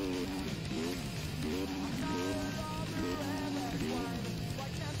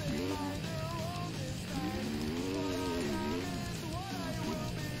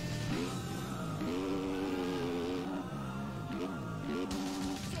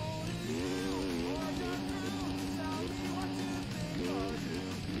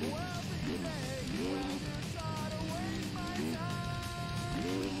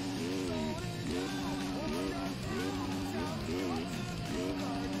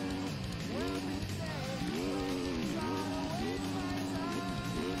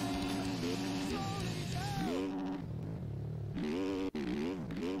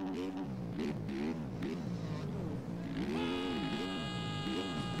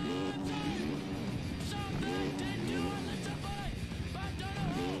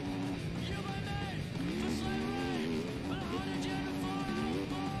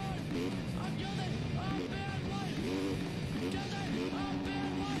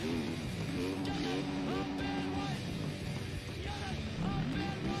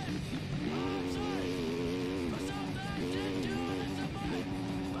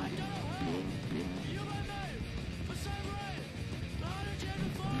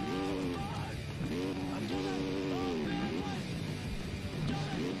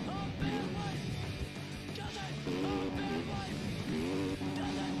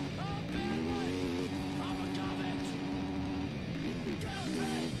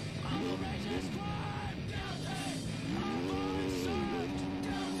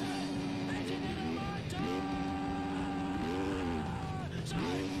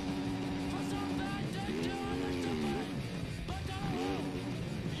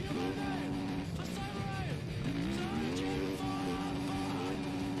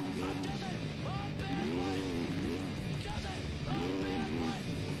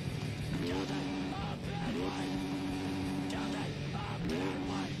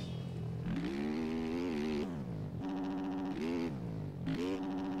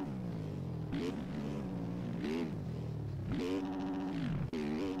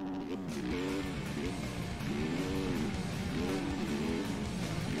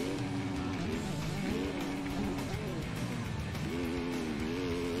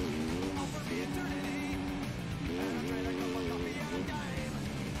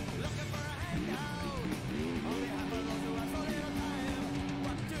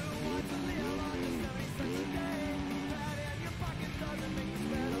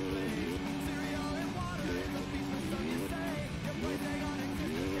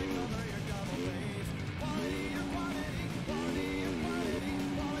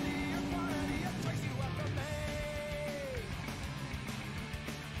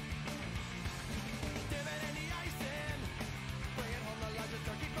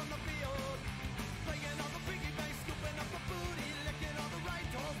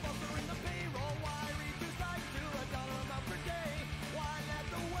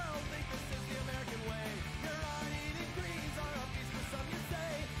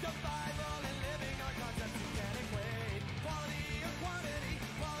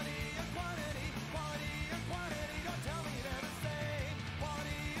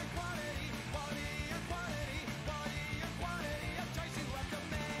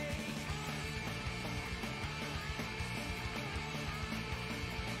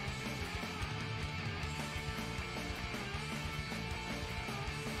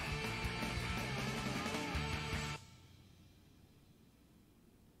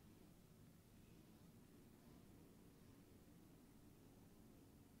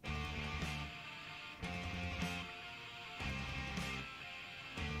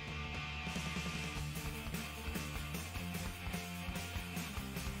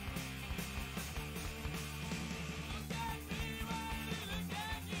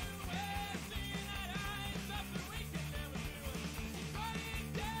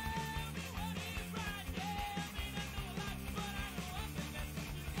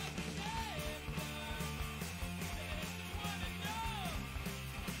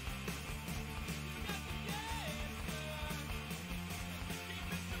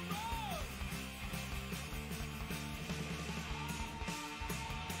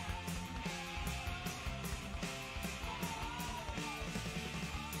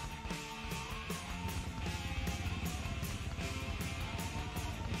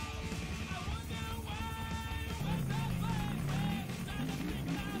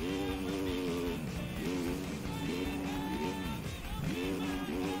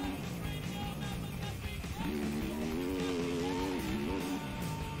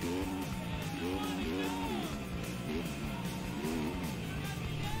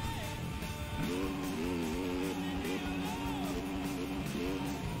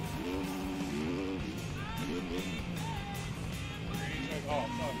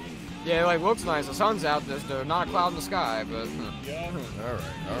 Yeah, it like looks nice. The sun's out. There's not a cloud in the sky, but. All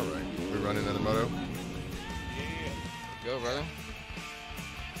right. We run another moto. Go, brother.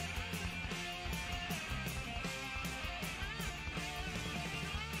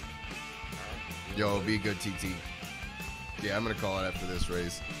 Yo, be good, TT. Yeah, I'm gonna call it after this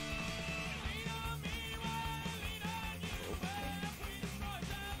race.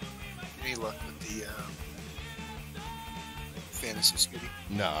 Any luck with the fantasy Scooty?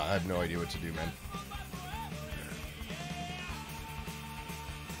 Nah, I have no idea what to do, man.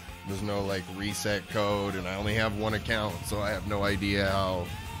 There's no like reset code, and I only have one account, so I have no idea how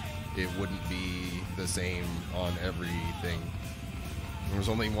it wouldn't be the same on everything. There's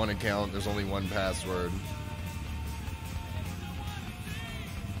only one account, there's only one password.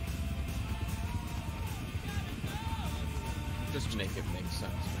 Just make it make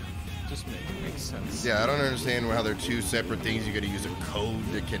sense, man. Just make it make sense. Yeah, I don't understand how they're two separate things you gotta use a code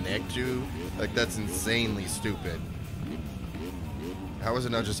to connect to. Like, that's insanely stupid. How is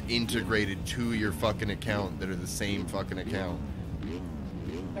it not just integrated to your fucking account that are the same fucking account?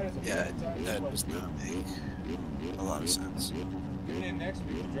 Yeah, that does not make a lot of sense. Tune in next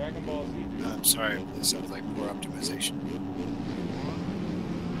week for Dragon Ball Z. I'm sorry, this sounds like poor optimization.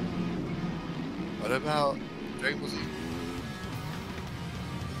 What about Dragon Ball Z?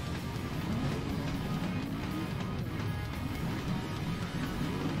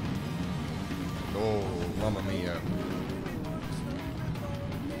 Oh, mamma mia.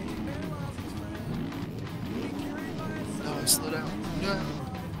 No, slow down. No.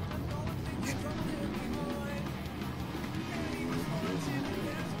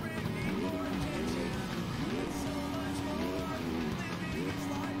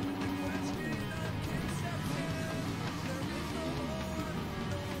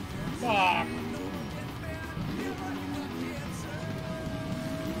 Fuck.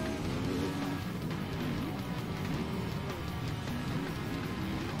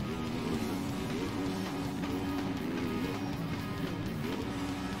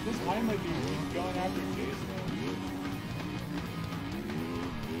 This line might be going after Jason.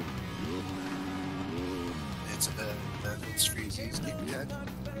 It's Freezy's keep your head.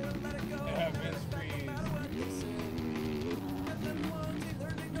 Yeah, Vince Freeze.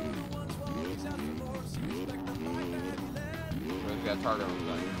 We got a target on the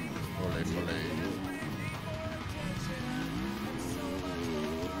back. Ole, ole.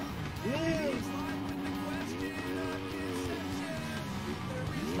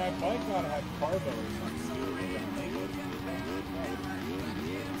 My bike gotta have carbo or something.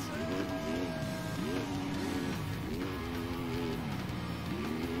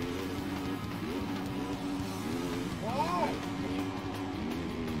 Why?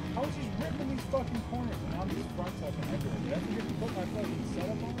 I was just ripping these fucking corners and now I'm just front stepping everywhere. Did I forget to put my fucking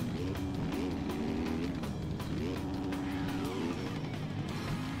setup on?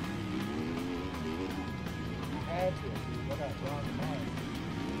 I had to, dude. I got wrong mind.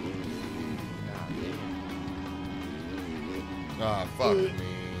 Ah, fuck me.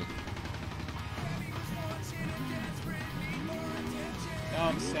 Now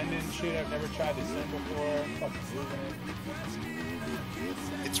I'm sending shit I've never tried to send before. I'm fucking moving it.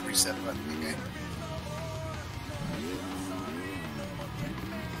 It's reset button, okay?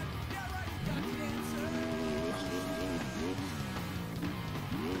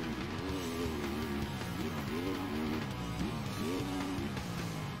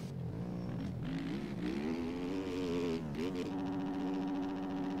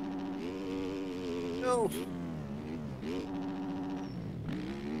 No.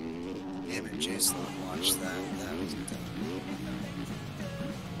 Damn it, Jason, watch that. That was dumb.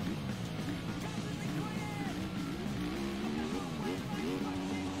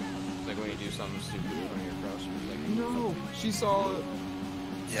 It's like when you do something stupid in front of your crush, it's like, no, she saw it.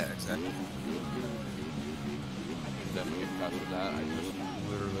 Yeah, exactly. I can definitely get cut with that. I just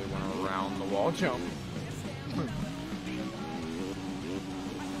literally went around the wall jump.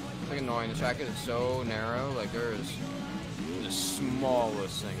 It's like annoying. The track is so narrow. Like there is the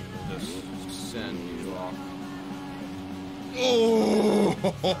smallest thing will just send you off. Oh!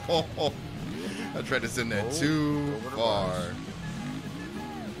 I tried to send that too far.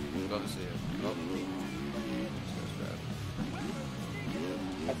 Love to see it. Oh.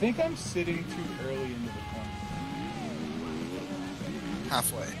 I think I'm sitting too early into the corner.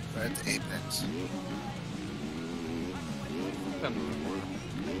 Halfway, right at the apex.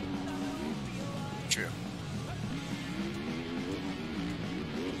 True.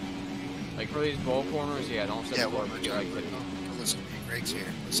 Like for these bowl corners, yeah, don't sit forward. Yeah, listen to Greg's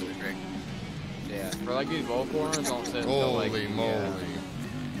here. Listen to Greg. Yeah, for like these bowl corners, don't sit until Holy like, moly.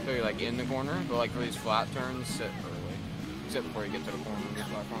 Yeah. So you're like in the corner, but like for these flat turns, sit early. Sit before you get to the corner of the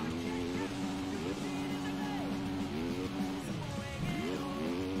flat corner.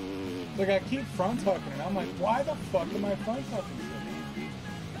 Like I keep front hucking and I'm like, why the fuck am I front hucking so much?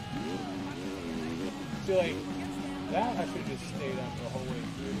 See, like, that I should have just stayed up the whole way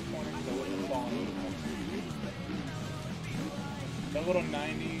through the corner because I wouldn't have fallen over. That little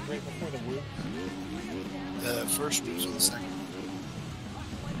 90 right before the whoops. The first whoops or the second?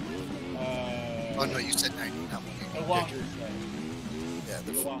 Oh no, you said 90, not 180. The longer set. Yeah,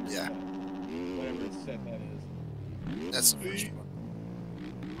 The longer yeah. set. Whatever set that is. That's the first one.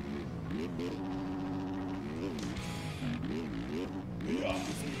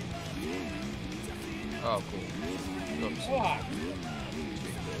 Oh, cool. Oops. Ah.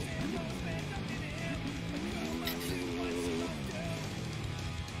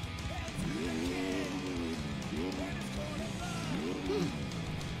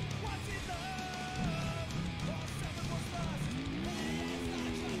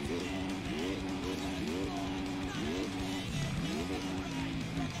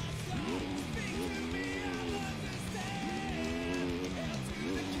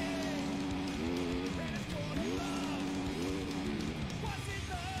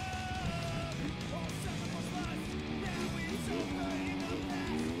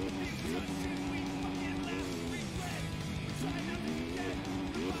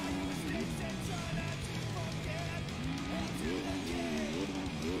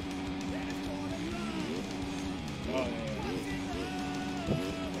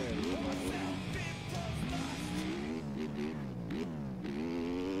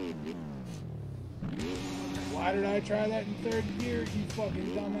 Why did I try that in third gear, you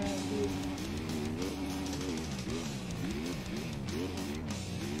fucking dumbass dude?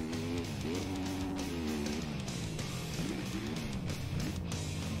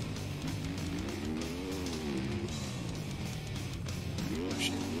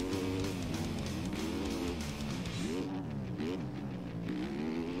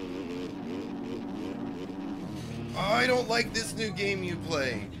 I don't like this new game you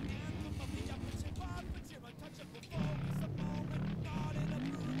play.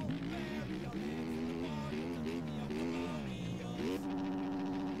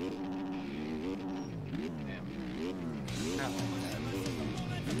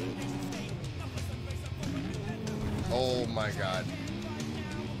 Oh my god.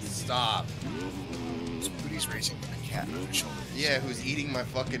 Stop. Spoody's racing with a cat on his shoulder. Yeah, who's eating my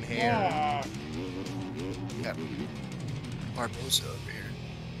fucking hair. Ah. Got Barbosa over here.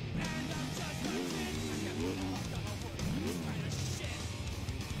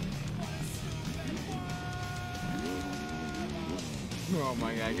 Oh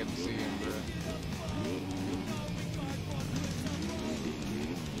my god, I get to see him, bro.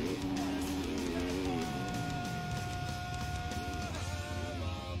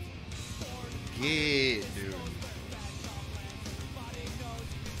 Yeah, dude.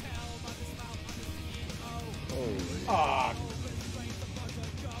 Holy. Ah.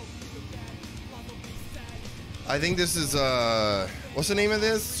 I think this is what's the name of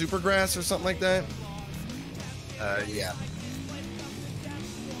this? Supergrass or something like that? Yeah.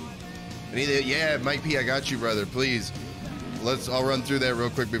 Yeah, Mike P, I got you, brother. Please. I'll run through that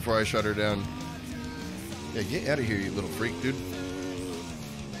real quick before I shut her down. Yeah, get out of here, you little freak, dude.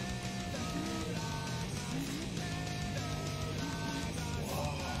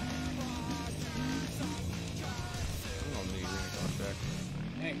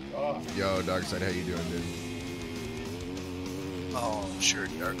 Thank God. Yo, Darkside, how you doing, dude? Oh, sure,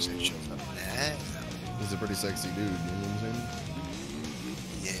 Darkseid shows up now. He's a pretty sexy dude, you know what I'm saying?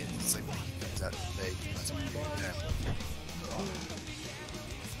 Yeah, it's like when he comes out to play, he must be doing that.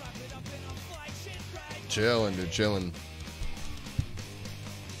 Chilling, dude, chilling.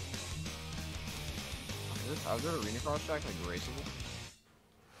 How's there arena cross track like raceable?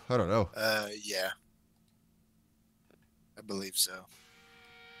 I don't know. Yeah. I believe so.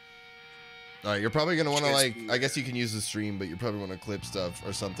 All right, you're probably gonna want to Just like. be- I guess you can use the stream, but you probably want to clip stuff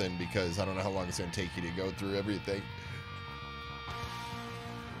or something because I don't know how long it's gonna take you to go through everything.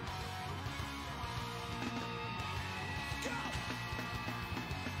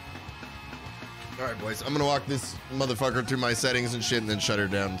 All right, boys. I'm gonna walk this motherfucker through my settings and shit, and then shut her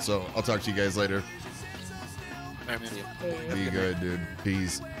down. So I'll talk to you guys later. Be good, dude.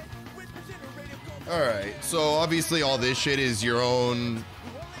 Peace. All right. So obviously, all this shit is your own.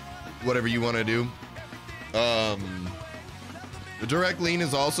 Whatever you want to do. The direct lean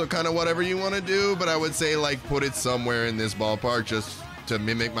is also kind of whatever you want to do, but I would say like put it somewhere in this ballpark just to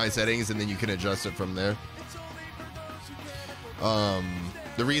mimic my settings, and then you can adjust it from there.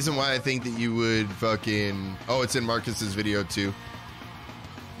 The reason why I think that you would fucking... Oh, it's in Marcus's video too.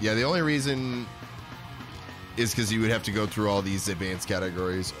 Yeah, the only reason is because you would have to go through all these advanced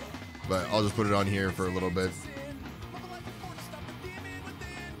categories. But I'll just put it on here for a little bit.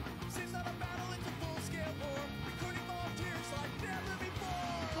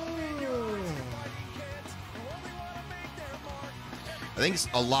 I think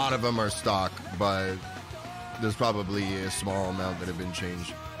a lot of them are stock, but there's probably a small amount that have been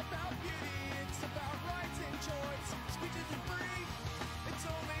changed.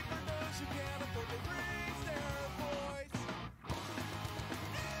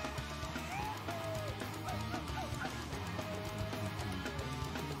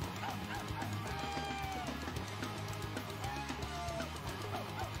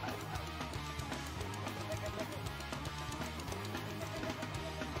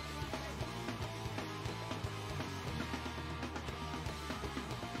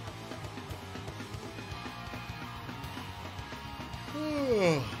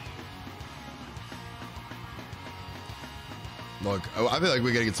 Look, I feel like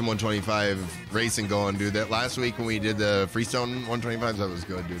we gotta get some 125 racing going, dude. That last week when we did the Freestone 125s, that was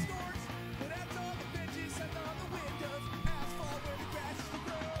good, dude.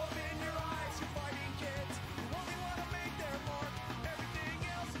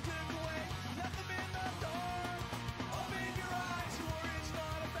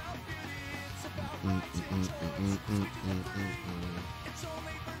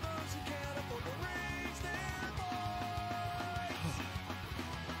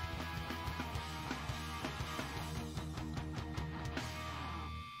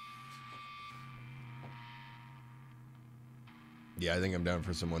 Yeah, I think I'm down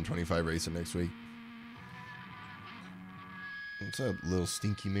for some 125 racing next week. What's up, little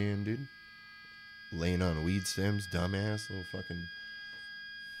stinky man, dude? Laying on weed stems, dumbass, little fucking...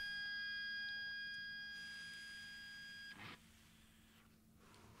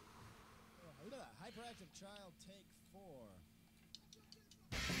 Look at that, hyperactive child, take 4.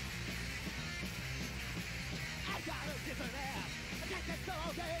 I got a different ass. I think that's so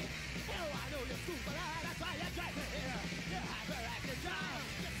okay. You know I know you're super, that's why you drive me here. You're hyperactive child.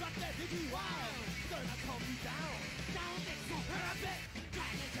 Just what they did you wild. Gonna calm you down. Don't get so perfect.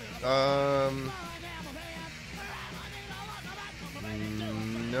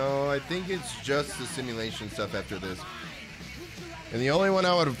 No, I think it's just the simulation stuff after this. And the only one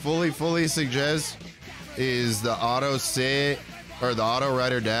I would fully suggest is the auto sit or the auto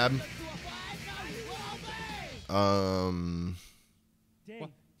rider dab. Dave,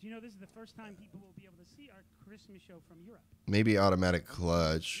 do you know this is the first time people will be able to see our Christmas show from Europe? Maybe automatic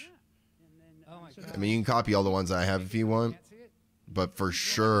clutch. I mean, you can copy all the ones I have if you want, but for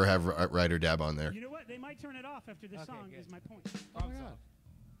sure have rider dab on there. You know what? They might turn it off after this song. Is my point. Oh my God.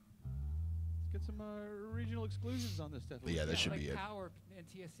 Let's get some regional exclusions on this stuff. But yeah, that should be it. Cow or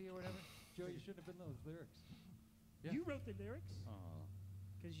NTSC or whatever. Joe, you shouldn't have been those lyrics. Yeah. You wrote the lyrics?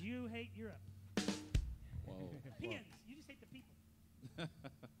 Because you hate Europe. Whoa. Opinions. You just hate the people.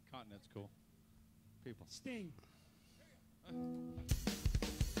 Continent's cool. People. Sting.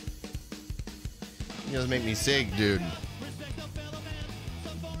 You guys make me sick, dude.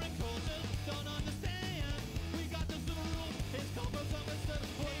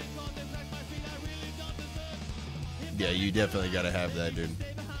 Yeah, you definitely gotta have that, dude.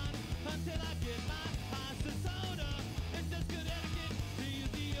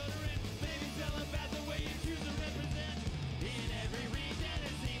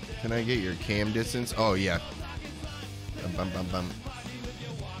 Can I get your cam distance? Oh, yeah. Bum, bum, bum.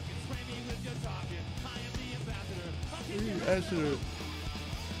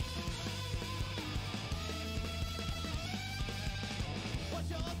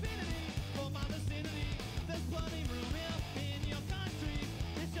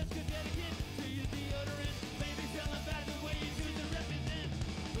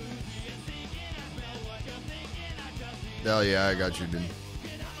 Hell yeah, I got you, dude.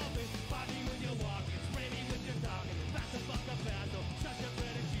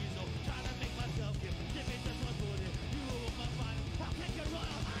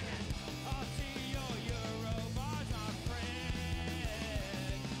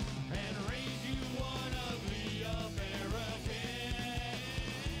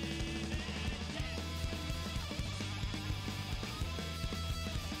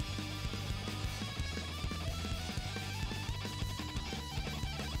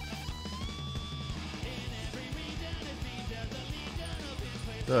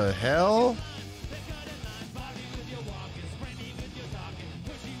 The hell?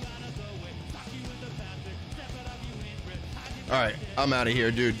 All right, I'm out of here,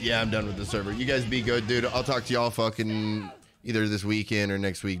 dude. Yeah, I'm done with the server. You guys be good, dude. I'll talk to y'all fucking either this weekend or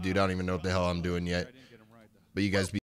next week, dude. I don't even know what the hell I'm doing yet. But you guys be